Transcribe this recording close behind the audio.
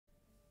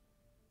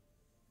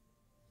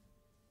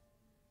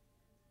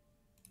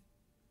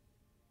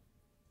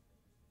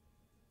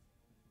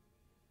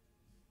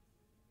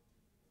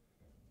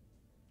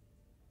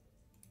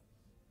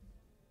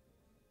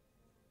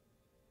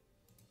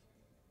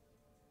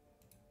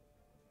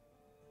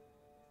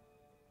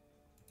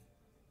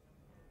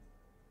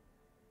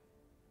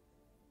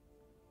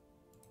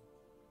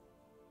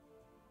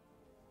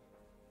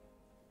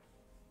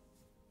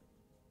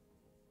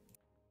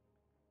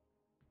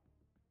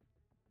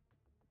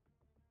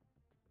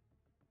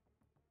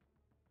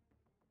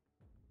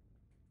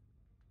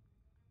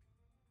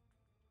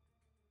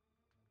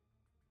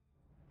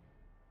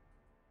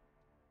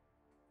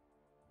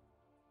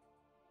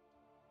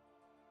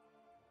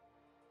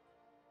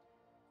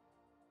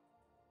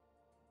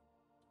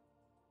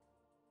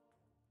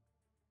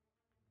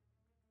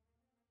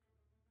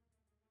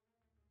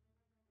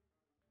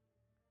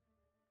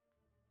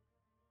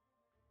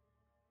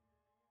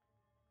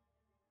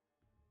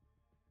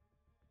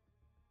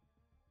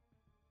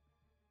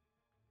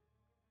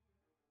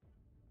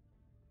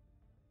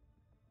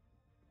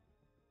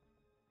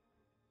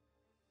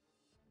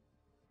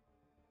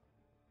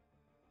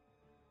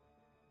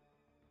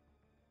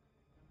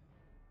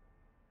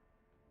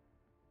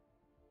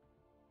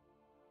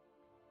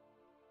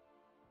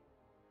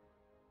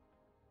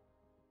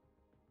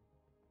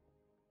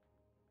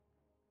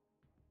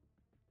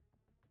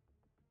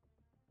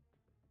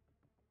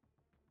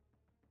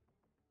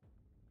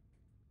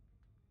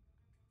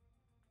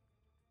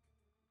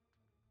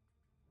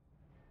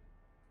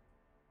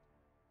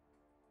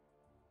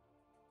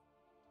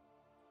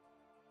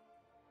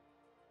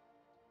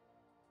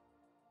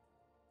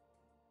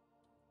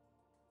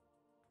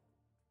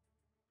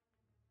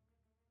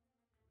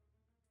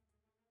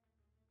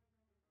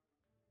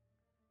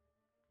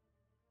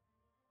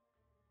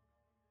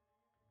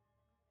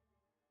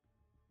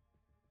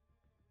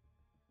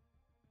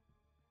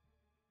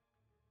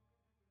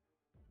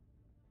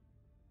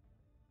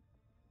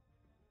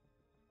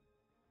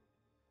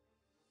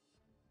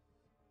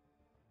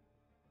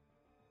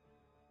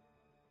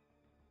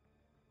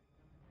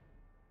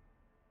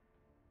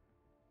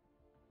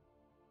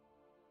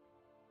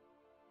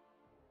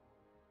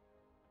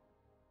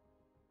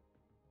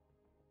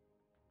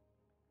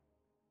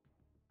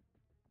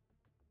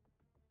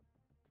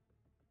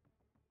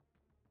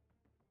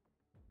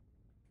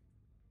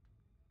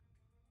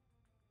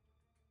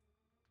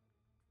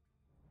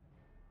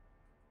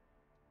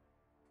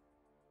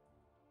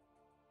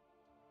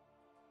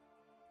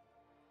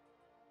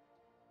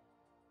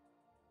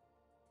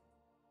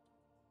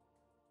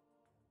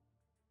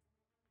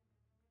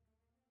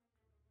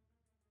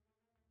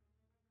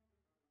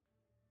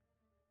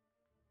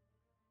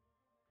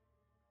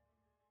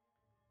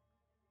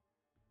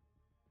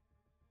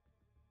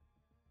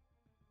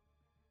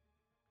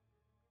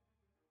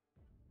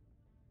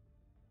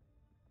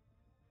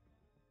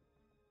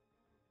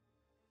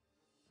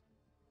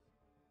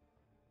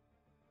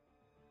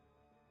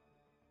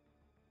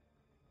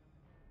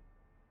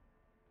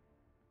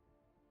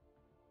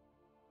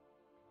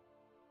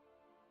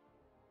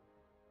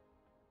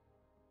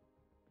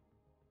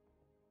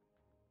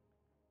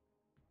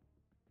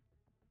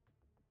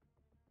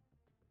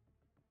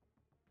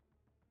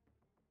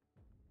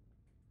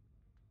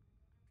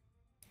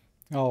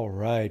All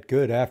right.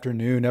 Good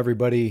afternoon,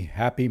 everybody.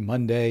 Happy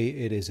Monday.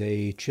 It is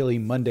a chilly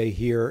Monday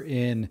here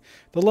in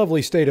the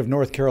lovely state of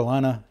North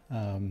Carolina.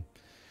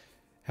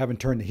 Haven't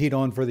turned the heat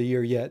on for the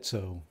year yet,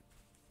 so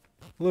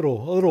a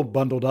little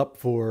bundled up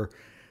for,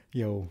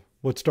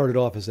 what started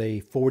off as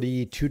a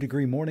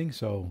 42-degree morning.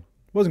 So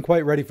wasn't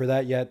quite ready for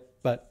that yet,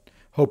 but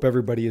hope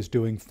everybody is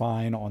doing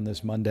fine on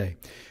this Monday.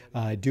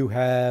 I do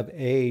have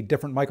a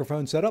different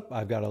microphone set up.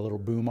 I've got a little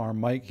boom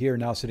arm mic here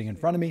now sitting in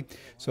front of me.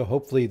 So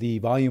hopefully the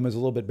volume is a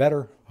little bit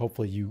better.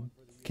 Hopefully you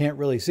can't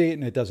really see it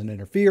and it doesn't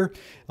interfere.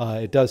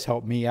 It does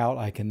help me out.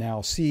 I can now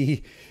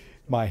see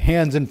my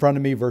hands in front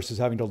of me versus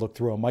having to look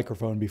through a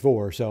microphone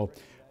before. So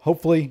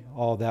hopefully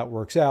all that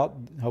works out.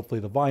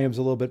 Hopefully the volume's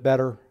a little bit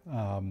better,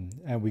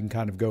 and we can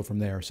kind of go from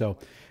there. So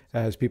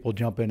as people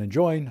jump in and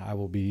join, I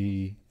will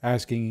be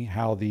asking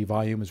how the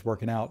volume is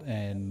working out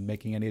and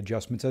making any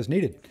adjustments as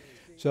needed.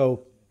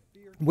 So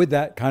with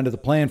that, kind of the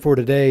plan for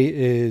today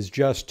is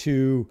just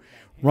to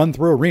run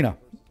through Arena.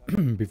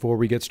 Before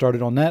we get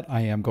started on that,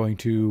 I am going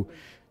to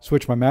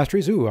switch my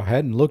masteries. Ooh, I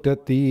hadn't looked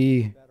at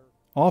the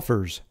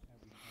offers.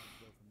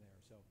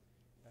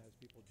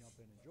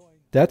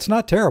 That's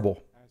not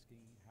terrible.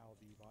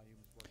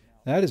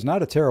 That is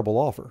not a terrible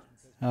offer.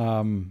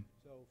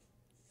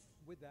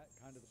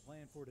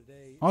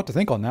 I'll have to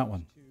think on that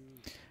one.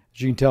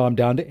 As you can tell, I'm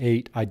down to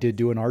 8. I did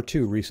do an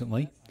R2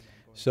 recently.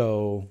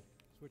 So,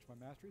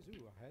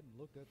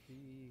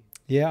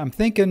 yeah, I'm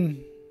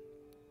thinking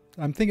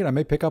I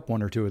may pick up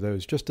 1 or 2 of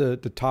those just to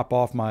top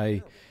off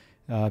my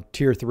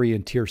tier 3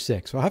 and tier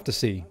 6. So I'll have to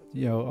see.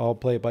 I'll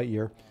play it by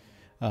ear.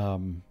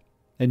 And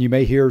you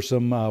may hear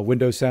some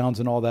window sounds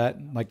and all that.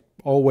 Like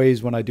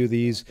always when I do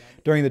these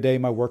during the day,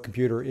 my work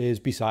computer is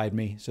beside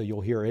me. So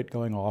you'll hear it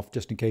going off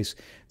just in case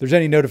there's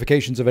any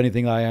notifications of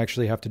anything I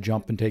actually have to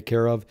jump and take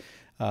care of.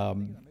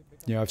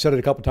 I've said it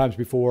a couple times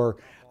before.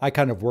 I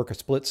kind of work a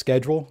split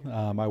schedule.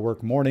 I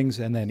work mornings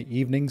and then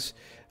evenings.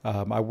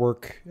 I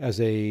work as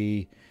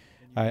I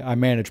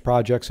manage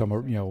projects. I'm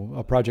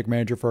a project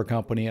manager for a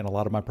company, and a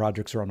lot of my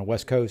projects are on the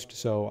West Coast.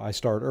 So I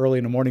start early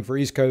in the morning for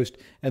East Coast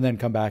and then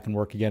come back and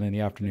work again in the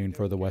afternoon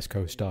for the West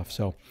Coast stuff.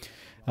 So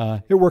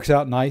it works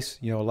out nice.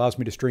 Allows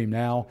me to stream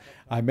now.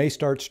 I may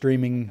start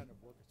streaming,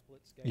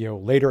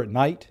 later at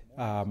night.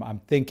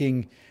 I'm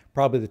thinking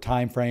probably the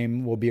time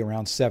frame will be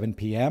around 7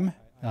 p.m.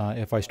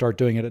 If I start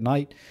doing it at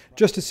night,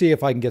 just to see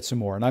if I can get some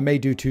more. And I may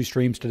do 2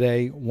 streams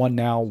today, one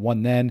now,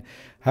 one then.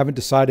 Haven't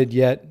decided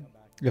yet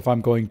if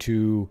I'm going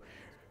to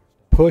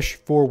push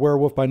for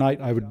Werewolf by Night.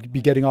 I would be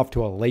getting off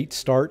to a late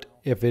start.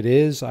 If it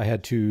is, I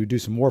had to do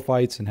some war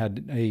fights and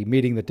had a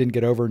meeting that didn't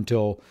get over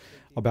until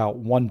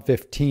about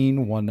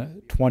 1:15,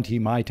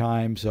 1:20 my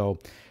time. So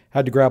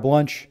had to grab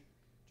lunch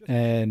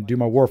and do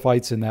my war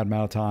fights in that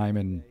amount of time.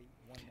 And,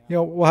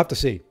 we'll have to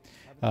see.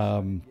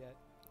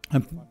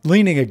 I'm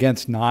leaning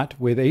against not.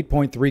 With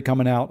 8.3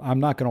 coming out,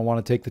 I'm not going to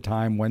want to take the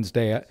time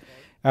Wednesday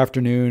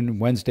afternoon,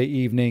 Wednesday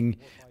evening,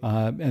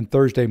 and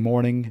Thursday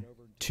morning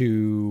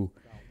to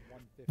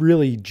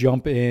really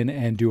jump in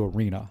and do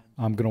Arena.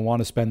 I'm going to want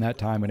to spend that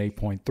time in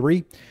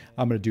 8.3.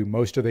 I'm going to do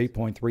most of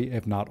 8.3,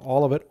 if not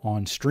all of it,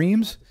 on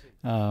streams.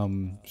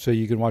 So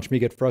you can watch me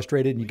get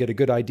frustrated and you get a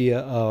good idea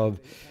of,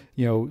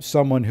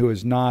 someone who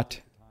is not,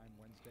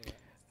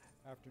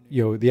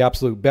 the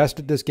absolute best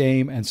at this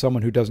game and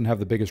someone who doesn't have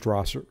the biggest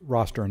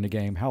roster in the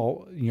game.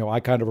 How,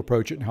 I kind of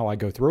approach it and how I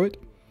go through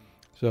it.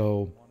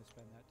 So,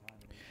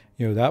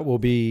 that will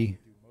be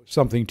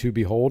something to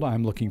behold.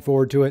 I'm looking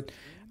forward to it.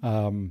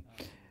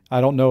 I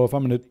don't know if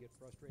I'm going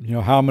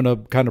to, how I'm going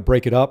to kind of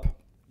break it up.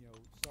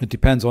 It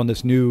depends on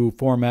this new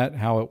format,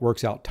 how it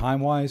works out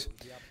time-wise.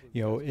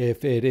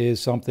 If it is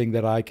something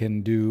that I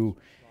can do,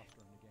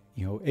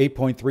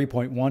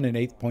 8.3.1 and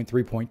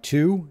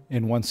 8.3.2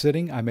 in one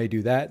sitting, I may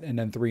do that, and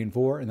then 3 and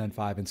 4, and then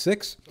 5 and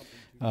 6.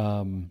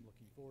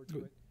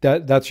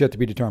 That's yet to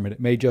be determined. It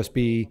may just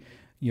be,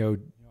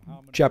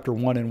 chapter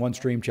 1 in one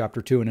stream,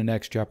 chapter 2 in the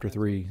next, chapter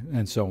 3,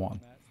 and so on.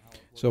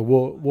 So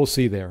we'll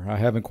see there. I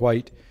haven't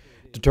quite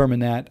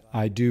determined that.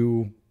 I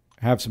do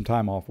have some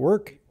time off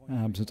work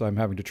since I'm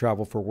having to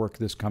travel for work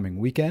this coming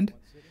weekend,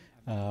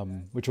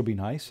 which will be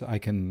nice. I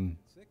can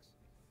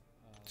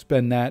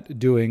spend that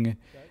doing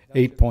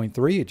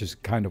 8.3. It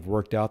just kind of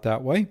worked out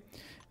that way.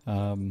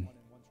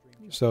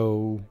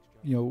 So,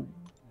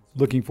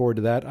 looking forward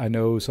to that. I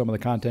know some of the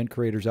content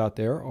creators out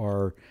there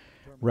are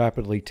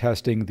rapidly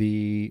testing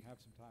the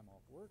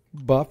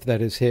buff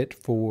that is hit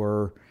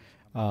for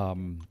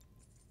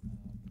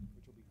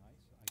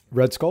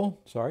Red Skull.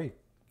 Sorry,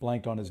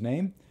 blanked on his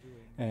name.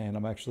 And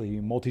I'm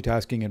actually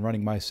multitasking and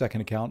running my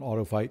second account,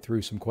 Auto Fight,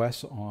 through some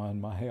quests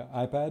on my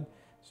iPad.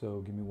 So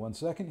give me 1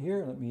 second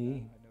here. Let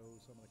me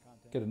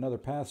get another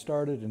path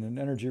started and an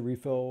energy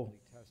refill.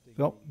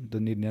 Nope,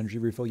 didn't need an energy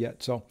refill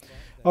yet. So,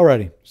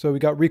 alrighty. So we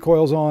got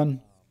recoils on.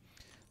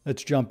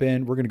 Let's jump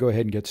in. We're going to go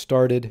ahead and get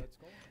started.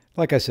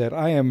 Like I said,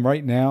 I am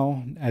right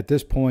now, at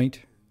this point,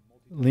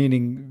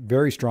 leaning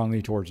very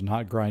strongly towards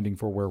not grinding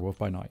for Werewolf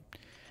by Night.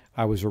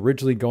 I was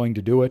originally going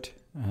to do it.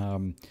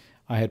 I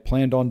had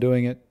planned on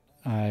doing it.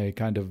 I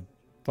kind of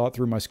thought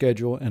through my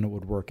schedule and it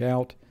would work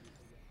out.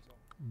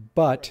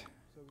 but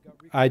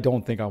I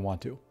don't think I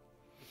want to.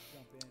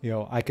 You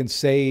know, I can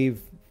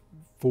save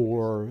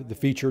for the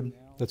featured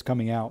that's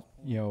coming out.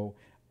 You know,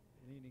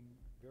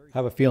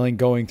 have a feeling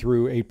going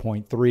through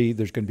 8.3,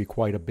 there's going to be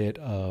quite a bit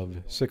of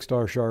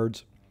 6-star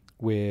shards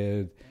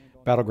with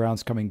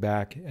Battlegrounds coming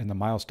back and the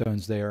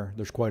milestones there.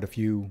 There's quite a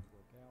few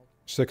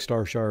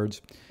 6-star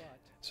shards.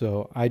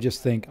 So I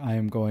just think I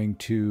am going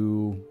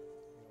to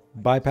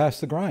bypass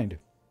the grind.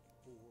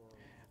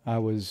 I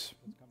was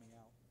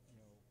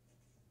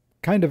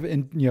kind of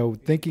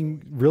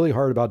thinking really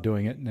hard about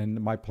doing it, and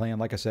my plan,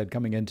 like I said,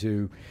 coming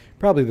into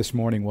probably this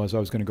morning, was I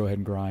was going to go ahead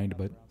and grind,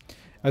 but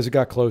as it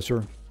got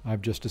closer,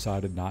 I've just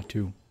decided not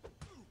to.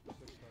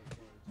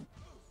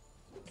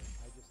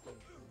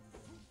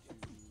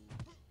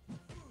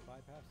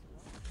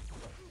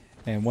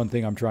 And one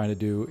thing I'm trying to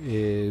do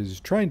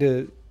is trying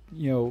to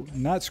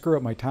not screw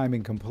up my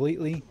timing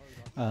completely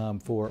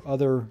for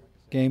other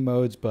game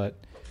modes, but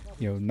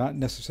not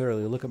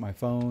necessarily look at my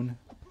phone,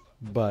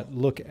 but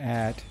look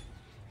at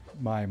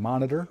my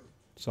monitor,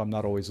 so I'm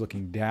not always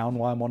looking down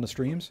while I'm on the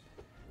streams,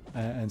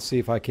 and see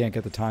if I can't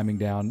get the timing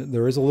down.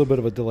 There is a little bit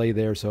of a delay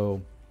there,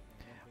 so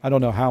I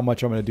don't know how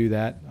much I'm going to do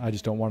that. I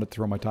just don't want to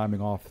throw my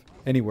timing off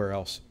anywhere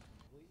else.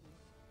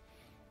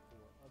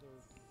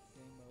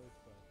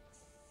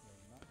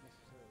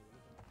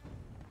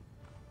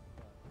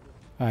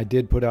 I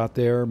did put out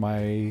there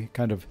my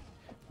kind of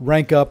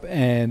rank up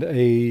and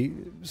a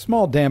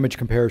small damage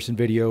comparison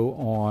video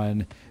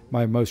on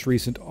my most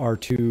recent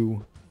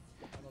R2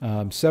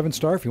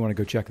 7-star. If you want to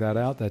go check that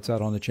out, that's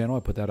out on the channel.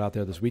 I put that out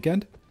there this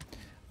weekend.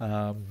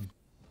 Got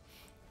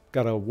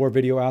a war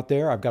video out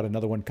there. I've got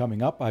another one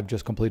coming up. I've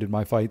just completed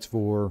my fights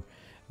for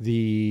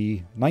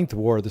the 9th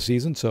war of the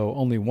season, so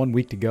only 1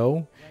 week to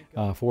go.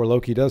 For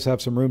Loki does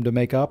have some room to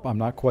make up. I'm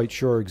not quite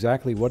sure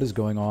exactly what is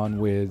going on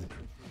with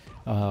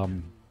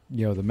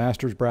the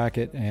Masters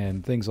bracket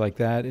and things like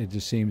that. It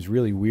just seems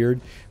really weird.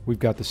 We've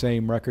got the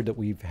same record that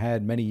we've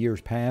had many years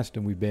past,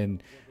 and we've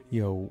been,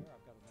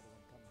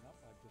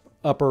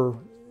 upper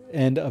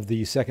end of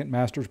the second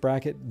Masters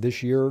bracket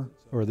this year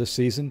or this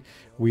season.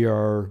 We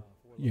are,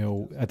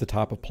 at the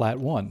top of Plat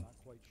 1.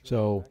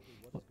 So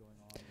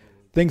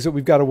things that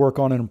we've got to work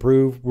on and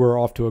improve. We're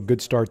off to a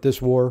good start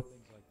this war.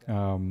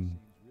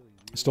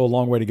 Still a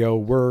long way to go.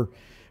 We're,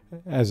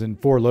 as in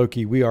for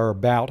Loki, we are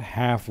about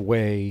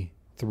halfway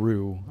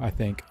through, I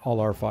think, all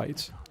our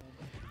fights.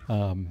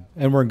 And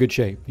we're in good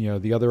shape.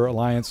 The other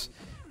alliance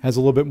has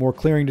a little bit more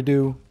clearing to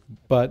do,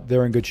 but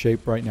they're in good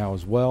shape right now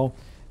as well.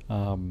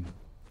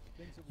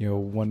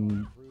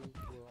 When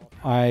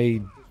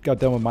I got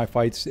done with my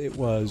fights, it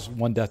was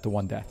 1 death to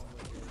 1 death.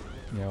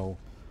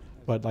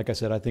 But like I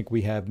said, I think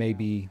we have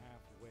maybe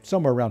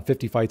somewhere around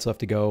 50 fights left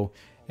to go,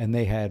 and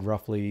they had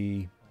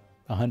roughly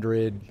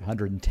 100,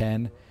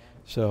 110.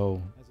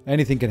 So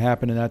anything can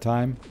happen in that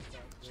time.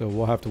 So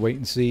we'll have to wait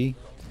and see.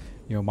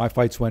 My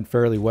fights went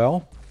fairly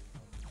well.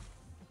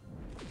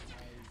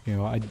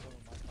 I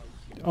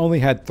only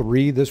had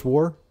 3 this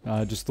war,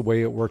 just the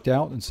way it worked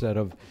out instead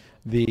of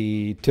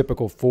the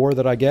typical 4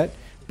 that I get.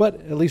 But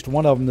at least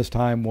one of them this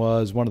time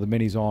was one of the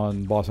minis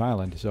on Boss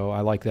Island, so I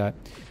like that.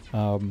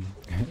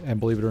 And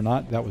believe it or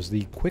not, that was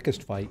the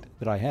quickest fight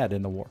that I had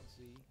in the war.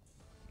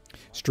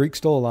 Streak's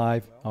still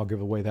alive. I'll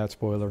give away that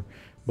spoiler.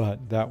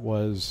 But that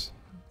was,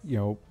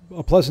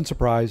 a pleasant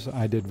surprise.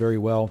 I did very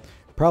well.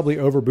 Probably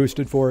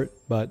overboosted for it,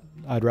 but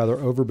I'd rather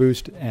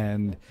overboost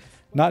and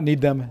not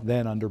need them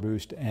than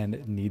underboost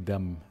and need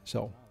them.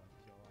 So.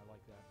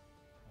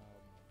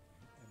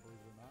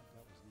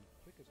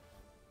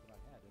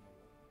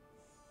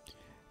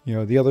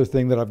 The other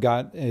thing that I've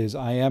got is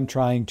I am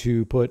trying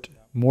to put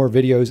more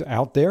videos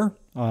out there.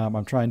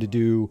 I'm trying to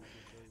do,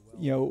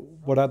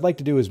 what I'd like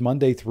to do is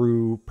Monday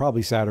through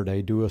probably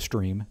Saturday, do a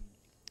stream.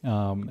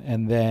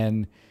 And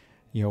then,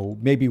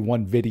 maybe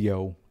 1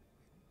 video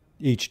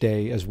each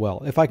day as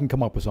well, if I can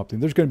come up with something.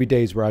 There's going to be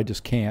days where I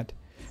just can't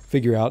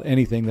figure out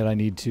anything that I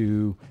need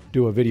to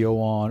do a video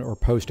on or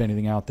post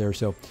anything out there.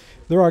 So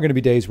there are going to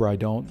be days where I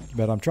don't,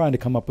 but I'm trying to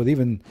come up with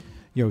even,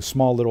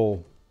 small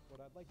little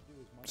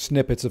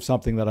snippets of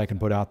something that I can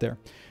put out there.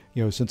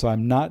 Since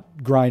I'm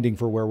not grinding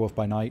for Werewolf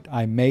by Night,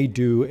 I may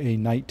do a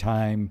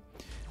nighttime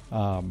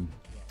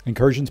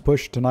incursions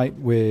push tonight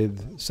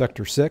with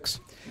Sector 6.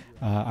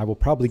 I will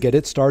probably get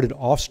it started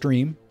off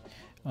stream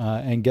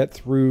and get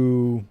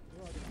through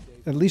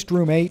at least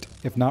room 8,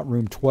 if not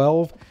room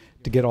 12,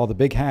 to get all the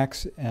big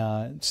hacks,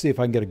 see if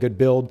I can get a good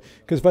build.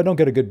 Because if I don't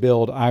get a good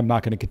build, I'm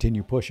not going to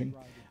continue pushing.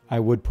 I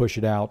would push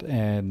it out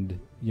and,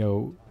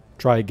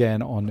 try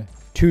again on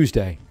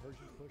Tuesday.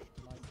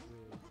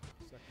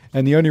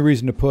 And the only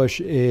reason to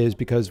push is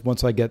because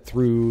once I get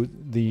through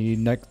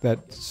that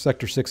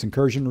Sector 6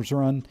 incursions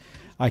run,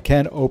 I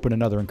can open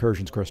another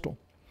incursions crystal.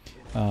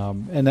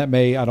 And that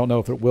may, I don't know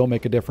if it will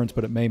make a difference,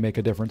 but it may make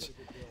a difference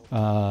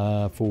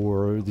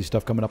for the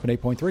stuff coming up in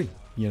 8.3.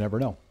 You never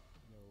know.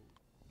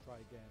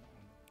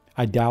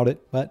 I doubt it,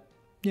 but,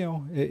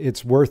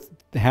 it's worth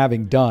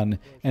having done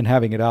and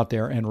having it out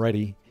there and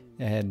ready.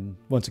 And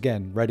once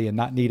again, ready and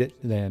not need it,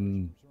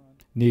 then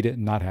need it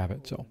and not have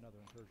it. So.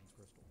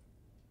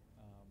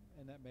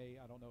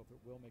 know if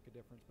it will make a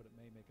difference, but it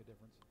may make a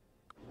difference.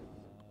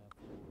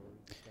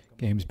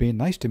 Game's being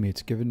nice to me.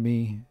 It's given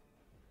me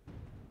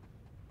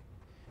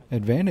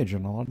advantage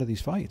in a lot of these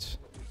fights.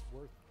 It's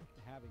worth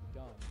having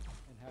done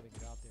and having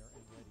it out there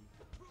and ready.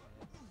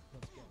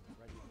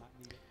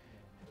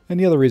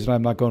 And the other reason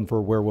I'm not going for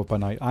a Werewolf by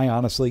Night, I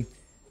honestly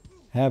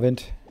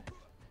haven't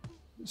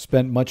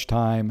spent much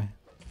time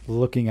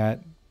looking at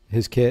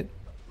his kit.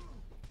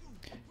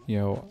 You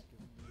know,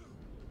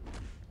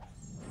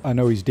 I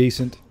know he's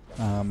decent.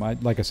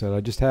 Like I said,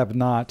 I just have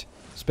not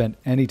spent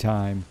any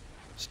time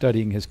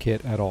studying his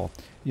kit at all.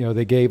 You know,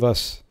 they gave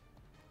us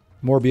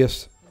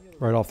Morbius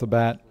right off the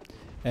bat,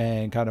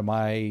 and kind of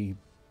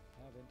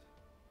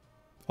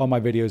all my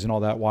videos and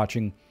all that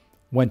watching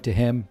went to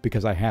him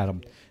because I had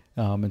him.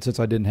 And since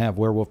I didn't have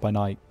Werewolf by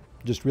Night,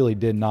 just really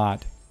did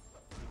not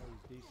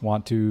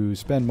want to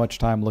spend much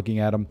time looking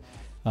at him.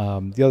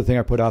 The other thing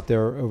I put out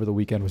there over the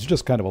weekend was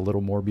just kind of a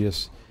little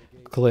Morbius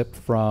clip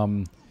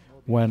from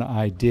when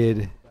I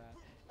did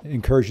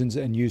incursions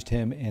and used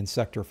him in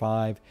Sector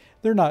 5.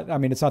 They're not, I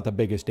mean, it's not the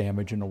biggest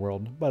damage in the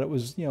world, but it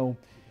was, you know,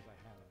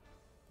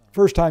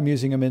 first time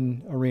using him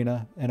in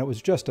Arena, and it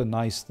was just a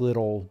nice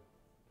little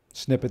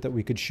snippet that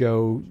we could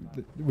show,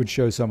 that would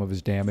show some of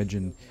his damage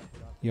and,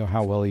 you know,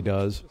 how well he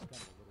does.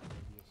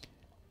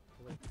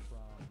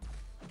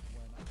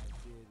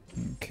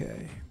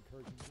 Okay.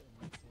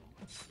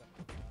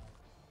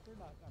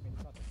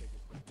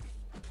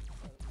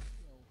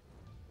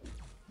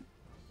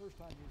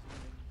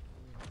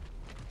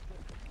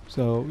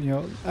 So, you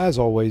know, as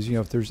always, you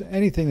know, if there's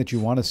anything that you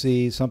want to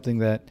see, something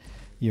that,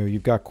 you know,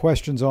 you've got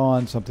questions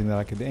on, something that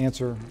I could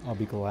answer, I'll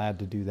be glad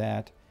to do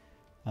that.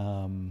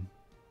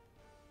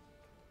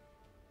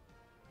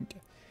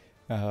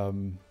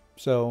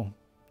 So,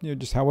 you know,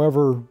 just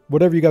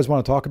whatever you guys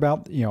want to talk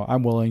about, you know,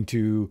 I'm willing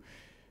to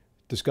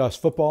discuss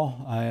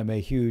football. I am a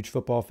huge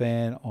football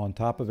fan on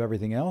top of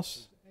everything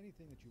else.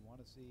 Anything that you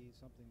want to see,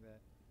 something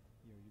that,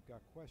 you know, you've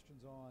got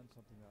questions on,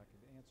 something that I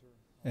could answer.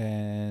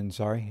 And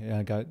sorry,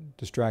 I got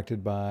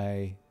distracted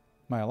by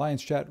my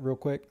Alliance chat real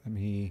quick.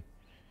 Okay,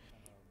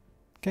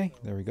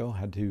 there we go.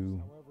 Had to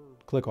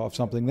click off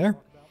something there.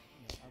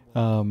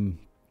 So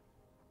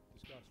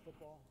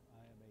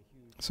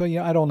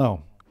yeah, I don't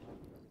know.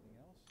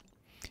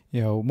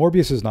 You know,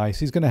 Morbius is nice.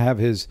 He's going to have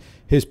his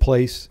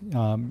place.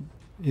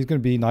 He's going to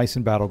be nice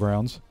in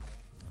Battlegrounds,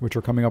 which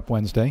are coming up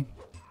Wednesday.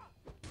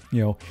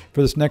 You know,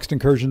 for this next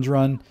Incursions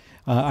run,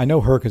 I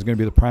know Herc is going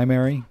to be the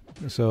primary.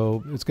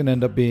 So it's going to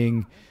end up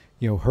being,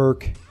 you know,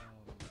 Herc,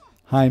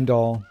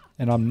 Heimdall,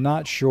 and I'm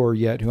not sure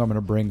yet who I'm going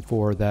to bring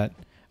for that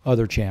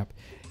other champ.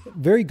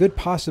 Very good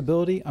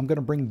possibility I'm going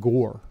to bring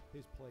Gore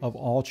of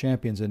all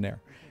champions in there.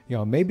 You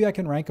know, maybe I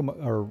can rank him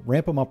or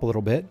ramp him up a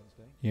little bit,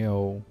 you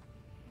know,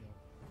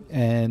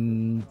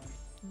 and,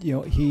 you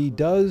know, he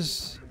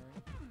does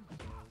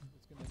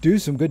do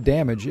some good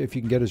damage if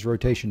you can get his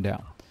rotation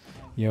down.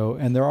 You know,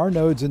 and there are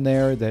nodes in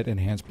there that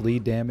enhance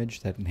bleed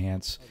damage, that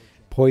enhance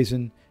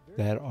poison,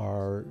 that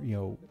are, you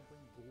know,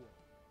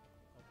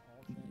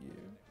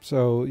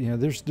 so, you know,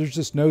 there's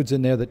just nodes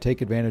in there that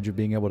take advantage of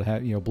being able to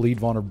have, you know, bleed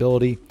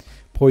vulnerability,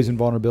 poison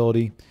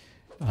vulnerability,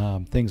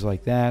 things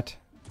like that.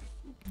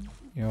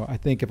 You know, I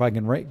think if I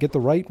can get the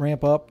right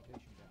ramp up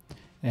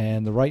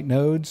and the right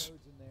nodes,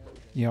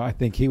 you know, I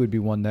think he would be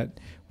one that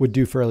would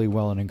do fairly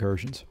well in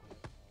Incursions.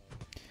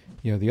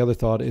 You know, the other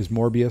thought is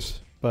Morbius,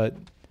 but,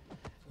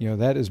 you know,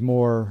 that is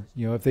more,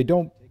 you know, if they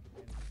don't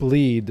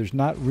bleed, there's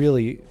not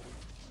really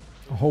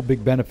a whole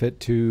big benefit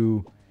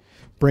to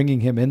bringing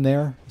him in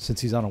there since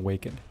he's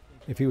unawakened.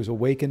 If he was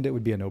awakened, it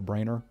would be a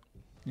no-brainer.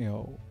 You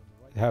know,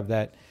 have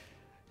that,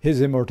 his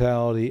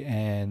immortality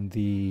and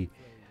the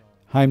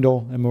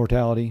Heimdall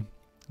immortality,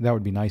 that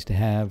would be nice to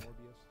have.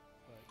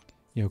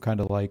 You know,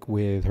 kind of like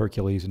with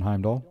Hercules and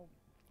Heimdall.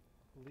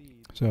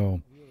 So,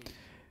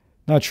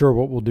 not sure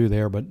what we'll do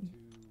there, but,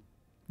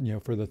 you know,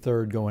 for the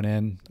third going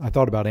in, I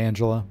thought about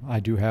Angela. I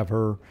do have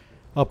her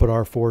up at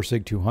R4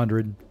 Sig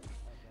 200.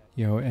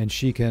 You know, and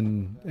she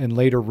can, in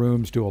later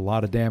rooms, do a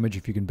lot of damage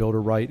if you can build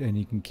her right and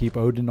you can keep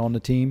Odin on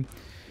the team.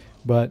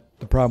 But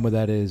the problem with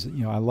that is,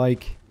 you know, I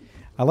like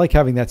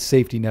having that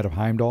safety net of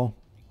Heimdall.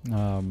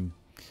 And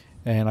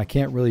I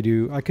can't really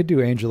do, I could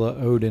do Angela,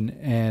 Odin,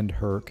 and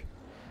Herc.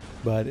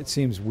 But it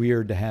seems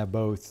weird to have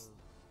both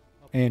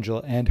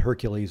Angela and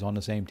Hercules on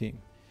the same team.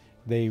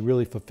 They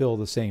really fulfill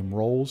the same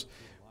roles,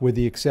 with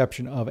the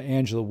exception of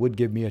Angela would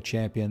give me a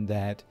champion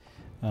that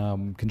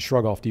can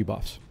shrug off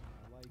debuffs.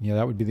 You know,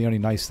 that would be the only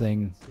nice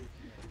thing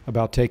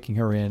about taking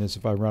her in, is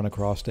if I run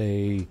across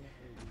a,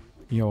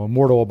 you know, a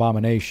Mortal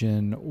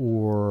Abomination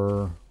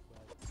or,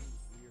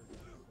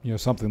 you know,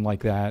 something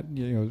like that,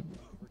 you know,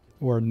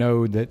 or a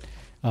node that,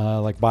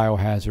 like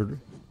Biohazard,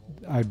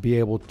 I'd be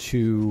able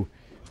to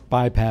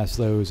bypass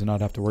those and not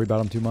have to worry about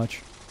them too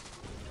much.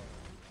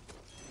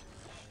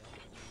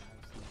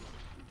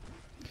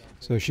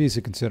 So she's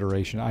a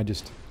consideration. I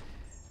just,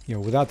 you know,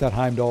 without that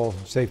Heimdall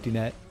safety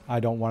net, I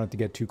don't want it to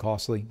get too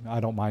costly. I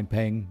don't mind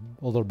paying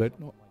a little bit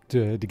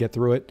to get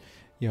through it.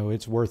 You know,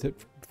 it's worth it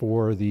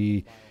for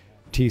the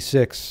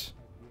T6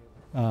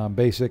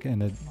 basic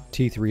and a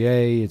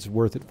T3A. It's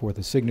worth it for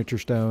the signature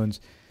stones.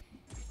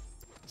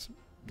 It's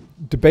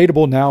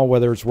debatable now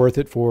whether it's worth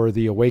it for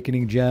the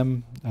awakening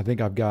gem. I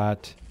think I've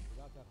got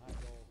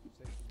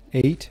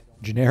 8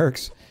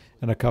 generics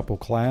and a couple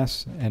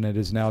class, and it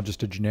is now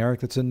just a generic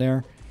that's in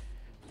there.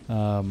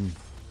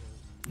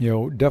 You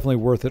know, definitely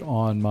worth it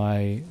on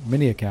my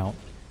mini account.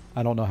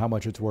 I don't know how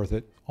much it's worth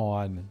it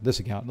on this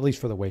account, at least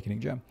for the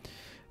awakening gem.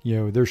 You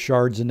know, there's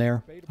shards in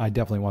there. I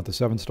definitely want the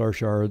 7-star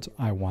shards.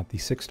 I want the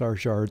 6-star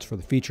shards for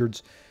the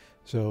features.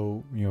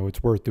 So, you know,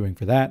 it's worth doing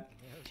for that.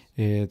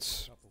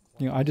 It's,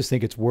 you know, I just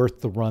think it's worth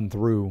the run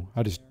through.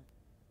 I just,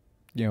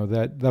 you know,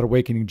 that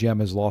awakening gem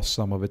has lost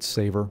some of its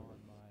savor.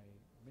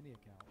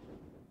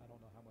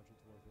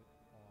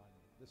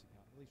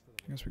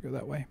 I guess we go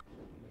that way.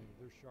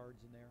 There's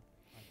shards in there.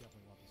 I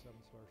definitely want the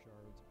 7-star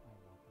shards. I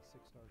want the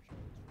 6-star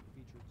shards for the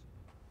features.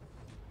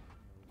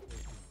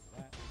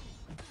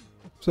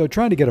 So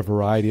trying to get a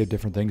variety of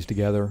different things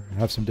together,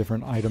 have some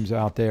different items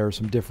out there,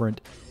 some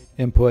different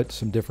input,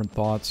 some different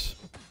thoughts.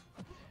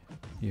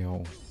 You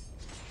know,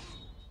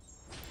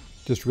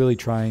 just really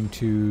trying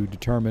to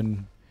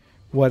determine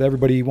what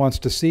everybody wants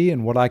to see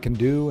and what I can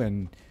do,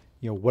 and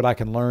you know what I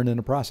can learn in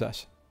the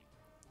process.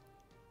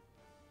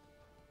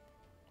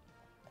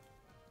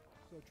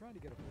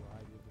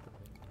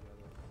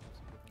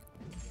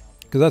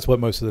 Because that's what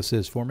most of this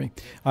is for me.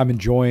 I'm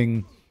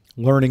enjoying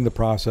learning the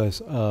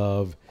process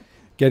of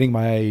getting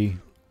my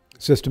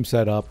system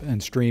set up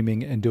and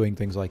streaming and doing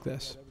things like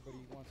this.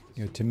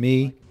 You know, to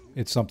me,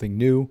 it's something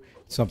new.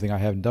 It's something I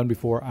haven't done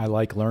before. I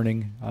like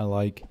learning. I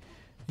like,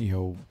 you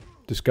know,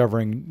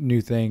 discovering new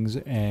things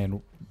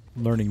and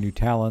learning new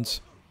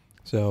talents.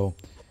 So,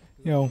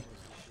 you know,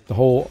 the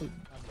whole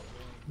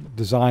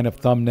design of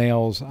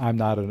thumbnails, I'm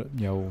not a,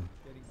 you know,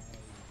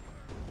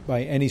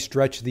 by any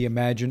stretch of the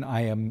imagination,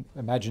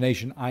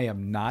 I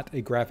am not a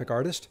graphic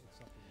artist.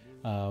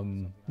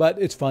 But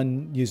it's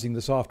fun using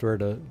the software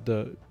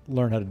to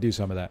learn how to do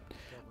some of that.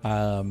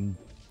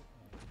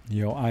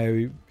 You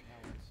know,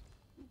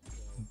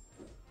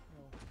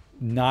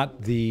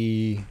 not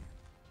the,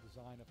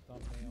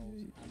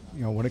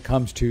 you know, when it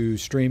comes to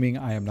streaming,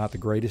 I am not the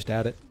greatest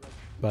at it,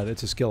 but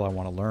it's a skill I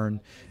want to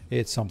learn.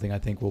 It's something I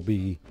think will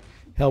be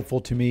helpful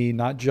to me,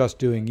 not just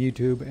doing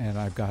YouTube, and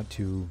I've got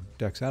 2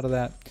 decks out of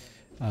that.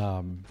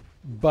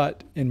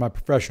 But in my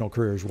professional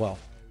career as well,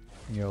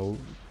 you know,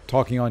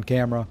 talking on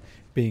camera,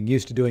 being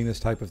used to doing this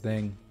type of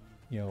thing,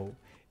 you know,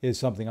 is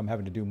something I'm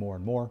having to do more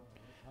and more.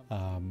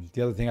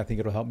 The other thing I think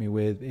it'll help me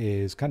with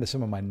is kind of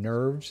some of my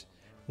nerves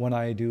when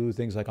I do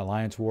things like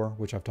Alliance War,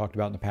 which I've talked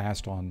about in the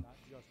past on,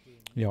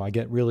 you know, I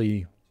get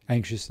really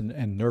anxious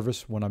and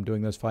nervous when I'm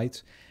doing those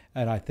fights.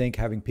 And I think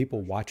having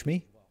people watch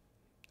me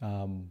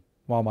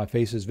while my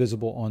face is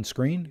visible on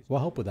screen will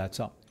help with that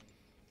some.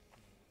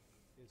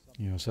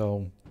 You know,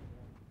 so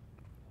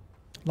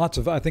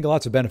I think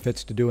lots of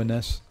benefits to doing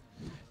this.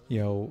 You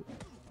know,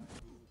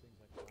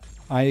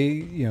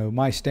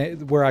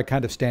 where I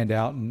kind of stand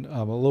out, and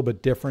I'm a little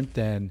bit different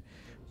than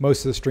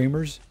most of the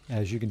streamers,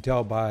 as you can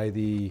tell by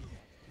the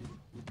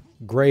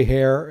gray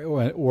hair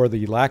or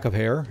the lack of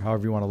hair,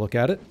 however you want to look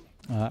at it.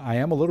 I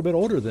am a little bit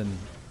older than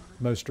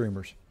most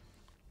streamers,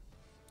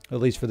 at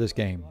least for this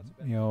game.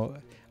 You know,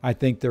 I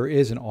think there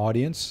is an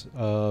audience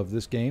of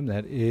this game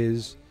that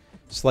is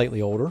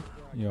slightly older.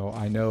 You know,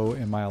 I know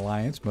in my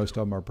alliance, most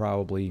of them are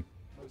probably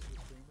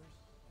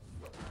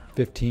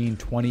 15,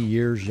 20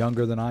 years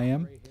younger than I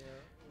am.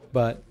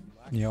 But,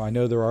 you know, I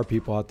know there are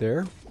people out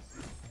there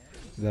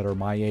that are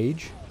my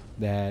age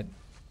that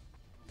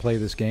play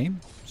this game.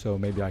 So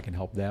maybe I can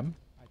help them,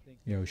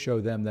 you know, show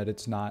them that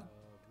it's not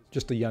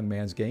just a young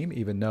man's game,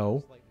 even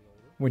though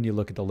when you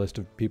look at the list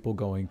of people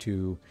going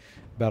to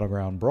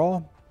Battleground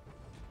Brawl,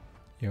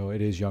 you know,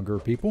 it is younger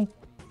people.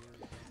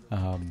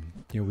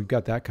 You know, we've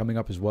got that coming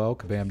up as well.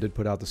 Kabam did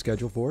put out the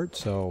schedule for it.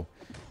 So,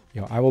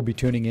 you know, I will be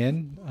tuning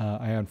in.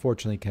 I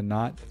unfortunately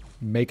cannot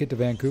make it to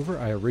Vancouver.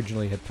 I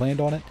originally had planned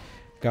on it,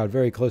 got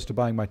very close to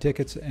buying my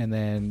tickets, and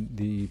then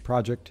the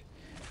project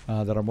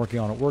that I'm working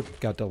on at work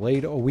got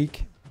delayed a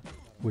week,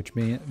 which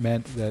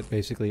meant that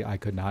basically I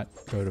could not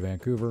go to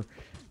Vancouver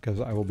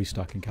because I will be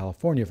stuck in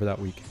California for that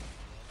week.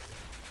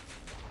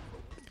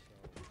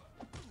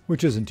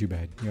 Which isn't too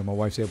bad. You know, my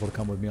wife's able to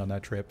come with me on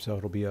that trip, so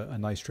it'll be a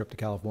nice trip to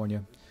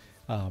California.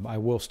 I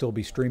will still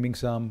be streaming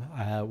some,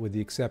 with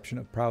the exception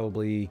of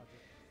probably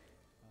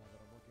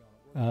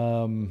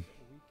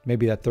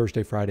maybe that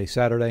Thursday, Friday,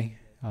 Saturday.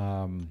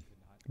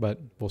 But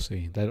we'll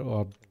see.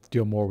 I'll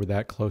deal more with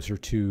that closer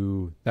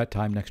to that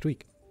time next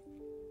week.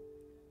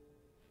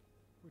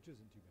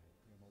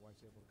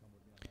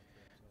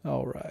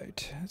 All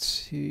right, let's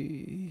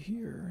see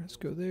here. Let's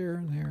go there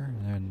and there,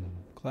 and then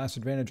class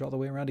advantage all the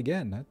way around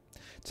again.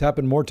 It's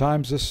happened more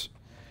times this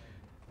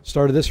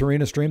start of this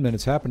arena stream than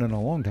it's happened in a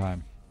long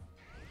time.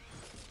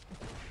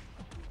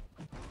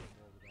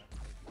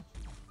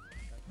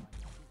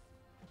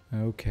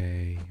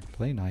 Okay,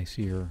 play nice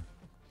here.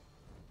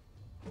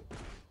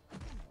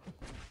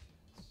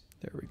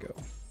 There we go.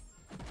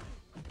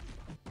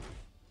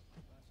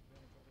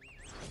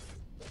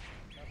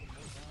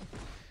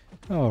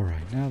 All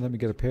right, now let me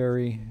get a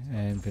parry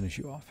and finish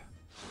you off.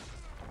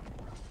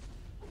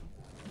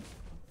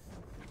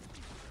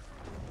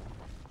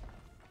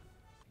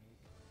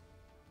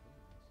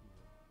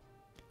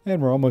 And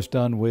we're almost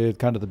done with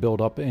kind of the build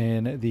up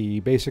in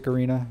the basic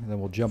arena. And then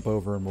we'll jump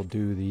over and we'll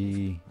do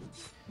the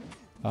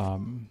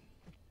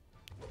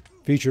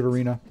featured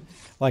arena.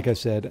 Like I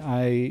said,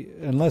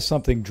 unless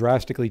something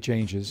drastically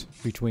changes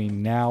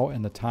between now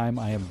and the time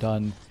I am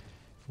done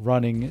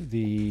running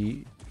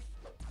the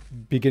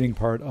beginning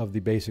part of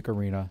the basic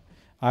arena,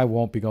 I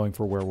won't be going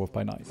for Werewolf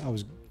by Night. I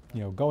was,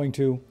 going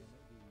to.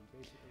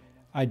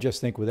 I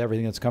just think with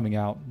everything that's coming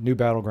out, new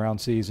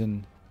Battleground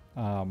season,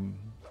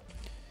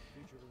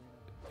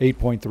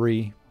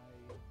 8.3,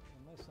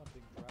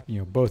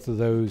 both of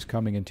those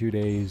coming in 2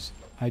 days,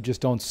 I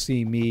just don't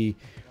see me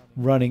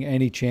running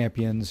any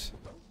champions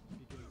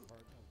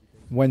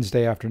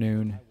Wednesday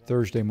afternoon,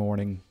 Thursday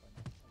morning.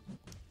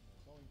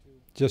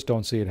 Just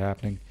don't see it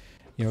happening.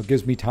 It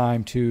gives me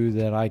time too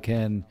that I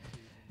can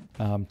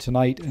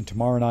tonight and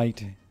tomorrow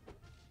night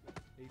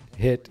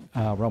hit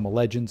Realm of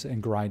Legends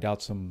and grind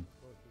out some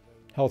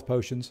health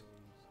potions.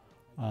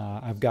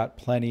 I've got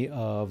plenty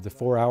of the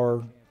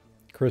 4-hour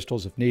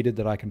crystals if needed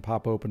that I can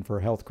pop open for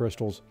health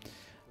crystals.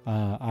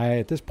 I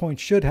at this point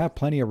should have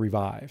plenty of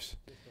revives.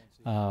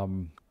 I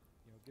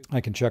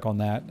can check on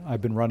that.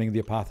 I've been running the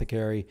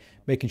apothecary,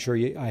 making sure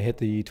I hit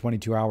the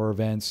 22-hour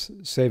events,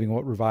 saving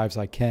what revives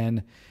I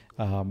can.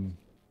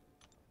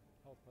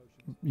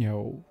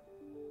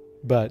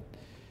 But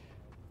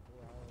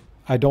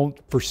I don't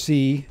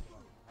foresee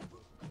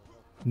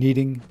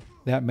needing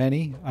that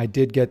many. I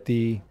did get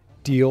the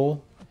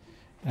deal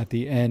at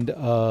the end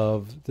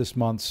of this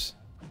month's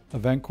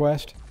event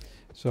quest,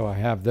 so I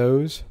have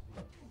those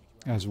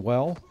as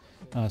well.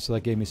 So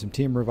that gave me some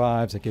team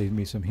revives, that gave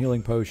me some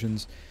healing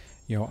potions.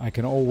 I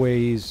can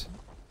always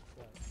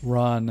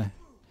run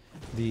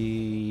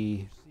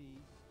the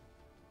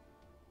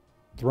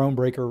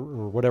Thronebreaker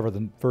or whatever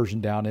the version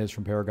down is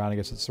from Paragon. I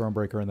guess it's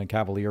Thronebreaker and then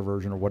Cavalier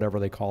version or whatever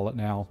they call it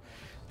now.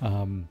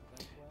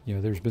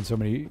 There's been so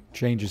many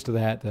changes to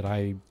that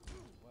I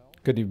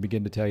couldn't even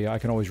begin to tell you. I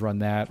can always run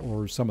that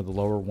or some of the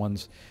lower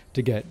ones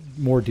to get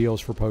more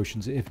deals for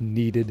potions if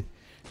needed.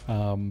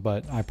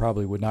 But I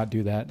probably would not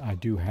do that. I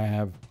do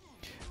have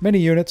many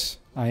units.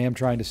 I am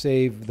trying to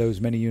save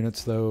those many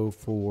units, though,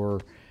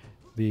 for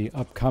the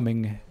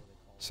upcoming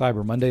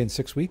Cyber Monday in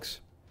 6 weeks.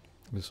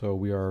 So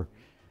we are,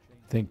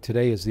 I think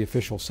today is the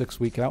official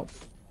 6 week out,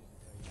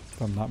 if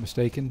I'm not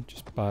mistaken,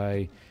 just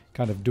by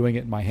kind of doing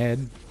it in my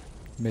head.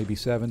 Maybe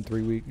 7,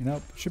 3 weeks.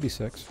 Nope, should be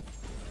 6.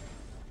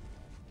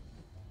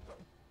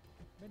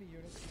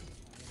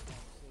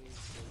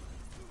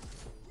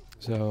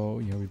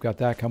 So, we've got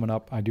that coming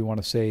up. I do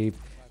want to save.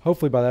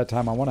 Hopefully by that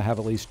time, I want to have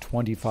at least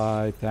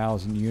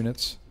 25,000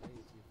 units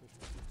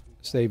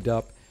saved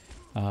up.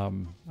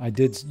 I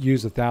did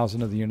use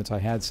 1,000 of the units I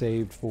had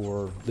saved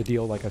for the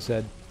deal, like I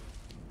said.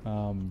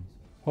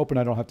 Hoping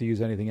I don't have to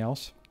use anything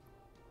else.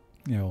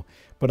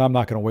 But I'm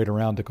not going to wait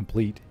around to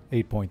complete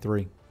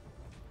 8.3.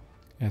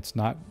 That's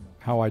not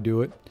how I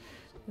do it.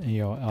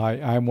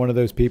 I'm one of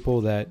those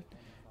people that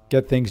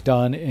get things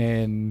done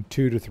in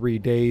 2 to 3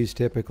 days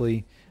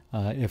typically.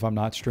 If I'm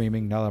not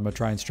streaming, now that I'm going to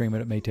try and stream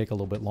it, it may take a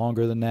little bit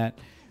longer than that.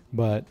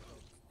 But,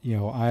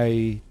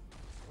 I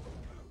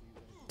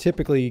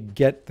typically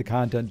get the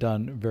content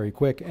done very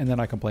quick, and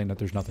then I complain that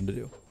there's nothing to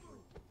do.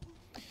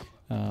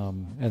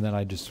 And then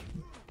I just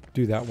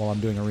do that while I'm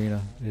doing Arena.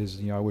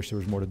 I wish there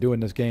was more to do in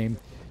this game.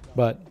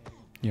 But,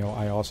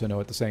 I also know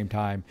at the same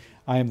time,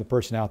 I am the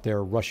person out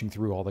there rushing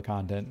through all the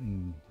content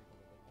and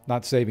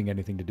not saving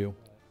anything to do.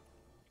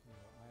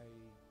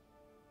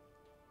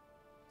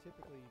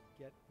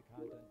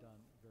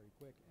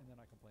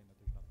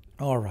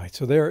 All right,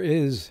 so there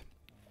is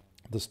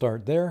the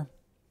start there.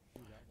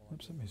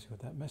 Oops, let me see what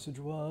that message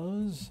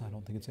was. I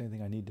don't think it's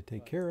anything I need to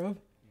take care of.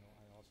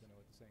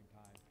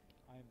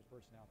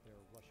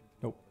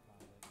 Nope.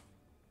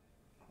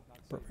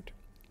 Perfect.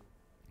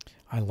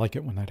 I like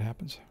it when that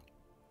happens.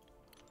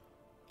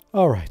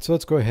 All right, so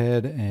let's go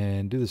ahead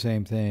and do the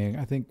same thing.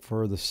 I think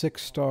for the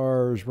 6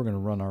 stars, we're going to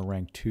run our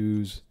rank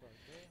 2s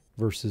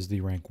versus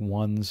the rank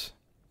 1s.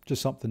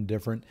 Just something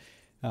different.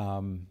 I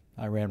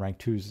ran rank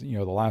 2s,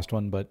 the last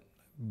one, but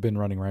been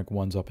running rank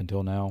 1s up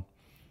until now.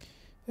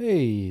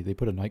 Hey, they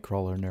put a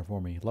Nightcrawler in there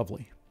for me.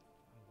 Lovely.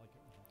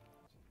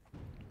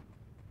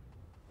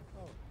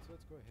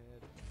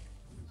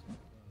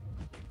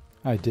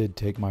 I did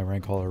take my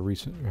Nightcrawler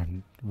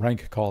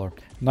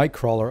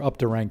up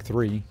to rank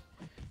 3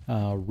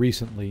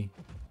 recently,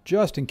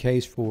 just in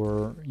case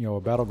for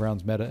a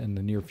Battlegrounds meta in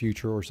the near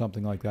future or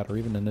something like that, or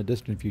even in the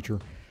distant future.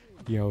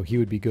 He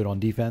would be good on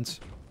defense.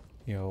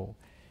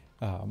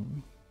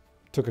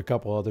 Took a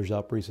couple others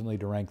up recently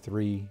to rank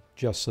 3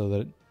 just so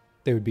that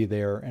they would be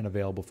there and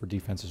available for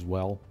defense as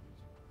well.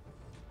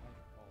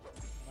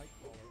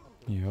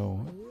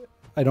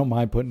 I don't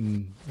mind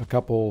putting a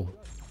couple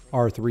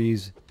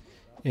R3s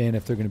in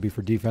if they're going to be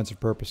for defensive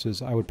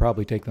purposes. I would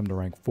probably take them to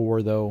rank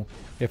 4 though,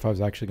 if I was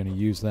actually going to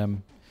use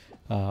them.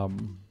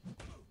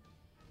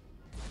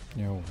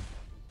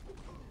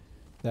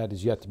 That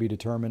is yet to be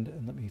determined.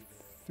 And let me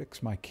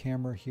fix my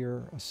camera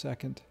here a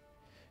second.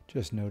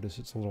 Just notice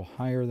it's a little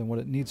higher than what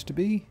it needs to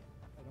be.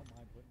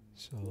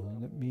 So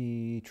let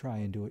me try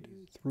and do it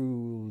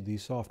through the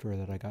software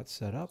that I got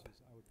set up.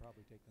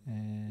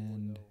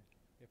 And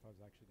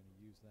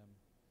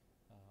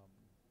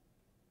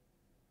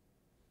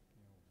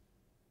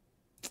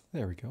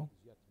there we go.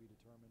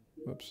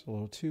 Whoops, a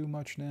little too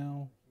much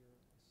now.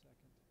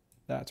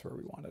 That's where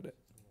we wanted it.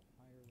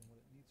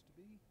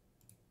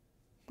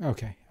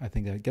 Okay, I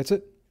think that gets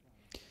it.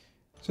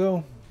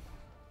 So,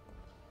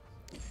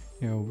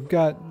 we've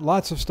got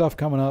lots of stuff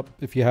coming up.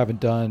 If you haven't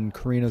done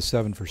Karina's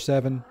 7 for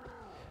 7,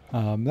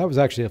 that was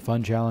actually a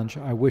fun challenge.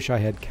 I wish I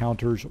had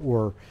counters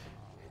or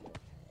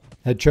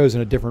had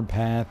chosen a different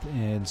path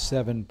in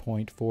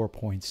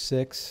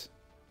 7.4.6.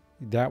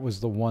 That was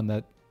the one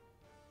that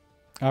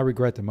I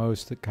regret the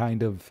most. That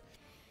kind of,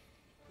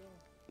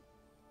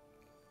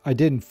 I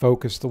didn't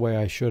focus the way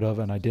I should have,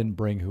 and I didn't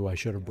bring who I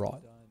should have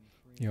brought.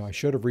 I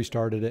should have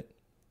restarted it.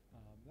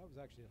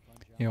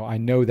 I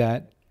know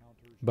that,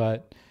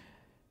 but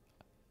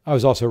I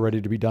was also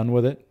ready to be done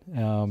with it.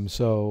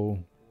 So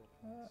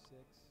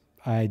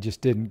I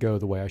just didn't go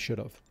the way I should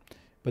have.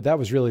 But that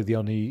was really the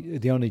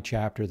only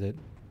chapter that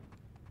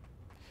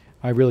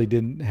I really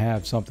didn't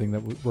have something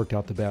that worked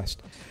out the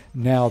best.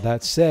 Now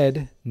that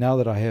said, now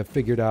that I have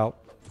figured out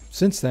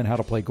since then how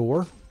to play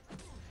Gore,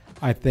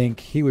 I think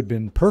he would have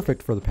been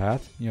perfect for the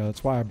path.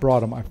 That's why I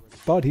brought him. I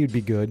thought he would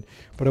be good,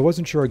 but I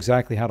wasn't sure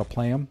exactly how to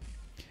play him.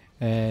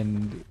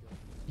 And,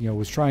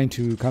 was trying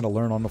to kind of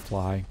learn on the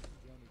fly.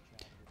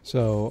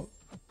 So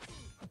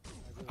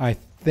I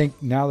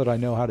think now that I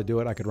know how to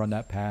do it, I could run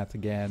that path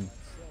again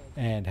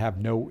and have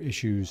no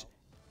issues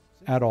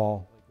at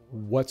all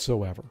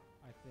whatsoever.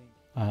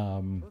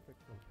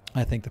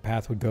 I think the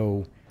path would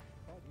go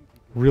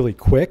really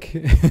quick,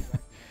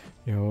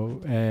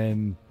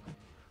 and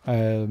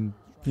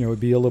it would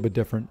be a little bit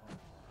different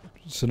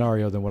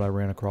scenario than what I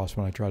ran across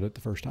when I tried it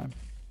the first time.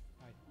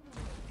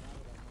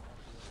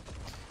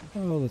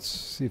 Oh, let's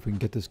see if we can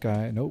get this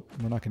guy. Nope,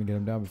 we're not going to get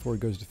him down before he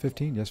goes to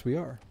 15. Yes, we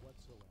are.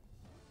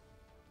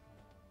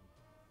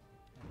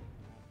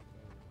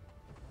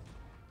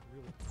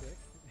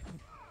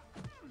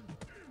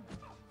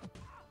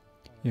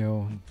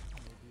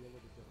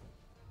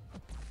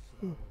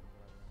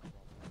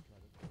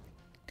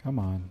 Come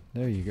on,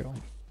 there you go.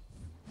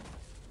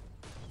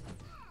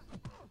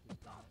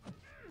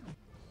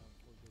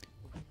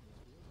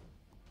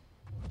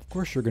 Of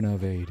course you're going to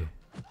evade.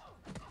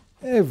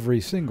 Every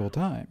single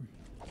time.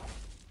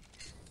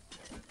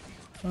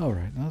 All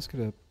right, now let's get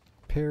a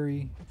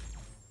parry.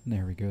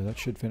 There we go. That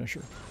should finish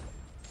her.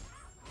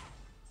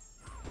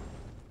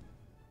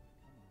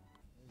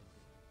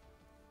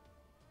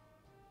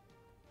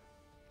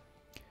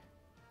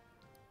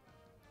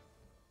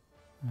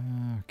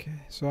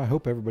 Okay, so I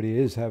hope everybody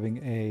is having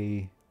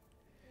a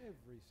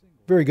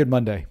very good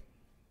Monday.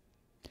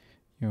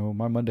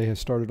 My Monday has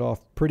started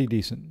off pretty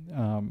decent.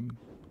 I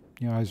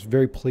was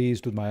very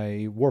pleased with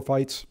my war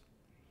fights.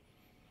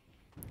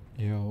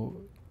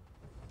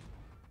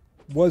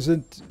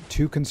 Wasn't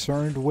too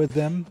concerned with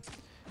them.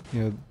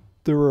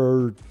 There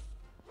were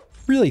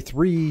really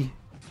 3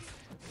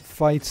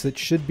 fights that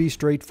should be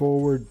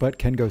straightforward, but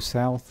can go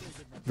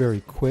south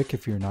very quick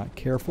if you're not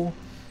careful.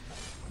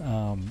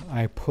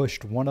 I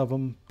pushed one of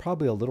them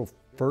probably a little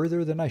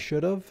further than I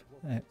should have,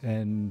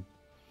 and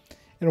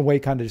in a way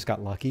kind of just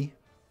got lucky.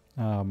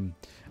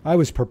 I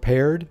was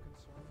prepared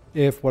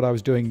if what I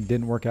was doing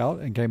didn't work out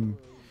and came,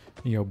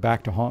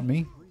 back to haunt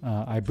me.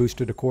 I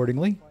boosted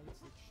accordingly.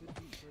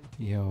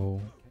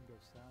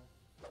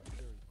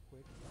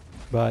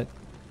 But,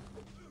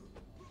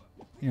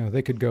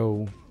 they could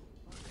go.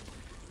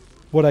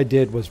 What I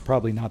did was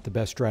probably not the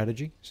best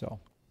strategy, so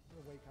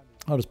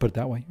I'll just put it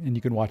that way. And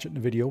you can watch it in the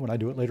video when I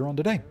do it later on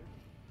today.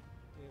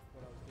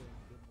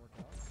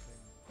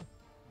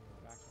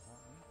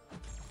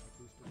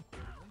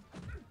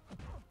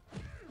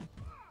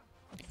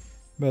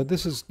 But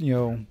this is,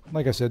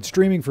 like I said,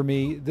 streaming for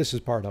me, this is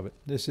part of it.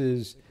 This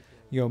is,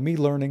 me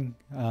learning.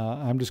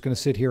 I'm just going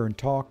to sit here and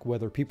talk,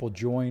 whether people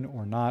join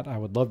or not. I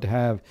would love to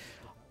have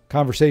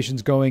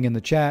conversations going in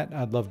the chat.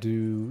 I'd love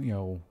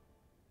to,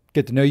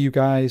 get to know you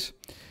guys.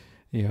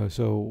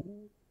 So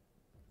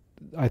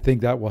I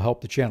think that will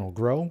help the channel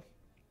grow.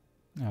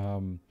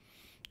 I'm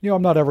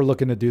not ever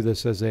looking to do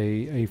this as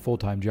a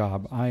full-time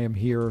job. I am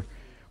here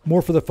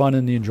more for the fun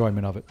and the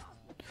enjoyment of it.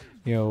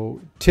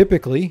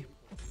 Typically,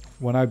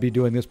 when I'd be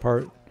doing this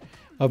part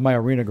of my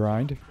arena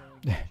grind,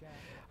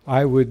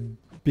 I would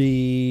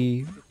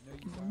be,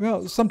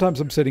 sometimes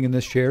I'm sitting in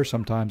this chair,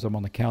 sometimes I'm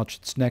on the couch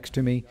that's next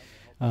to me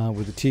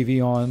with the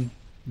TV on,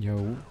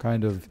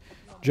 kind of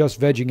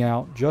just vegging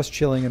out, just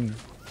chilling and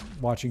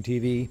watching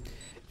TV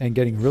and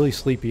getting really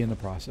sleepy in the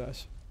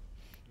process.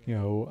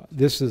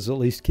 This is at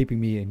least keeping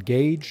me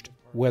engaged,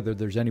 whether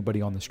there's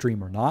anybody on the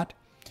stream or not.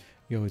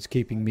 It's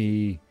keeping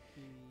me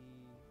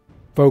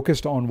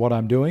focused on what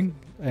I'm doing,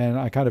 and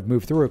I kind of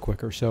move through it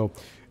quicker. So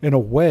in a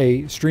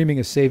way, streaming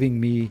is saving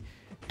me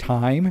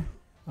time,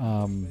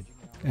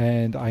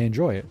 and I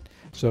enjoy it.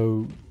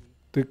 So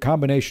the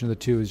combination of the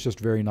two is just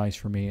very nice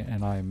for me,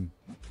 and I'm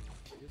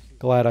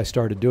glad I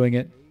started doing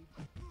it.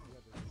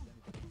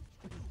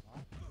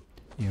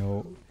 You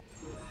know,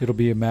 it'll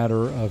be a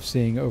matter of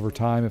seeing over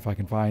time if I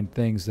can find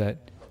things that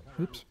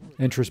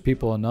interest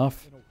people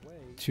enough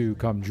to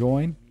come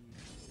join,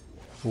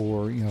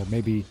 or, you know,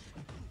 maybe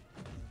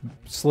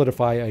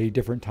solidify a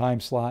different time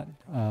slot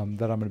that I'm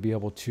going to be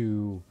able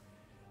to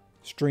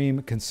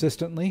stream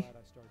consistently,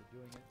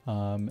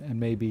 and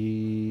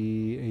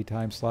maybe a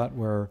time slot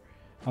where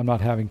I'm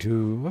not having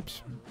to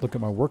look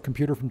at my work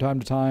computer from time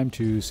to time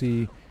to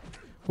see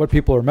what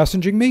people are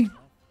messaging me.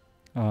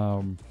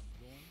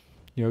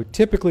 You know,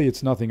 typically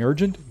it's nothing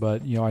urgent,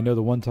 but, you know, I know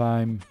the one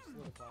time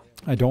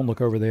I don't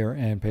look over there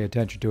and pay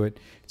attention to it,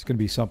 it's going to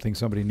be something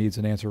somebody needs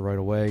an answer right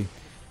away.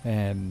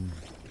 And,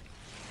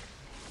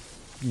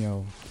 you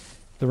know,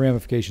 the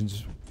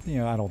ramifications, you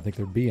know, I don't think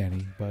there'd be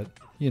any, but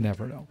you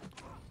never know.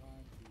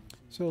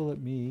 So let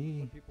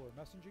me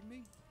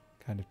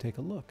kind of take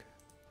a look.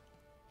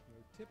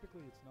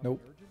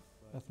 Nope,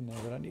 nothing there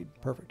that I need.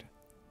 Perfect.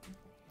 I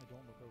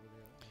don't look over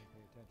there and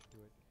pay attention to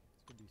it.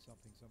 It's going to be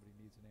something somebody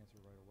needs an answer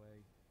right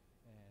away.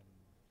 And,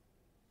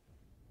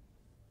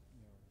 you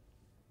know,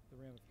 the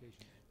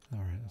ramifications. All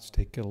right, let's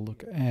take a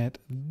look at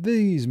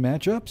these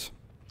matchups.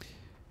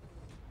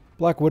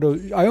 Black Widow,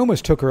 I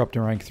almost took her up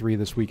to rank 3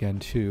 this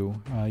weekend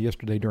too,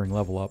 yesterday during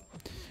Level Up.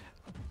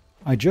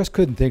 I just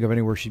couldn't think of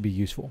anywhere she'd be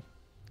useful.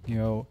 You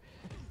know,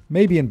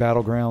 maybe in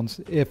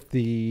Battlegrounds, if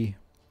the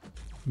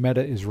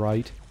meta is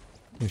right.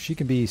 You know, she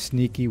can be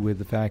sneaky with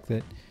the fact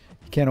that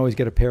you can't always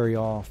get a parry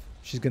off.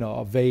 She's going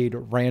to evade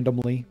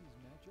randomly.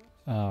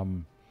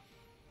 You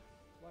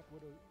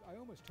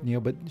know,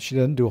 but she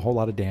doesn't do a whole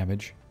lot of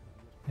damage.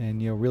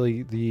 And, you know,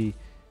 really the...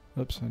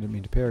 Oops, I didn't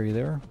mean to parry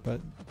there.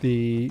 But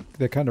the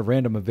kind of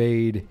random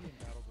evade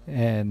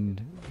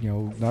and, you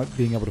know, not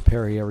being able to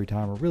parry every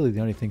time are really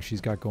the only thing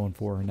she's got going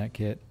for her in that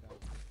kit.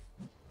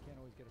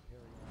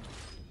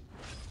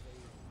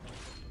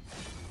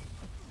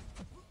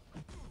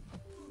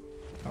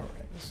 All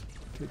right, let's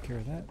take care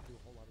of that.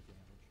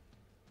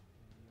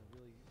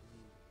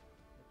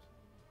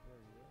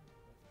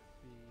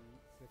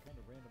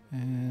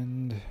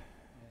 And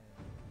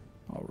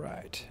all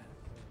right.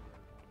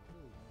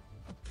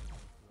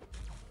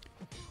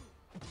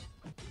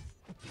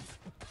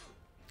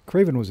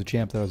 Craven was a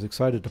champ that I was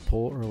excited to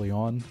pull early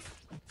on.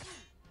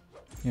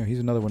 You know, he's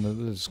another one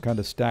that just kind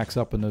of stacks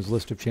up in those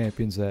list of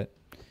champions that,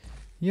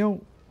 you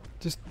know,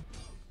 just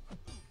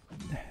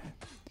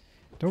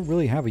don't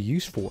really have a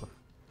use for.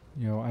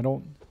 You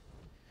know,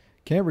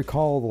 can't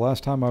recall the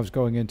last time I was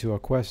going into a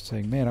quest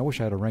saying, man, I wish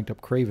I had a ranked up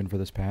Craven for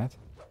this path.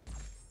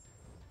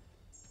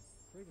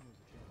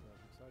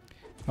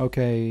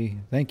 Okay,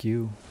 thank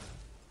you.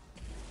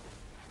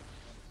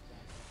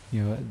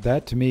 You know,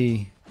 that to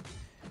me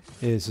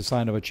is a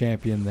sign of a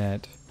champion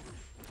that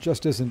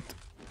just isn't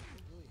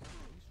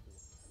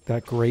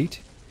that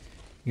great.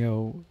 You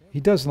know, he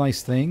does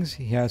nice things.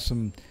 He has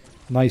some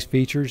nice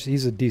features.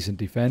 He's a decent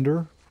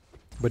defender.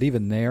 But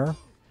even there,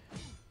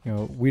 you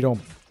know,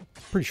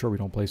 pretty sure we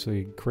don't play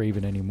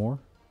Craven anymore.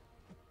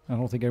 I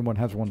don't think anyone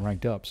has one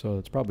ranked up, so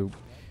it's probably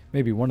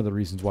maybe one of the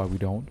reasons why we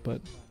don't,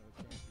 but...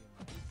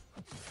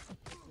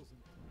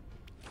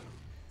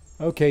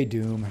 Okay,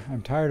 Doom.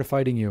 I'm tired of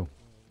fighting you.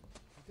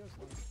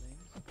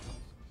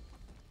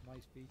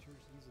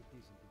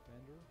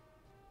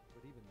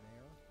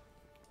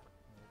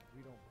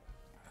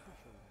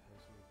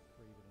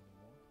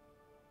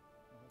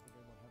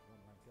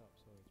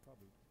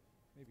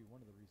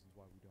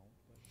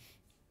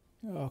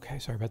 Okay,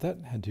 sorry about that.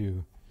 Had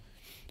to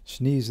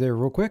sneeze there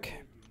real quick.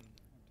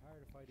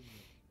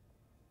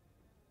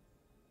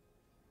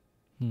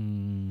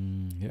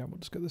 Yeah, we'll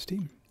just go this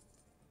team.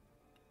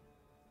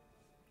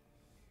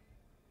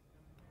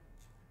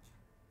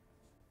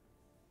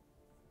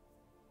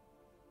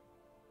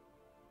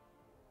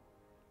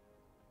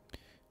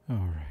 All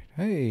right.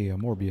 Hey, a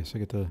Morbius. I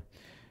get to...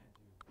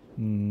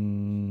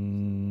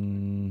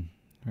 I'm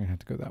going to have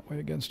to go that way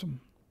against him.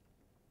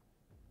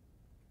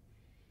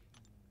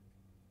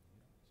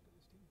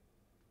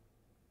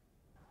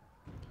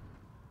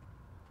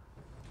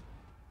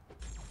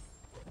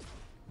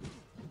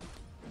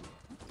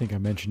 I think I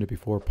mentioned it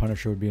before.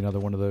 Punisher would be another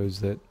one of those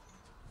that,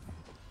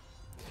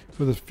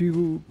 with a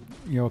few,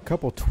 you know, a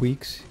couple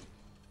tweaks,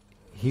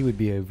 he would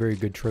be a very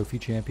good trophy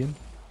champion.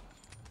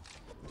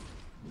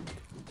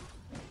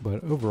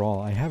 But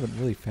overall, I haven't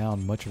really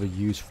found much of a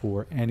use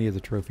for any of the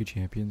trophy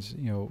champions.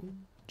 You know,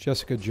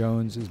 Jessica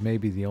Jones is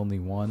maybe the only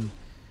one.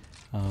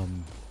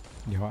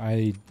 You know,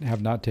 I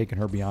have not taken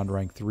her beyond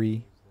rank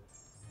 3.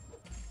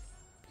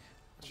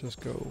 Let's just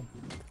go,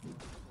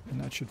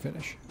 and that should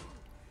finish.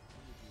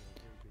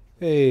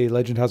 Hey,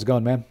 Legend, how's it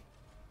going, man?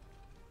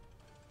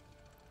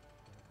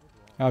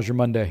 How's your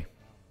Monday?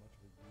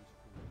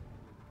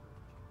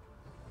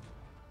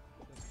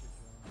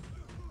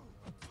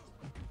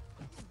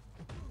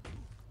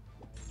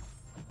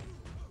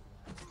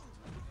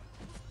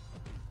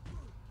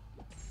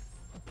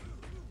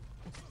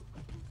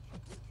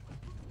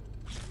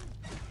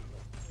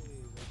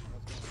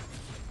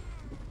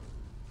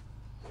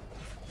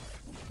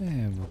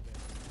 And we'll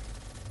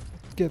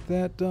get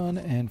that done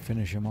and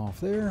finish him off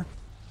there.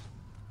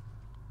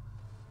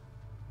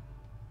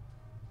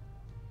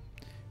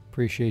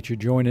 Appreciate you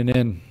joining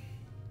in.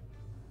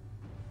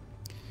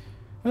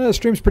 The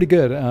stream's pretty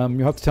good.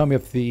 You'll have to tell me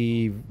if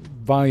the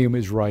volume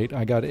is right.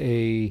 I got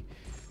a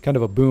kind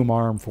of a boom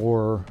arm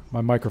for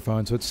my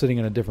microphone, so it's sitting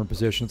in a different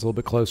position. It's a little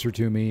bit closer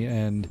to me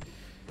and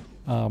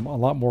a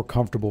lot more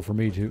comfortable for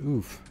me to...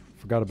 Oof,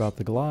 forgot about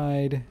the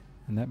glide,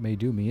 and that may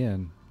do me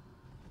in.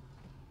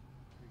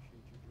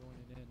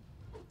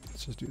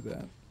 Let's just do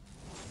that.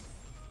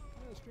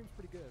 The stream's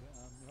pretty good.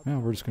 Now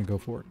we're just going to go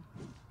for it.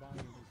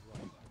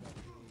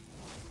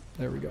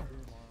 There we go.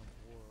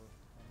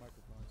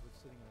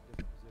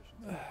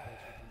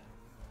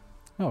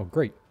 Oh,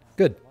 great.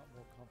 Good.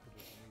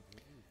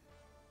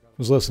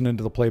 Was listening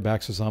to the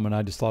playbacks of some, and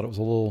I just thought it was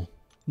a little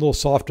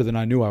softer than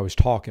I knew I was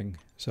talking.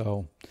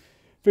 So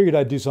figured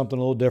I'd do something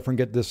a little different,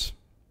 get this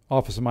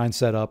office of mine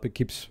set up. It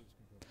keeps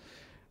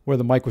where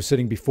the mic was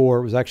sitting before.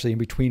 It was actually in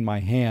between my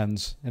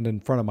hands and in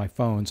front of my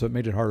phone, so it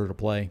made it harder to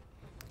play.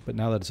 But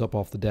now that it's up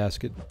off the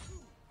desk, it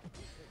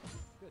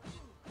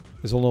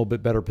is a little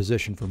bit better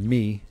position for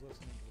me.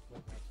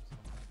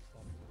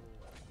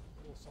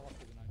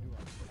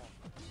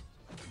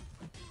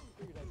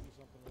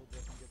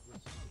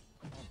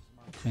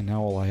 And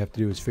now all I have to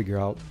do is figure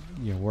out,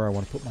 where I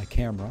want to put my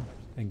camera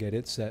and get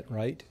it set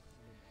right.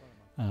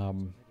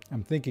 I'm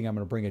thinking I'm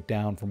going to bring it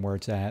down from where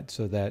it's at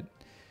so that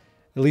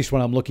at least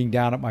when I'm looking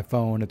down at my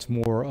phone, it's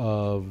more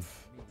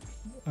of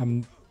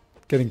I'm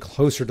getting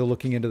closer to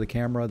looking into the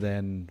camera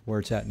than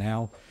where it's at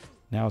now.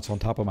 Now it's on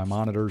top of my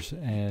monitors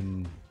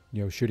and,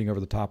 shooting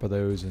over the top of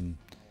those, and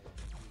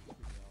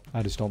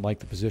I just don't like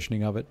the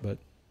positioning of it, but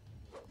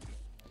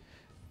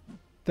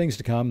things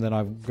to come. Then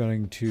I'm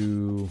going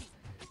to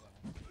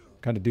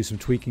kind of do some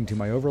tweaking to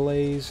my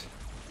overlays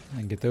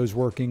and get those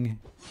working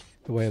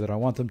the way that I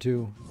want them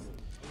to.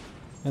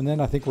 And then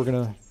I think we're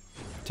going to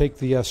take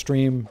the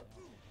stream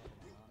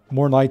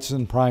more nights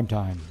in prime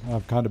time.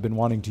 I've kind of been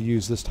wanting to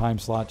use this time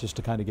slot just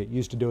to kind of get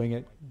used to doing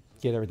it,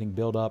 get everything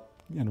built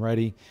up and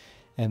ready.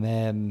 And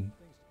then,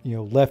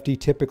 Lefty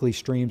typically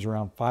streams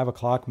around 5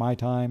 o'clock my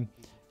time,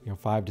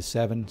 5 to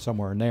 7,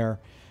 somewhere in there.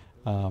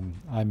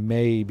 I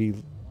may be,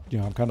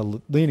 I'm kind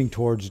of leaning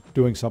towards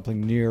doing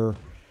something near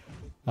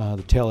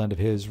the tail end of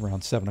his,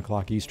 around 7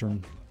 o'clock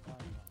Eastern.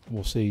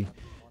 We'll see.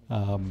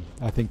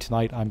 I think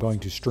tonight I'm going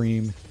to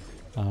stream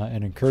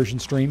an incursion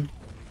stream.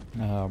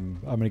 I'm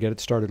going to get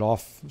it started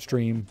off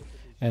stream,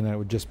 and then it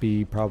would just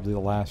be probably the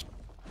last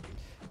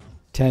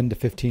 10 to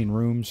 15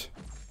 rooms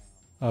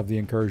of the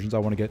incursions. I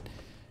want to get,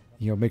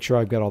 make sure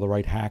I've got all the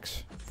right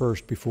hacks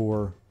first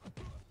before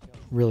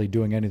really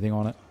doing anything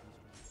on it.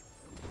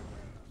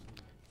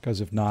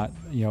 Because if not,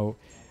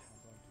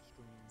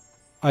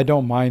 I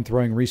don't mind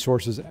throwing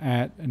resources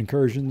at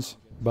incursions,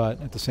 but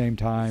at the same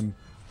time,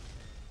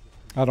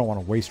 I don't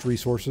want to waste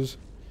resources.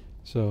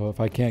 So if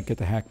I can't get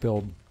the hack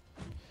build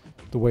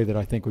the way that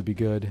I think would be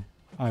good,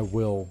 I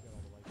will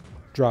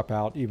drop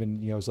out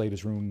even, as late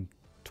as room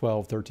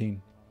 12,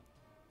 13.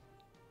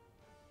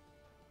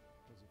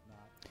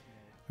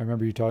 I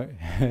remember you talking.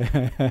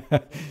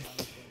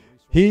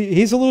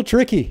 He's a little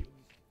tricky.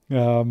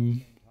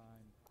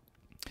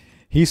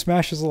 He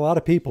smashes a lot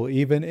of people,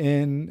 even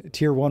in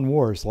Tier 1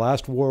 wars.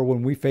 Last war,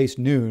 when we faced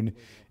Noon,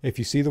 if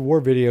you see the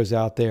war videos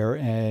out there,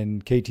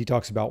 and KT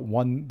talks about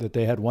that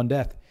they had one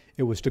death,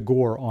 it was to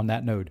Gore on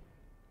that node.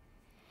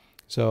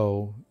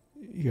 So,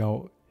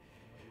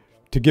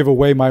 to give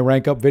away my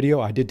rank up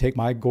video, I did take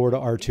my Gore to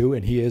R2,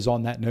 and he is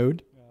on that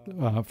node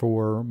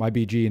for my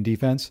BG and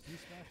defense.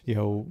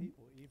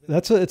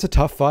 It's a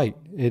tough fight.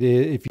 It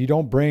is, if you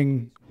don't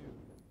bring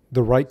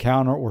the right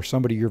counter or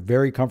somebody you're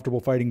very comfortable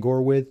fighting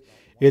Gore with,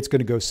 it's going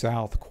to go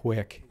south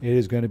quick. It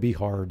is going to be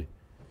hard.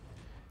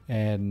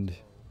 And,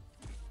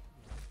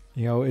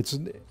 it's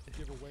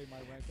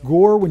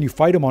Gore, when you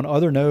fight him on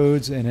other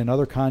nodes and in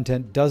other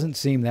content, doesn't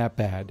seem that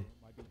bad.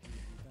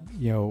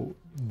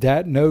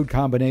 That node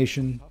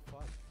combination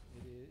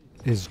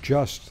is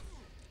just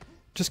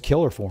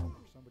killer for him.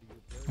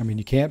 I mean,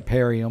 you can't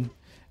parry him.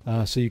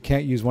 So you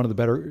can't use one of the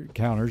better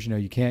counters.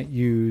 You can't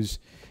use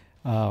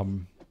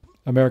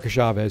America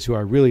Chavez, who I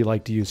really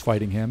like to use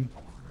fighting him.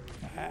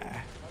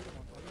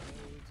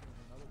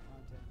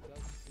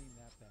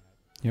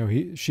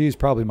 She's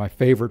probably my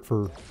favorite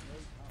for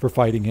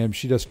fighting him.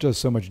 She just does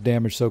so much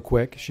damage so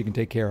quick. She can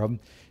take care of him.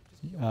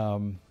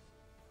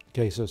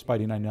 Okay, so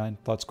Spidey 99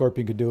 thought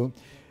Scorpion could do him.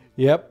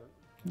 Yep.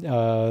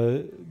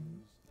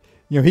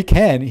 He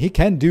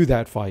can do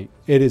that fight.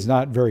 It is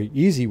not very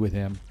easy with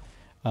him.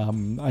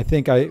 I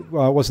think it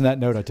wasn't that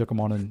note I took him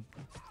on, and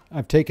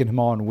I've taken him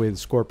on with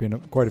Scorpion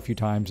quite a few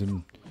times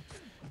in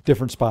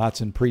different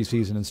spots in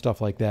preseason and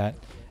stuff like that,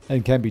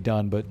 and can be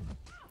done. But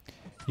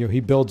he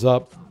builds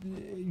up.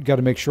 You got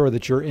to make sure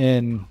that you're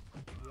in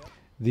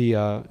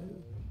the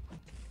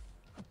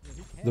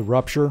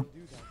rupture,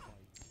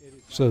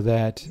 so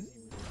that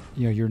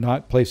you're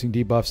not placing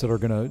debuffs that are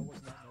going to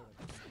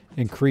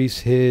increase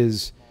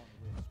his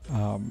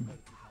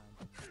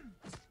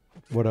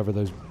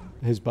whatever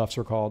his buffs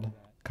are called.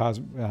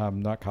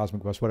 not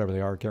Cosmic West, whatever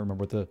they are. I can't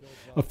remember what the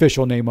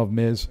official name of them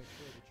is.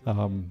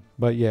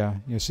 But yeah,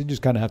 so you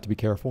just kind of have to be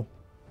careful.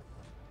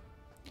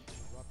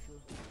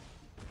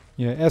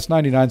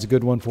 S99 is a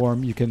good one for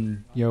them. You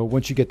can,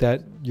 once you get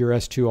that your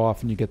S2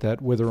 off and you get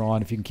that wither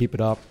on, if you can keep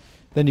it up,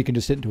 then you can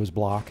just hit into his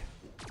block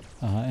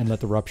and let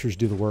the ruptures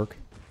do the work.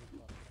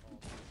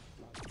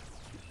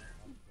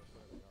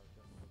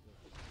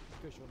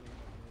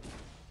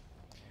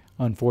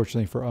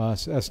 Unfortunately for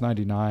us,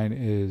 S99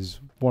 is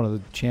one of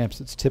the champs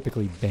that's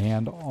typically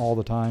banned all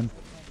the time.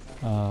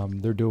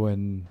 They're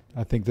doing,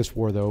 I think this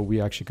war though, we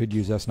actually could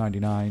use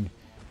S99.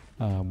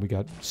 We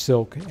got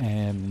Silk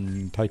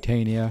and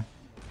Titania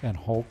and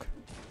Hulk.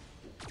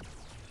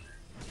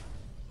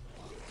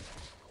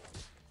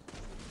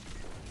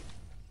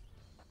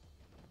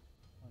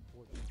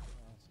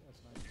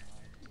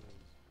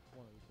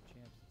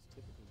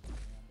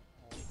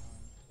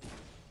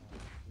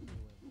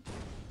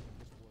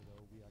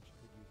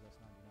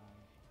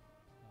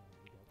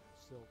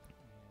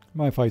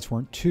 My fights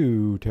weren't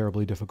too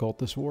terribly difficult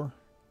this war.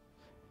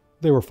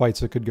 They were fights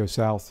that could go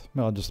south.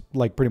 Well, just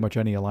like pretty much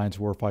any Alliance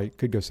war fight,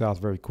 could go south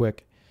very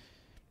quick.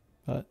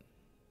 But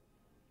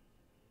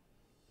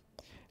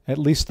at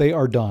least they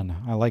are done.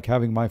 I like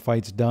having my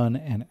fights done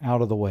and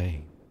out of the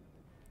way.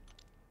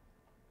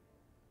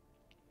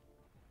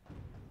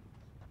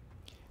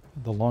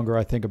 The longer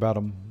I think about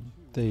them,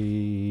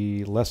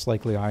 the less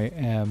likely I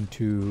am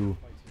to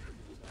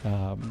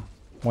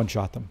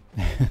one-shot them.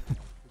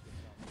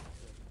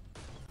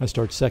 I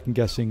start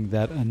second-guessing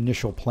that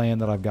initial plan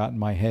that I've got in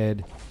my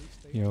head.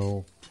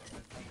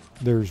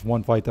 There's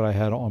one fight that I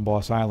had on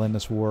Boss Island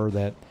this war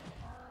that,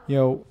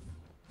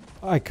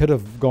 I could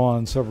have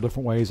gone several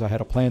different ways. I had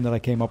a plan that I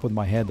came up with in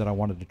my head that I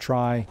wanted to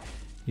try,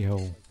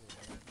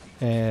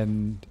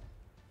 and,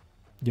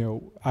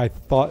 I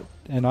thought,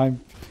 and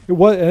it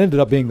ended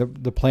up being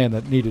the plan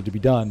that needed to be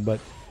done, but,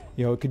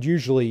 it could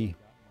usually,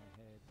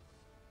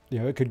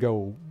 it could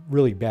go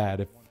really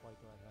bad if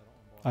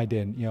I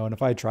didn't, and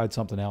if I had tried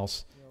something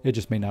else, it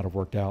just may not have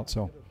worked out.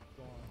 So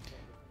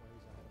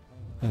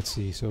let's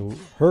see. So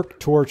Herc,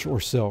 Torch, or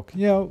Silk.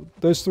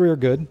 Those three are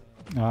good.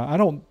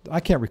 I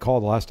can't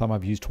recall the last time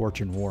I've used Torch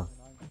in war.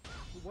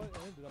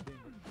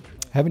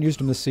 Haven't used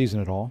them this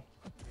season at all.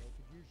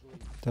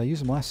 Did I use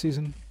them last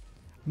season?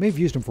 I may have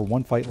used them for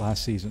one fight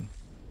last season.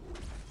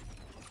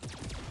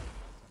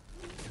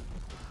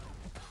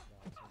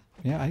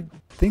 Yeah, I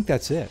think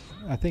that's it.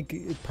 I think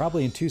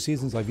probably in 2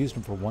 seasons I've used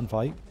them for one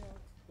fight.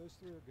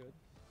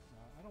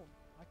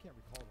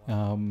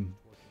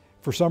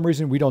 For some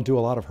reason, we don't do a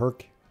lot of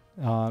Herc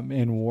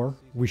in war.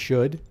 We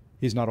should.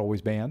 He's not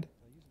always banned.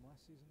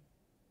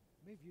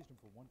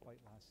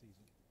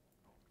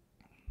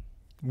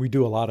 We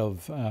do a lot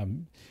of...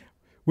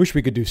 wish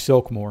we could do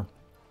Silk more.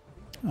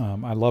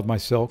 I love my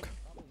Silk,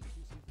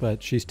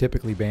 but she's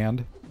typically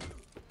banned.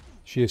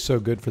 She is so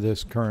good for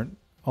this current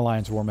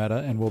Alliance War meta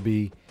and will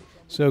be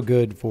so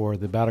good for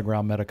the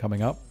Battleground meta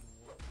coming up.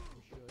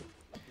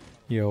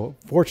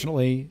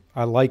 Fortunately,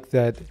 I like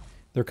that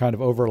they're kind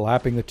of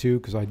overlapping the two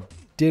because I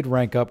did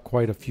rank up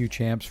quite a few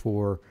champs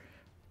for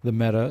the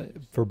meta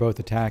for both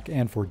attack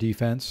and for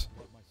defense.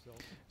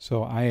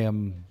 So I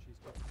am,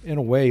 in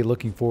a way,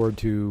 looking forward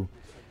to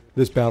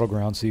this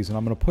Battleground season.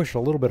 I'm going to push a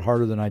little bit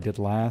harder than I did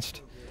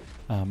last.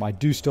 I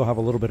do still have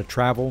a little bit of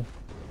travel,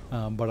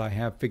 but I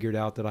have figured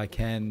out that I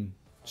can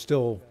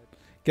still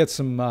get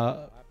some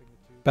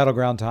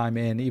Battleground time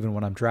in even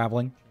when I'm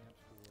traveling.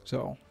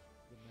 So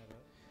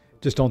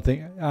just don't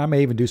think... I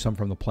may even do some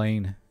from the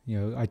plane.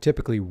 I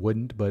typically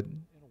wouldn't, but,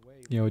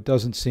 it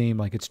doesn't seem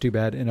like it's too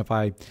bad. And if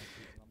I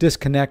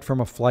disconnect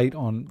from a flight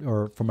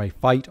or from a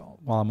fight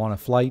while I'm on a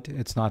flight,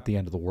 it's not the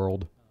end of the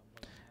world.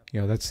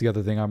 That's the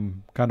other thing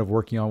I'm kind of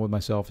working on with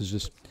myself is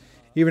just,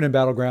 even in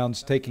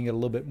Battlegrounds, taking it a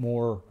little bit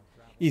more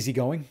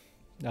easygoing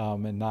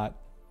and not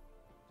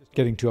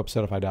getting too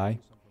upset if I die,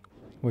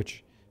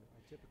 which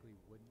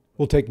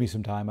will take me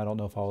some time. I don't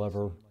know if I'll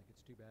ever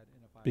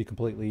be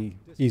completely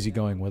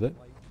easygoing with it.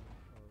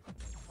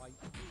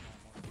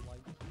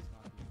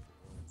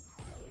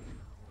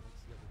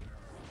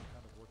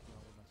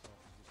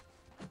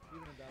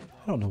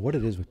 I don't know what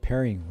it is with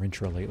parrying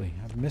Rintra lately.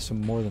 I've missed him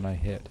more than I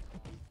hit.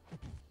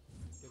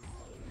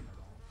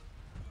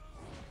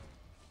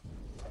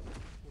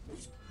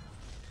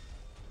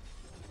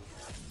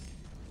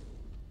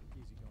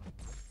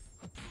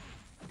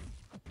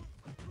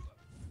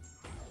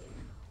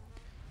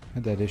 I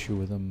had that issue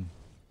with him.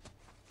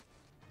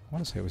 I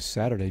want to say it was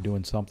Saturday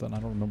doing something. I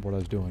don't remember what I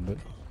was doing, but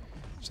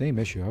same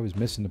issue. I was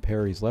missing the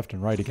parries left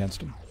and right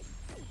against him.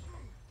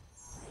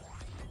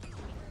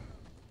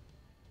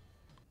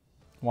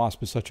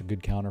 Wasp is such a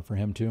good counter for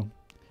him too.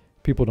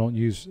 People don't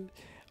use...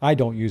 I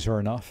don't use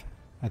her enough.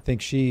 I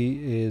think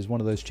she is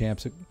one of those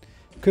champs that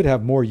could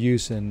have more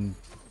use in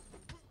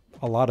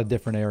a lot of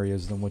different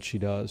areas than what she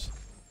does.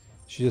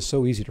 She's just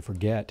so easy to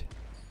forget.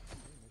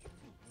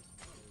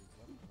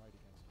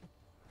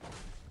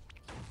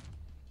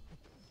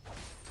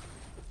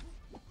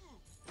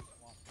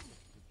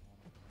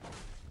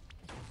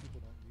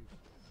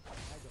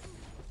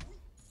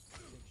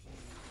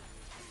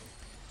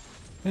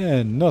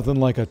 And nothing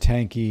like a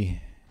tanky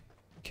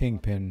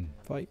kingpin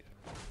fight.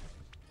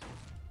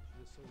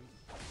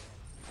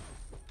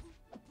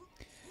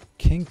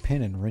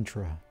 Kingpin and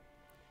Rintra.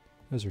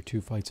 Those are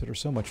two fights that are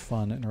so much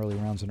fun in early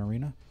rounds in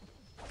Arena.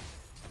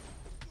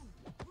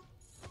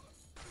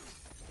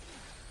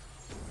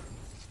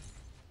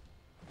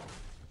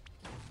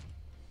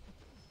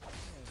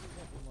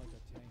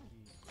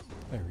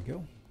 There we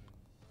go.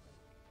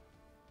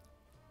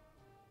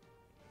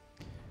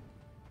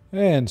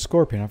 And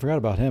Scorpion, I forgot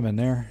about him in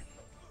there.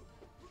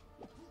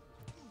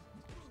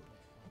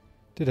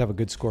 Did have a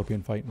good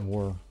Scorpion fight in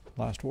War,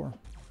 last War.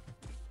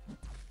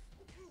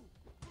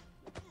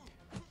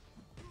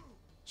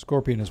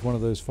 Scorpion is one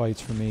of those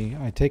fights for me.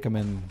 I take him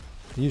in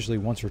usually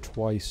once or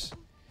twice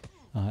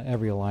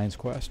every Alliance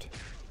quest.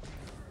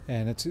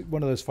 And it's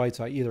one of those fights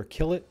I either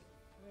kill it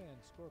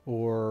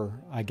or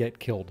I get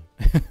killed.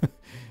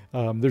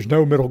 There's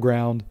no middle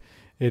ground.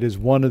 It is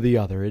one or the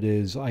other. It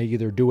is I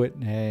either do it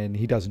and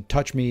he doesn't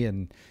touch me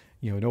and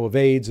no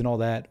evades and all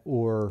that,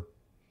 or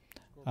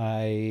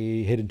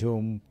I hit into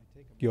him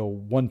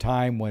one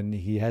time when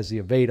he has the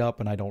evade up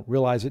and I don't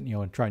realize it,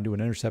 and try and do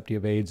an intercept, he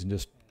evades and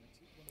just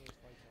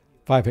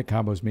 5-hit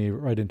combos me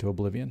right into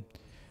oblivion.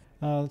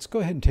 Let's go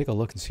ahead and take a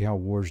look and see how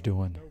War's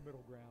doing.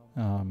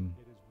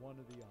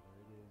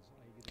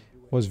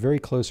 Was very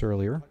close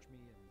earlier.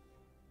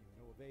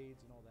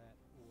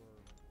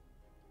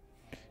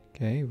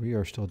 Okay, we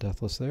are still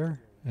deathless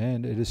there,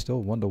 and it is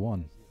still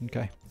 1-1.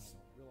 Okay.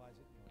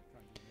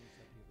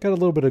 Got a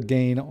little bit of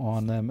gain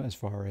on them as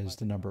far as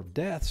the number of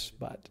deaths,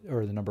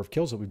 or the number of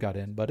kills that we've got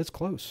in, but it's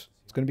close.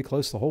 It's going to be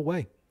close the whole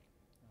way.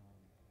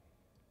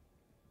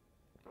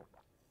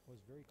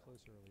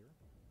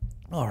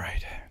 All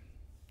right.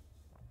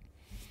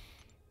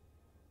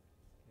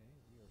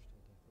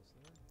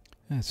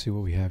 Let's see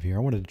what we have here. I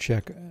wanted to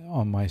check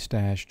on my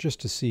stash just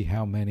to see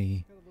how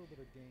many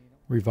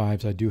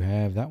revives I do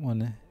have. That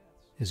one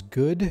is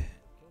good,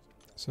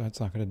 so that's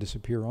not going to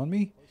disappear on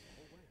me.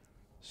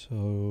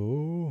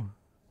 So,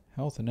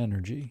 health and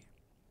energy.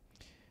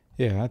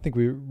 Yeah, I think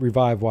we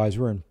revive-wise,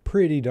 we're in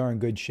pretty darn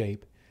good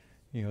shape.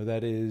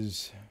 That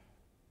is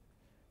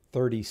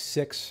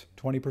 36,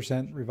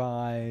 20%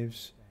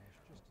 revives,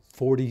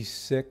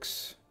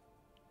 46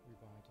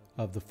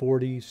 of the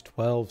 40s,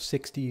 12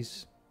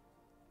 60s,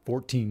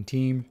 14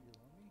 team.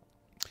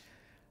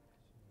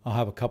 I'll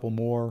have a couple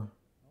more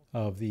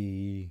of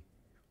the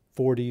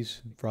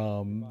 40s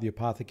from the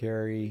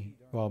Apothecary.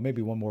 Well,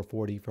 maybe one more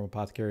 40 from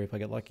Apothecary if I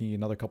get lucky.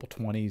 Another couple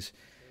 20s.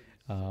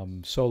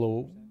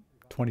 Solo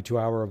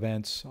 22-hour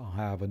events. I'll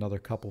have another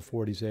couple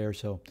 40s there.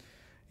 So,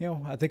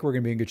 I think we're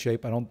going to be in good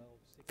shape. I don't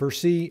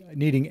foresee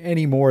needing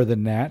any more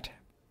than that.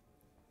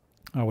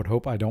 I would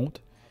hope I don't.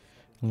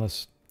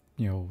 Unless,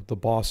 the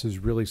boss is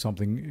really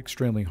something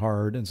extremely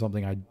hard and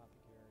something I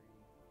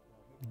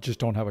just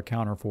don't have a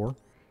counter for.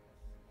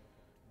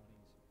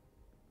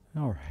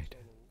 All right.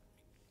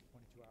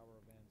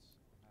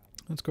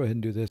 Let's go ahead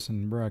and do this,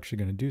 and we're actually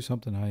going to do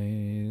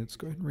something. Let's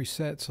go ahead and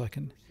reset so I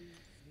can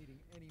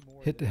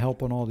hit the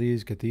help on all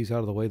these, get these out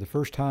of the way the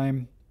first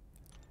time.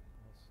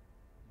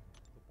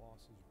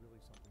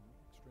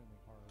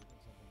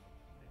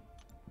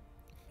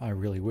 I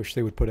really wish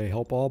they would put a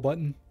help all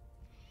button,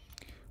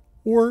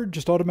 or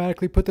just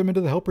automatically put them into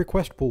the help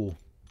request pool.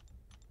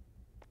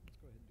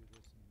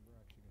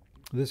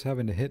 This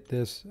having to hit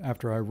this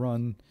after I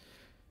run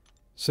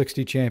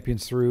 60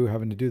 champions through,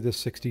 having to do this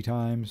 60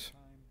 times.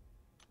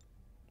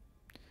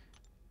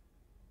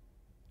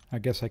 I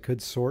guess I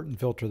could sort and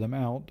filter them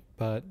out,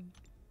 but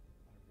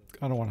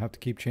I don't want to have to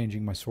keep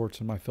changing my sorts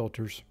and my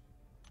filters.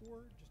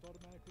 Or just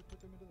automatically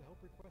put them into the help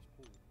request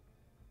pool.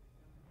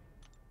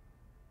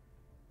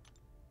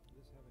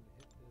 This having to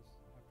hit this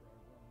after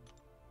I run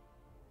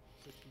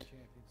 60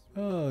 champions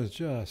through. Oh, it's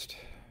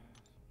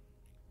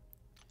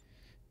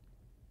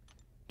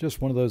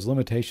just one of those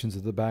limitations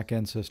of the back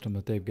end system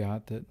that they've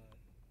got, that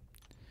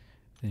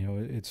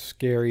it's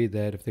scary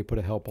that if they put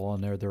a help all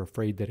in there, they're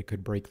afraid that it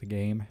could break the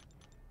game.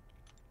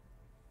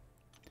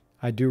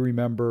 I do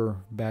remember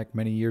back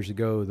many years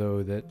ago,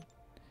 though, that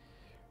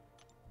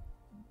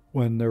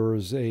when there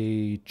was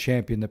a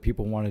champion that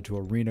people wanted to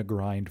arena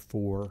grind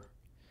for,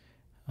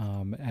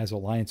 as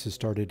alliances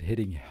started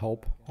hitting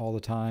help all the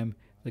time,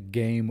 the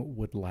game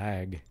would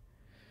lag.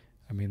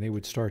 I mean, they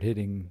would start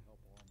hitting,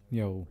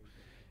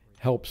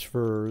 helps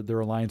for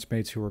their alliance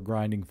mates who were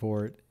grinding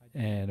for it,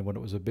 and when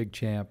it was a big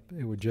champ,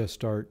 it would just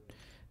start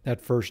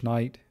that first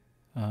night,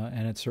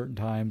 and at certain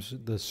times,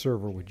 the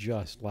server would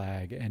just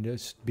lag and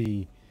just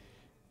be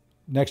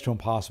next to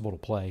impossible to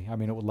play. I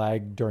mean, it would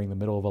lag during the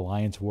middle of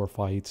Alliance war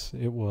fights.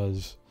 It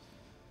was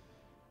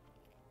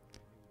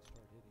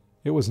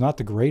not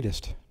the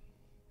greatest.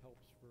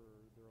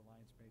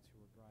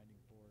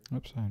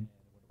 Oops, I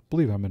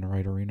believe I'm in the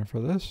right arena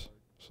for this.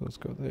 So let's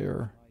go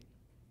there.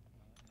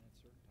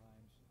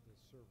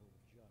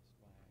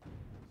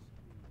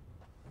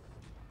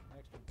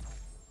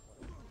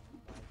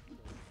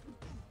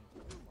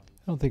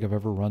 I don't think I've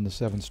ever run the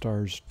 7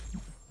 stars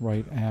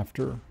right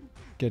after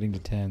getting to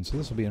 10, so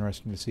this will be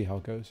interesting to see how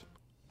it goes.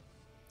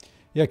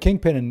 Yeah,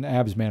 Kingpin and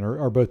Absman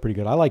are both pretty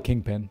good. I like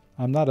Kingpin.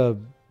 I'm not a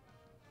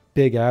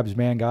big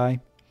Absman guy.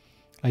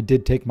 I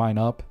did take mine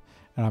up,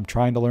 and I'm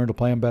trying to learn to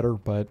play him better,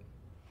 but,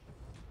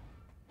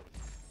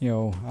 you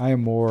know, I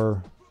am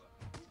more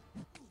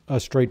a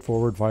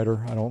straightforward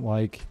fighter. I don't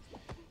like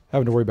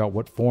having to worry about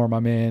what form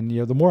I'm in.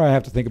 You know, the more I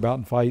have to think about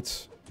in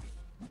fights,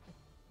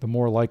 the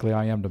more likely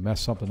I am to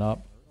mess something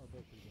up.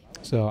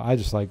 So I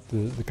just like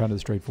the kind of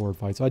straightforward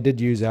fights. I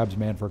did use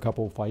Absman for a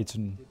couple of fights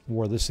in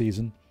War this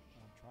season.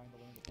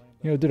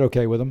 You know, did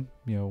okay with him.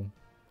 You know,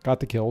 got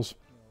the kills.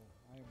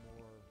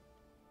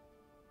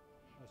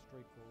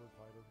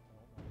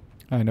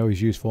 I know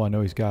he's useful. I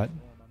know he's got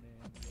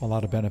a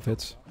lot of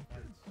benefits.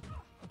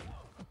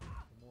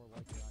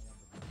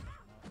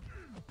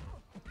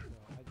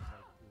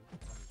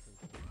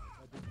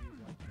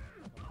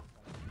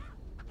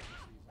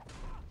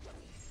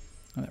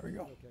 Oh, there we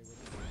go.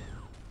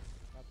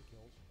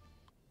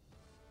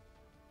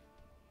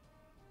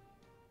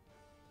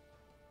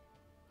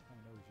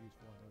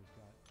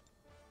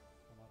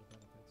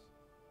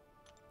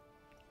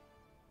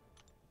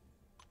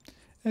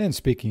 And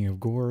speaking of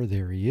gore,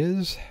 there he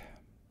is.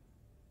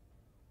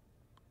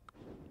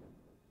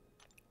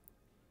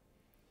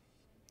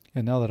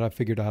 And now that I've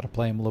figured out how to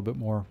play him a little bit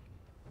more,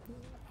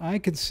 I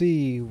can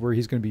see where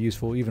he's going to be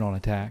useful even on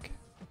attack.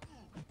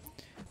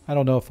 I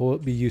don't know if he'll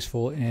be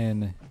useful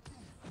in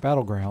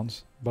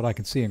Battlegrounds, but I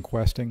can see in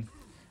questing,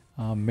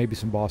 maybe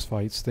some boss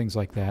fights, things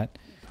like that.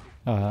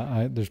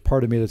 There's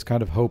part of me that's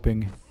kind of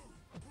hoping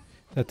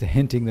that the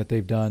hinting that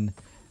they've done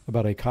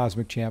about a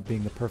Cosmic Champ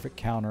being the perfect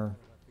counter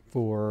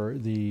for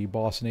the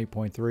boss in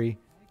 8.3,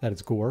 that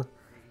it's gore.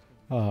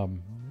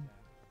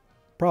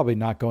 Probably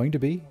not going to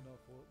be,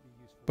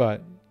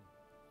 but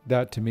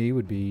that to me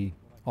would be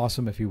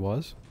awesome if he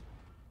was.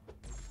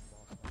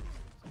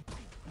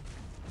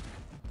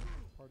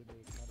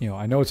 You know,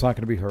 I know it's not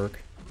going to be Herc.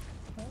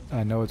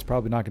 I know it's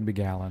probably not going to be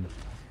Gallon.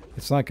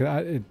 It's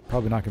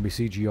probably not going to be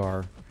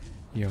CGR.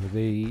 You know,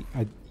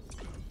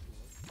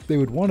 they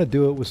would want to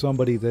do it with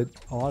somebody that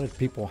a lot of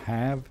people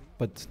have,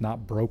 but it's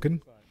not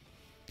broken.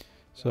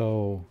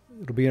 So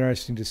it'll be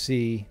interesting to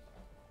see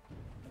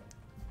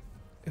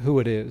who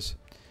it is.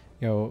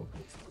 You know,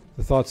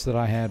 the thoughts that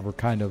I had were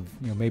kind of,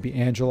 you know, maybe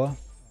Angela,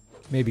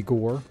 maybe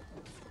Gore.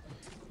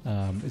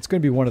 It's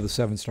going to be one of the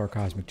 7-star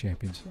Cosmic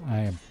Champions. I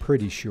am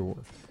pretty sure.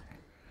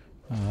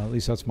 At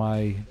least that's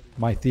my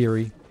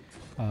theory.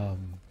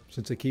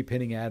 Since I keep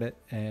hinting at it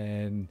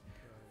and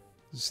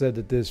said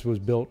that this was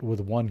built with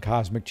one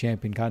Cosmic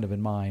Champion kind of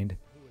in mind,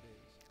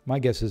 my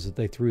guess is that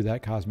they threw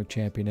that Cosmic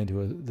Champion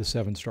into the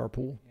 7-star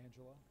pool.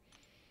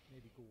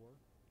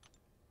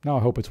 Now I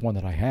hope it's one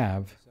that I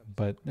have,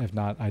 but if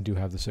not, I do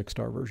have the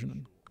 6-star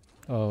version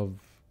of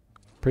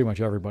pretty much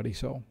everybody,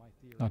 so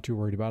not too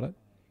worried about it.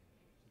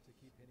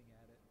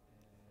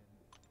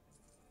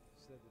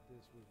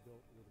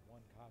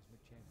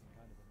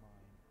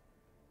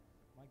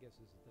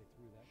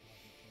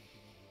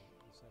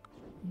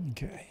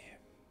 Okay.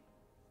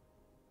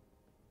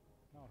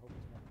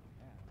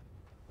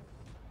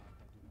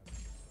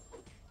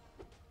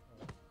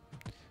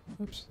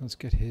 Oops, let's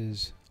get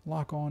his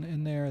lock on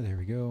in there. There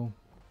we go.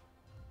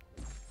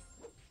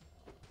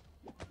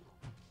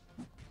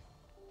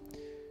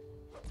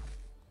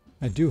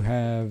 I do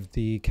have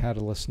the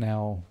catalyst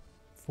now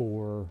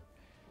for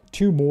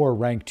 2 more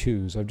rank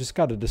 2s. I've just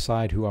got to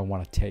decide who I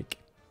want to take.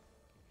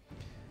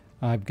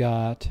 I've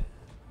got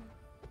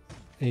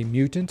a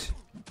mutant.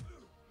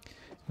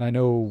 And I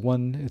know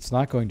one it's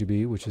not going to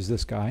be, which is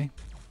this guy.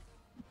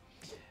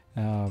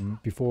 Well,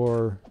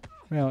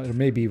 it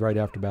may be right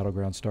after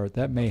Battlegrounds start.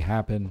 That may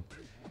happen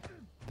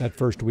that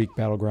first week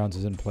Battlegrounds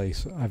is in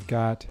place. I've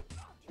got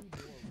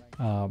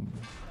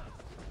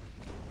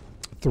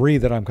 3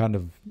 that I'm kind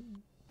of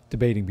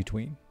debating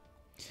between.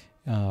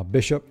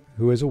 Bishop,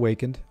 who is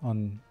awakened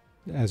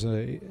as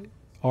a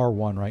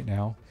R1 right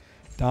now.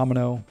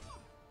 Domino,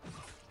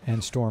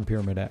 and Storm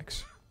Pyramid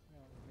X.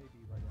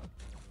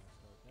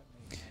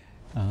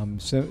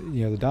 So,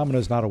 you know, the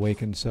Domino's not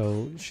awakened,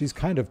 so she's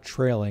kind of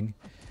trailing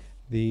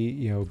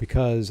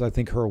because I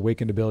think her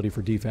awakened ability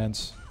for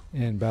defense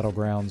in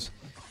Battlegrounds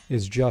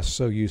is just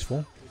so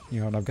useful.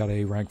 You know, and I've got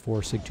a rank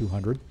 4 Sig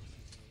 200.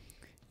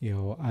 You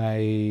know,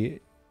 I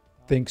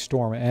think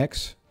Storm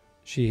X,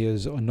 she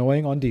is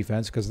annoying on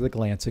defense because of the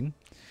glancing.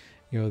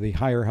 You know, the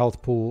higher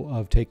health pool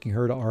of taking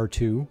her to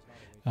R2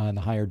 and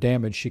the higher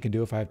damage she can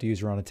do if I have to use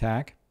her on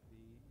attack.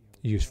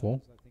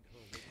 Useful.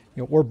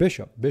 You know, or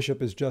Bishop.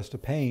 Bishop is just a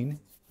pain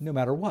no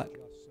matter what.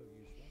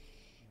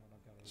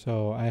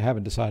 So I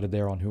haven't decided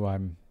there on who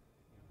I'm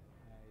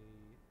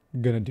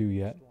going to do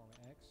yet.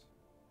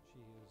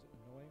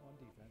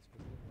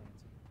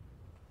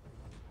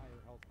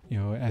 You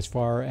know, as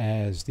far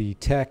as the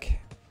tech,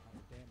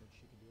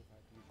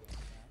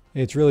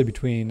 it's really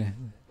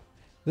between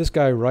this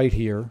guy right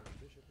here,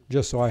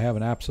 just so I have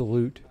an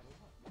absolute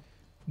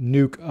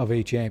nuke of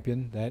a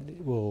champion that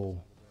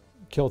will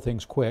kill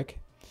things quick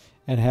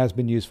and has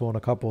been useful in a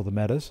couple of the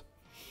metas,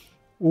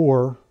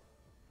 or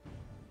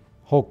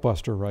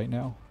Hulkbuster right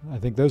now. I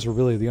think those are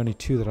really the only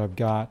 2 that I've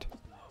got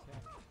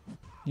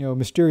You know,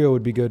 Mysterio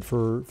would be good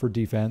for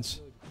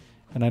defense.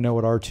 And I know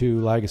at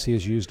R2, Legacy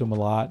has used him a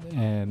lot,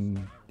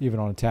 and even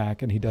on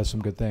attack, and he does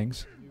some good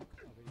things.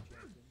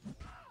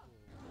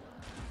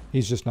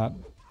 He's just not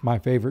my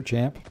favorite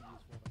champ.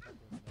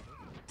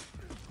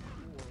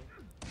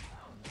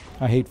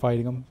 I hate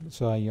fighting him,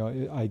 so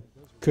I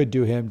could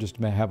do him just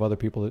to have other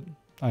people that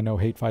I know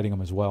hate fighting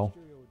him as well.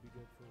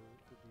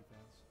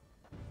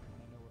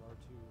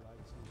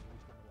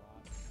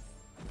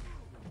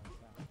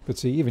 But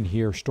see, even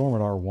here, Storm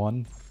at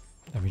R1,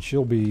 I mean,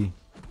 she'll be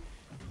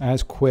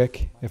as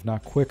quick, if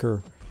not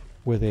quicker,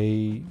 with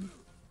a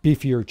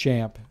beefier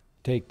champ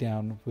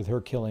takedown with her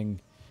killing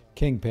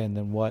Kingpin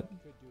than what,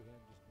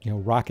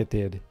 Rocket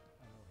did.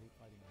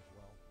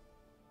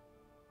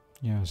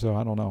 Yeah, so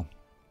I don't know.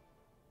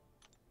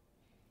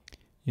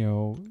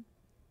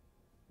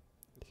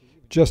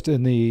 Just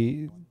in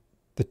the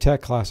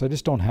tech class, I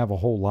just don't have a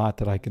whole lot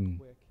that I can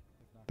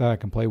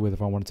play with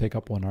if I want to take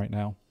up one right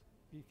now.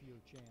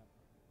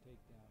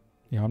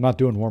 I'm not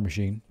doing War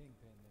Machine.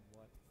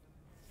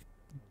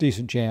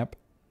 Decent champ,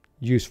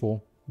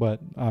 useful, but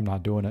I'm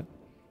not doing it.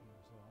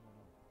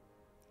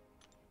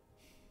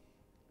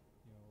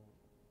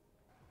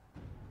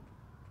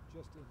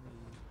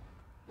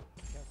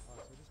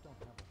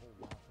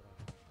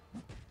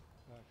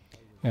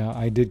 Yeah,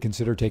 I did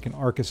consider taking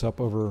Arcus up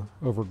over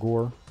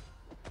Gore.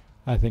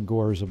 I think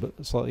Gore is a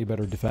slightly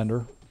better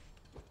defender.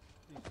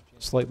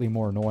 Slightly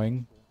more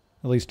annoying,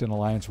 at least in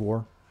Alliance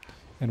War.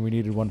 And we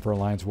needed one for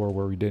Alliance War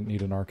where we didn't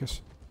need an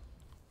Arcus.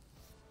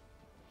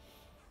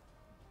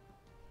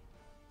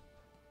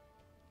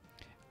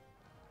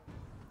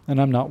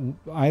 And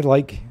I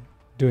like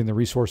doing the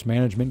resource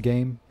management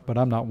game, but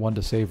I'm not one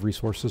to save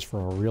resources for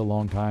a real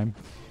long time.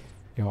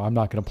 I'm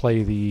not going to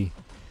play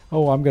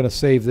I'm going to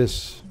save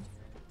this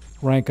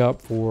rank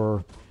up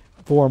for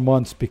 4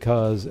 months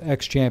because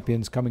X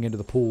champion's coming into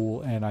the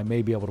pool and I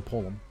may be able to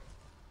pull them.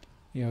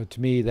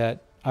 To me,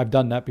 that I've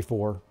done that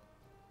before,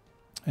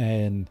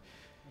 and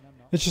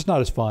it's just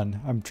not as fun.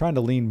 I'm trying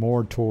to lean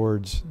more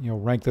towards,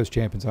 rank those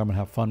champions I'm going to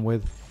have fun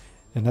with,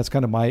 and that's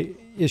kind of my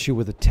issue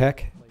with the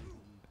tech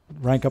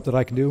rank up that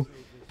I can do.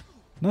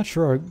 I'm not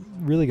sure I'm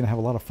really going to have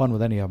a lot of fun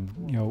with any of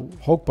them.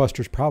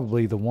 Hulkbuster's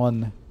probably the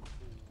one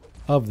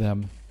of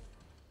them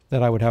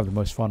that I would have the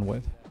most fun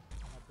with.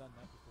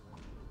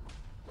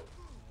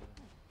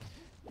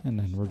 And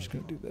then we're just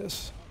going to do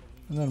this.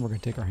 And then we're going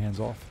to take our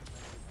hands off.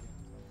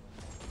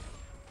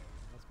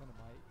 That's kind of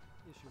my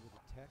issue with the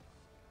tech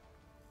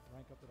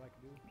rank up that I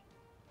can do.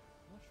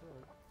 I'm not sure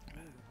I'm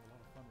really going to have a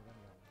lot of fun with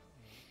any of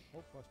them.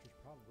 Hulkbuster's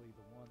probably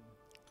the one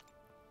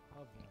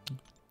of them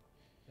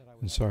that I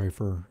would. And sorry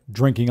for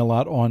drinking a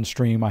lot on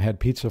stream. I had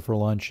pizza for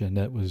lunch, and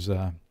it was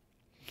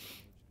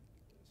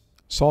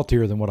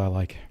saltier than what I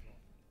like.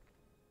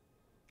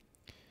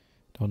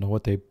 Don't know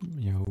what they,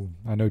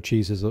 I know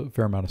cheese is a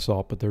fair amount of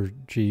salt, but their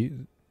cheese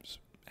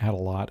had a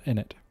lot in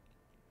it.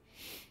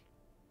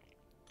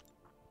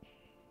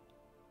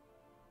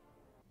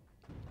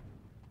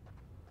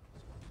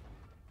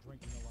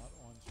 Drinking a lot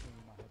on stream.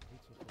 I had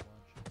pizza for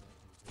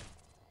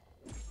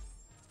lunch.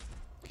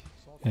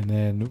 And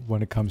then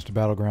when it comes to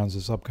Battlegrounds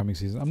this upcoming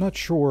season, I'm not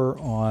sure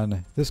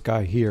on this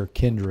guy here,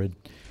 Kindred,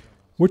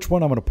 which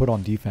one I'm going to put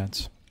on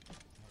defense.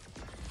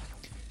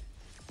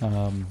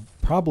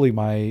 Probably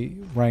my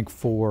rank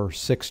 4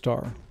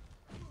 6-star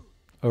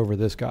over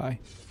this guy.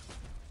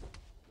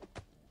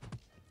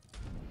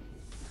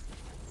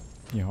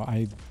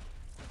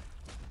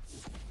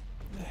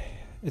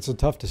 It's a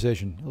tough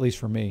decision, at least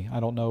for me. I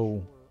don't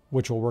know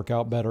which will work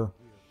out better.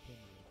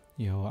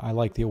 I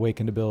like the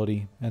awakened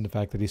ability, and the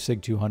fact that he's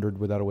Sig 200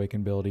 without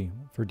awakened ability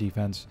for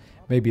defense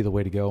may be the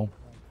way to go.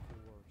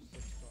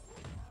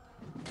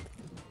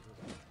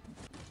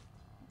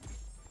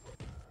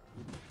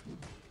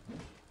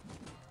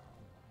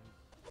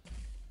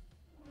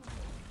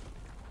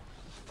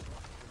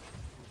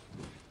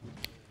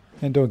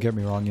 And don't get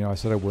me wrong, I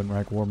said I wouldn't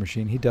rank War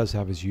Machine. He does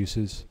have his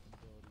uses.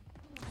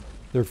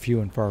 They're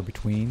few and far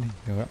between.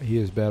 He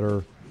is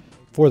better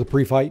for the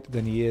pre-fight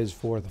than he is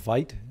for the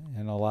fight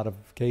in a lot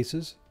of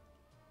cases.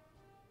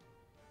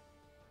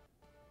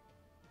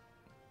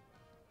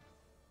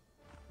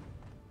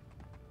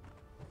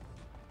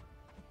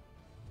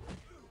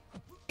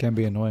 Can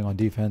be annoying on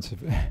defense,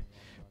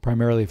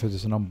 primarily if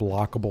it's an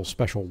unblockable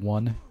special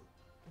 1.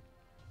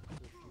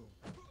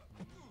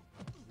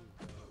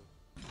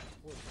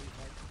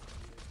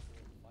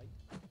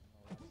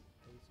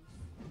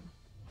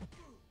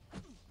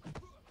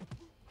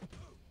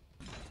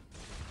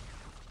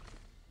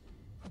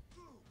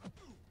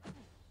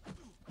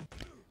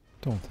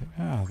 Don't think.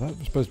 That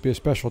was supposed to be a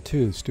special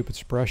too. Stupid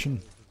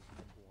suppression.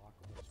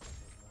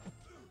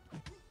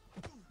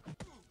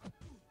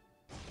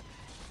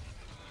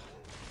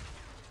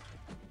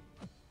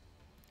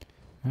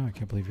 I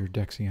can't believe you're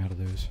dexing out of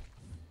those.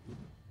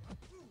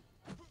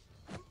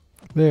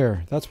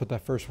 There. That's what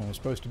that first one was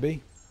supposed to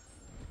be.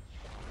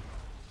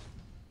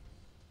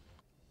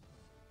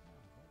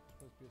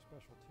 Supposed to be a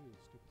special too.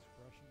 Stupid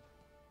suppression.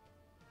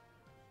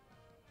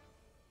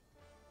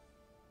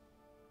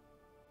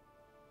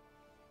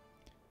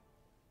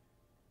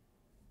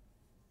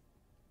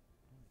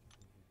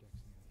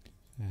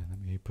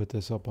 put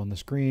this up on the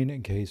screen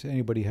in case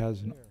anybody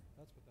has an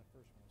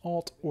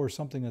alt or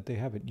something that they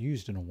haven't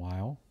used in a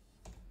while.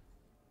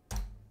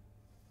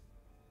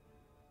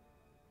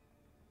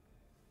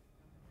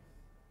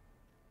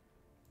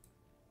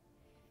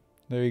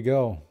 There you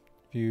go.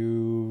 If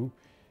you've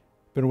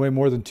been away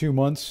more than 2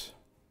 months,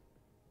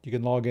 you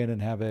can log in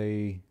and have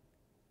a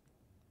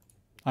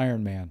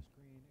Iron Man.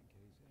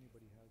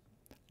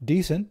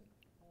 Decent,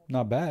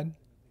 not bad.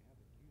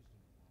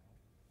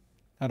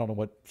 I don't know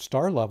what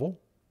star level.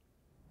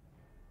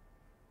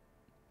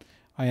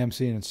 I am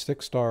seeing a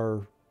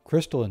 6-star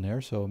crystal in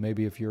there, so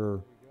maybe if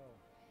you're,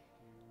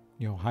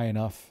 high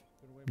enough,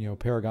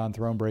 Paragon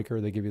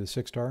Thronebreaker, they give you the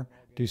 6-star.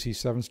 Do see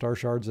 7-star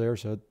shards there,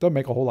 so it doesn't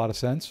make a whole lot of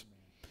sense.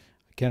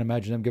 I can't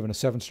imagine them giving a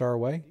 7-star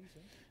away.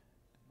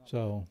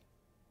 So,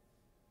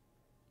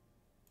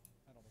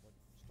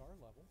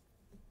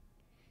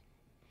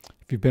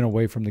 if you've been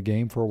away from the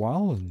game for a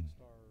while and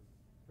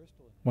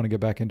want to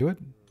get back into it,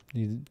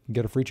 you can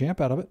get a free champ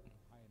out of it.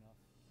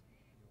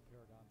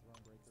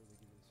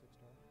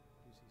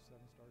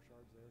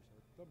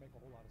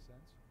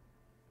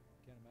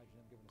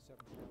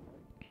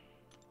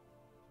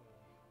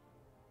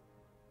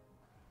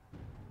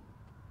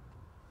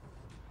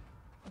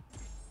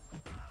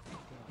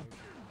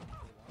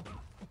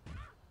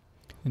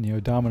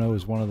 And Domino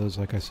is one of those,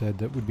 like I said,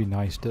 that would be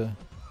nice to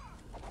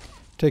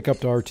take up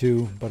to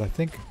R2, but I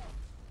think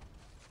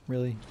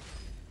really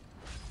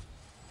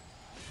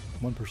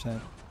 1%.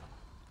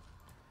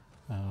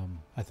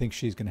 I think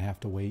she's going to have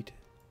to wait.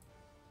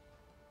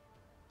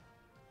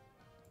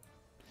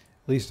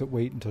 At least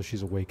wait until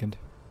she's awakened.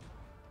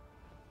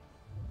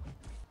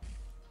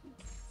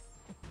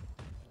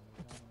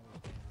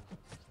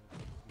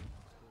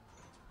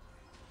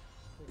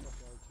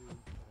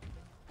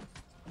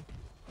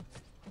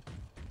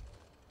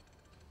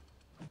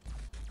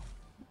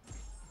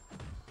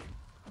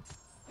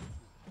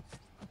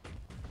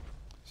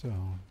 So,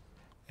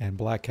 and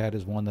Black Cat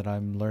is one that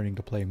I'm learning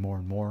to play more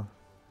and more.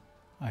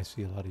 I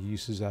see a lot of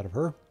uses out of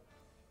her.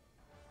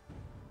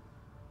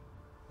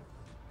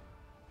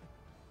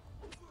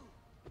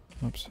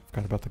 Oops,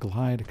 forgot about the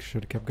glide.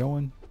 Should have kept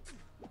going.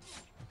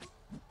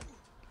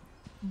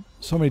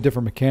 So many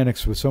different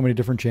mechanics with so many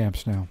different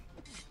champs now.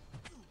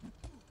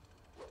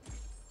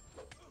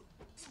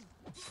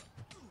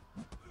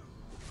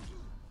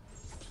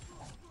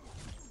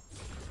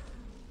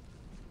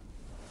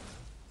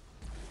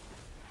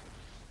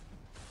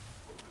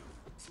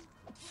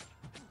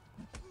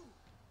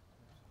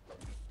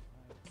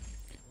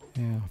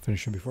 Yeah, I'll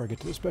finish him before I get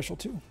to the special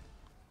too.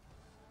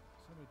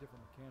 So many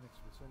different mechanics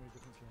with so many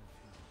different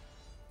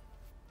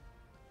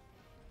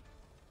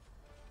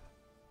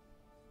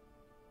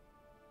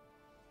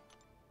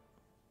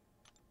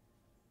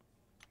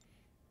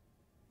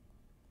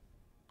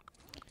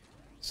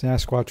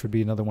champs. Sasquatch would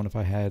be another one if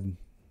I had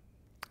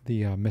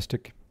the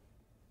Mystic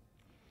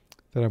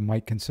that I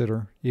might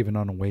consider, even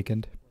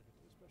unawakened.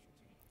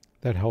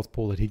 That health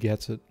pool that he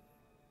gets at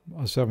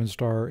a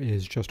 7-star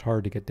is just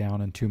hard to get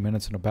down in 2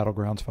 minutes in a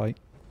Battlegrounds fight.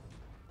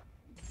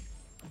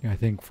 I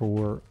think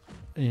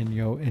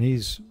and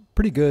he's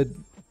pretty good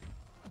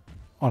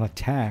on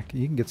attack.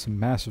 You can get some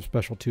massive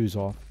special 2s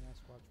off.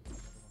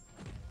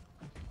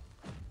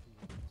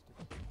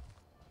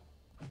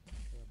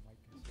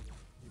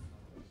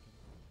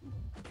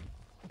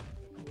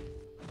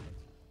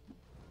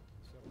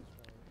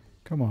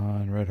 Come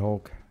on, Red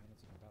Hulk.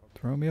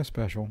 Throw me a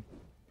special.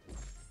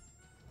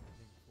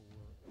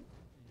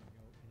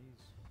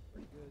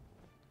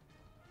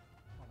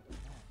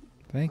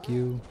 Thank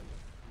you.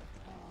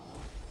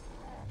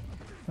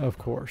 Of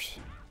course.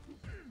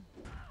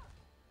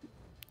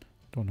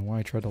 Don't know why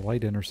I tried to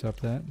light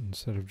intercept that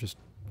instead of just...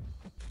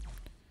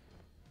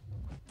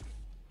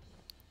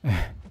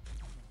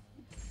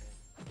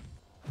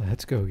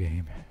 Let's go,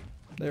 game.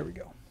 There we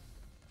go.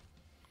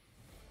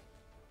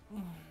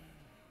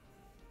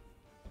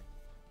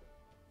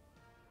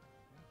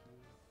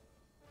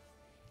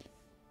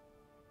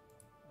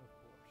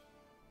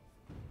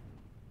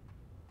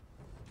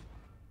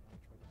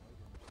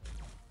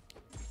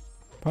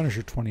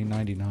 Punisher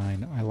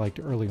 2099 I liked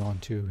early on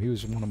too. He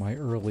was one of my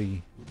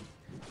early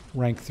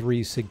rank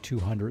 3 SIG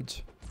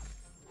 200s.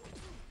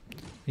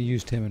 I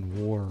used him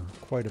in war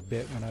quite a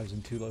bit when I was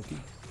in 2 Loki.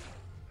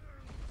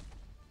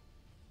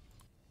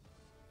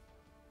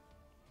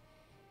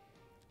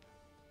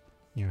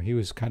 He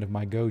was kind of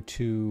my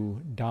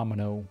go-to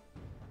Domino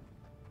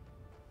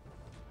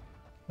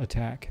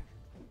attack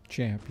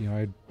champ.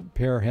 I'd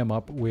pair him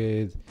up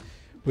with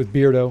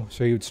Beardo,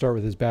 so he would start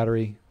with his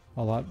battery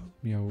a lot,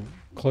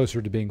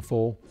 closer to being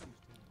full.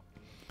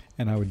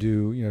 And I would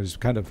do, just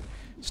kind of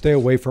stay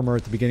away from her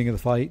at the beginning of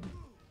the fight.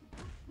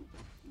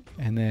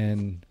 And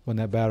then when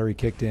that battery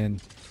kicked in,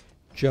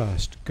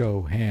 just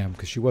go ham,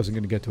 because she wasn't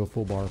going to get to a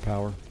full bar of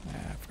power.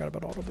 I forgot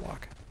about auto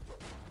block.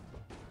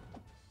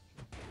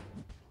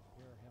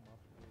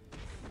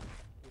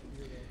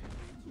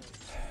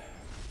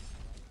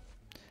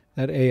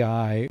 That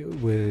AI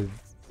with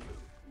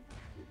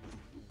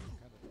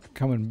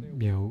coming,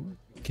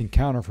 can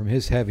counter from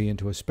his heavy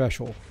into a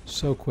special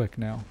so quick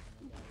now.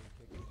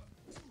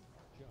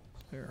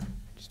 There,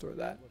 store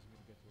that.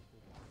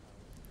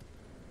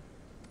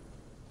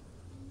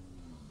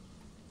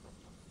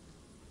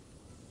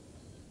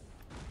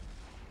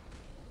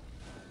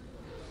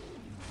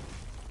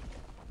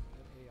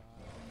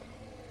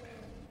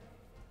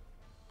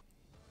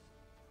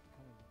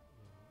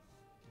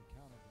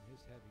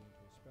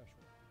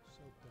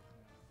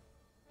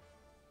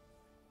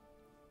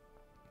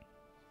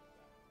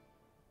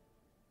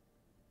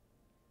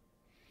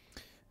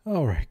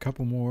 All right,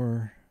 couple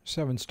more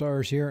 7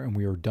 stars here, and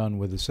we are done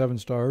with the 7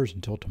 stars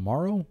until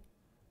tomorrow.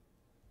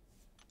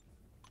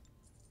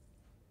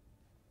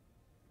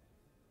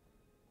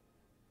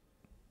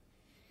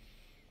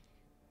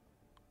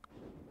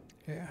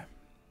 Yeah.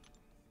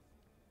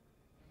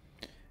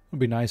 It'll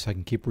be nice. I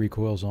can keep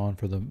recoils on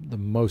for the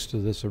most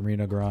of this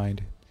arena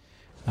grind.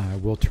 I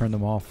will turn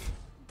them off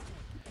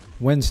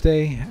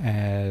Wednesday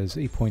as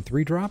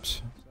 8.3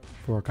 drops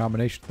for a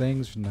combination of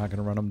things. I'm not going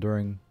to run them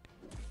during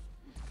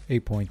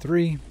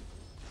 8.3,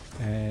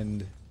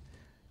 and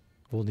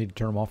we'll need to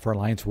turn them off for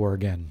Alliance War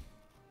again.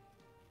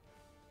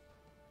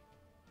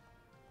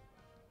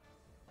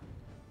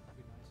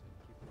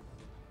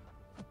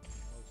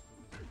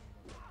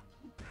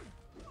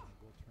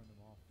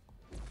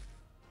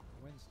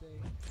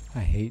 I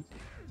hate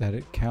that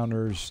it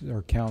counters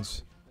or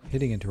counts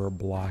hitting into her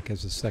block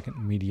as a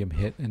second medium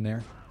hit in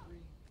there.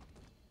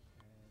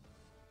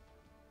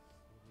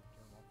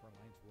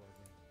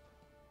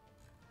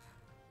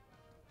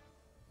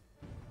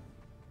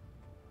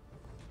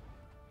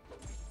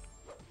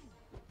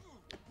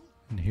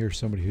 And here's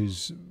somebody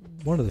who's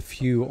one of the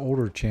few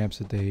older champs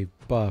that they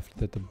buffed,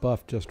 that the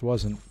buff just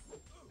wasn't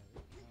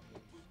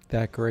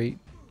that great.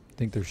 I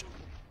think there's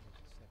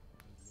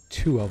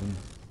 2 of them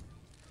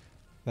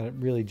that it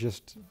really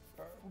just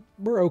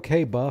were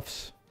okay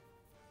buffs.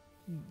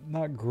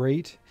 Not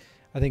great.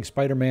 I think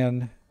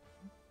Spider-Man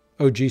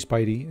OG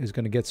Spidey is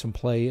going to get some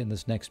play in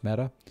this next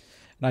meta.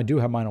 And I do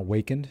have mine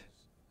awakened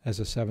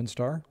as a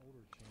 7-star.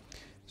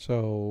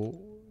 So,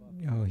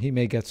 you know, he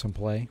may get some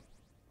play.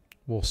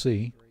 We'll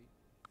see.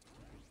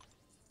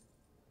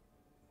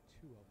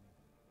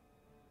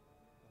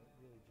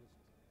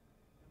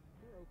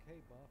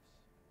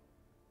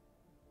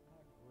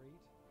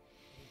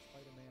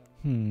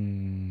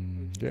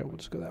 Yeah, we'll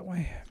just go that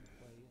way.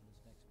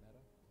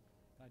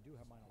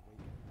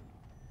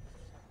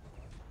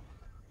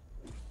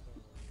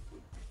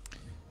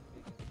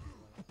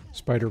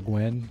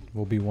 Spider-Gwen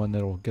will be one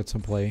that will get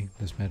some play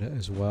this meta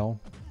as well.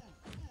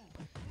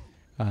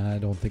 I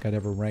don't think I'd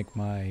ever rank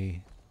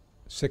my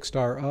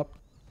 6-star up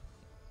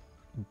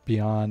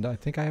beyond, I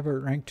think I have her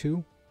at rank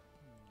 2.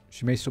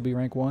 She may still be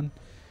rank 1.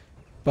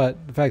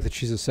 But the fact that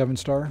she's a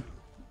 7-star,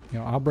 you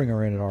know, I'll bring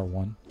her in at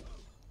R1.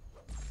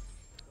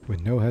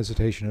 With no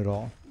hesitation at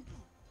all.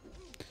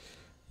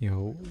 You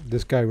know,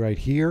 this guy right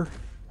here,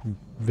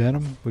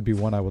 Venom, would be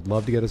one I would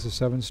love to get as a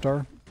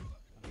 7-star.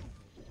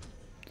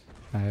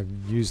 I've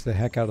used the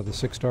heck out of the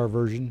 6-star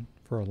version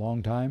for a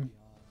long time.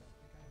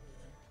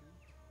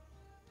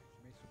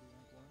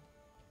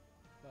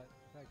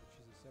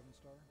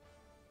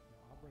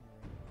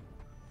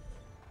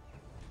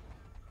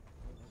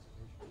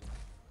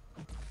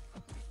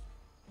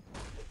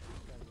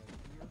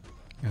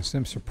 Now,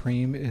 Sim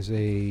Supreme is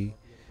a,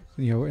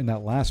 you know, in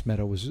that last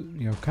meta was,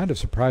 you know, kind of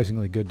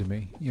surprisingly good to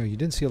me. You know, you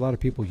didn't see a lot of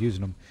people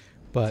using them,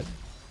 but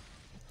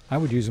I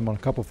would use him on a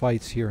couple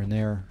fights here and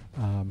there.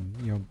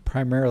 You know,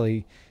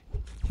 primarily,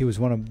 he was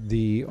one of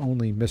the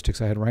only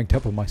Mystics I had ranked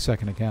up on my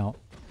second account,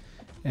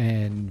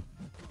 and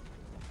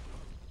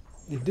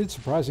it did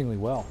surprisingly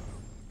well.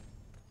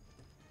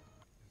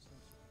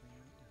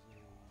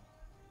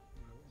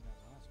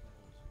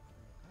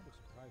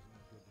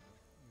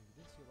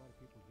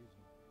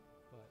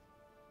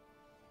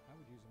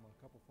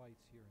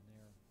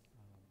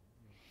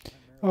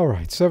 All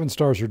right, 7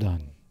 stars are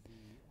done.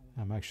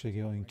 I'm actually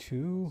going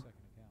to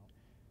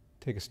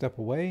take a step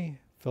away,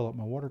 fill up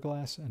my water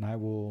glass, and I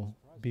will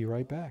be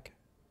right back.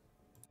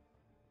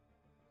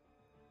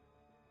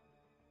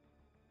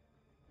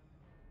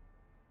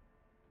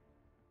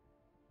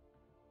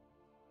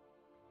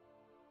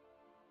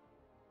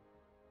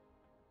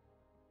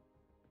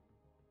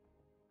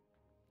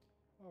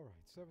 All right,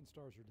 7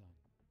 stars are done.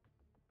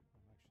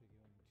 I'm actually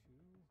going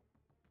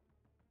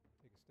to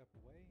take a step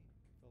away,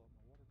 fill up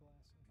my water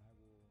glass, and I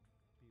will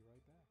be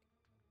right back.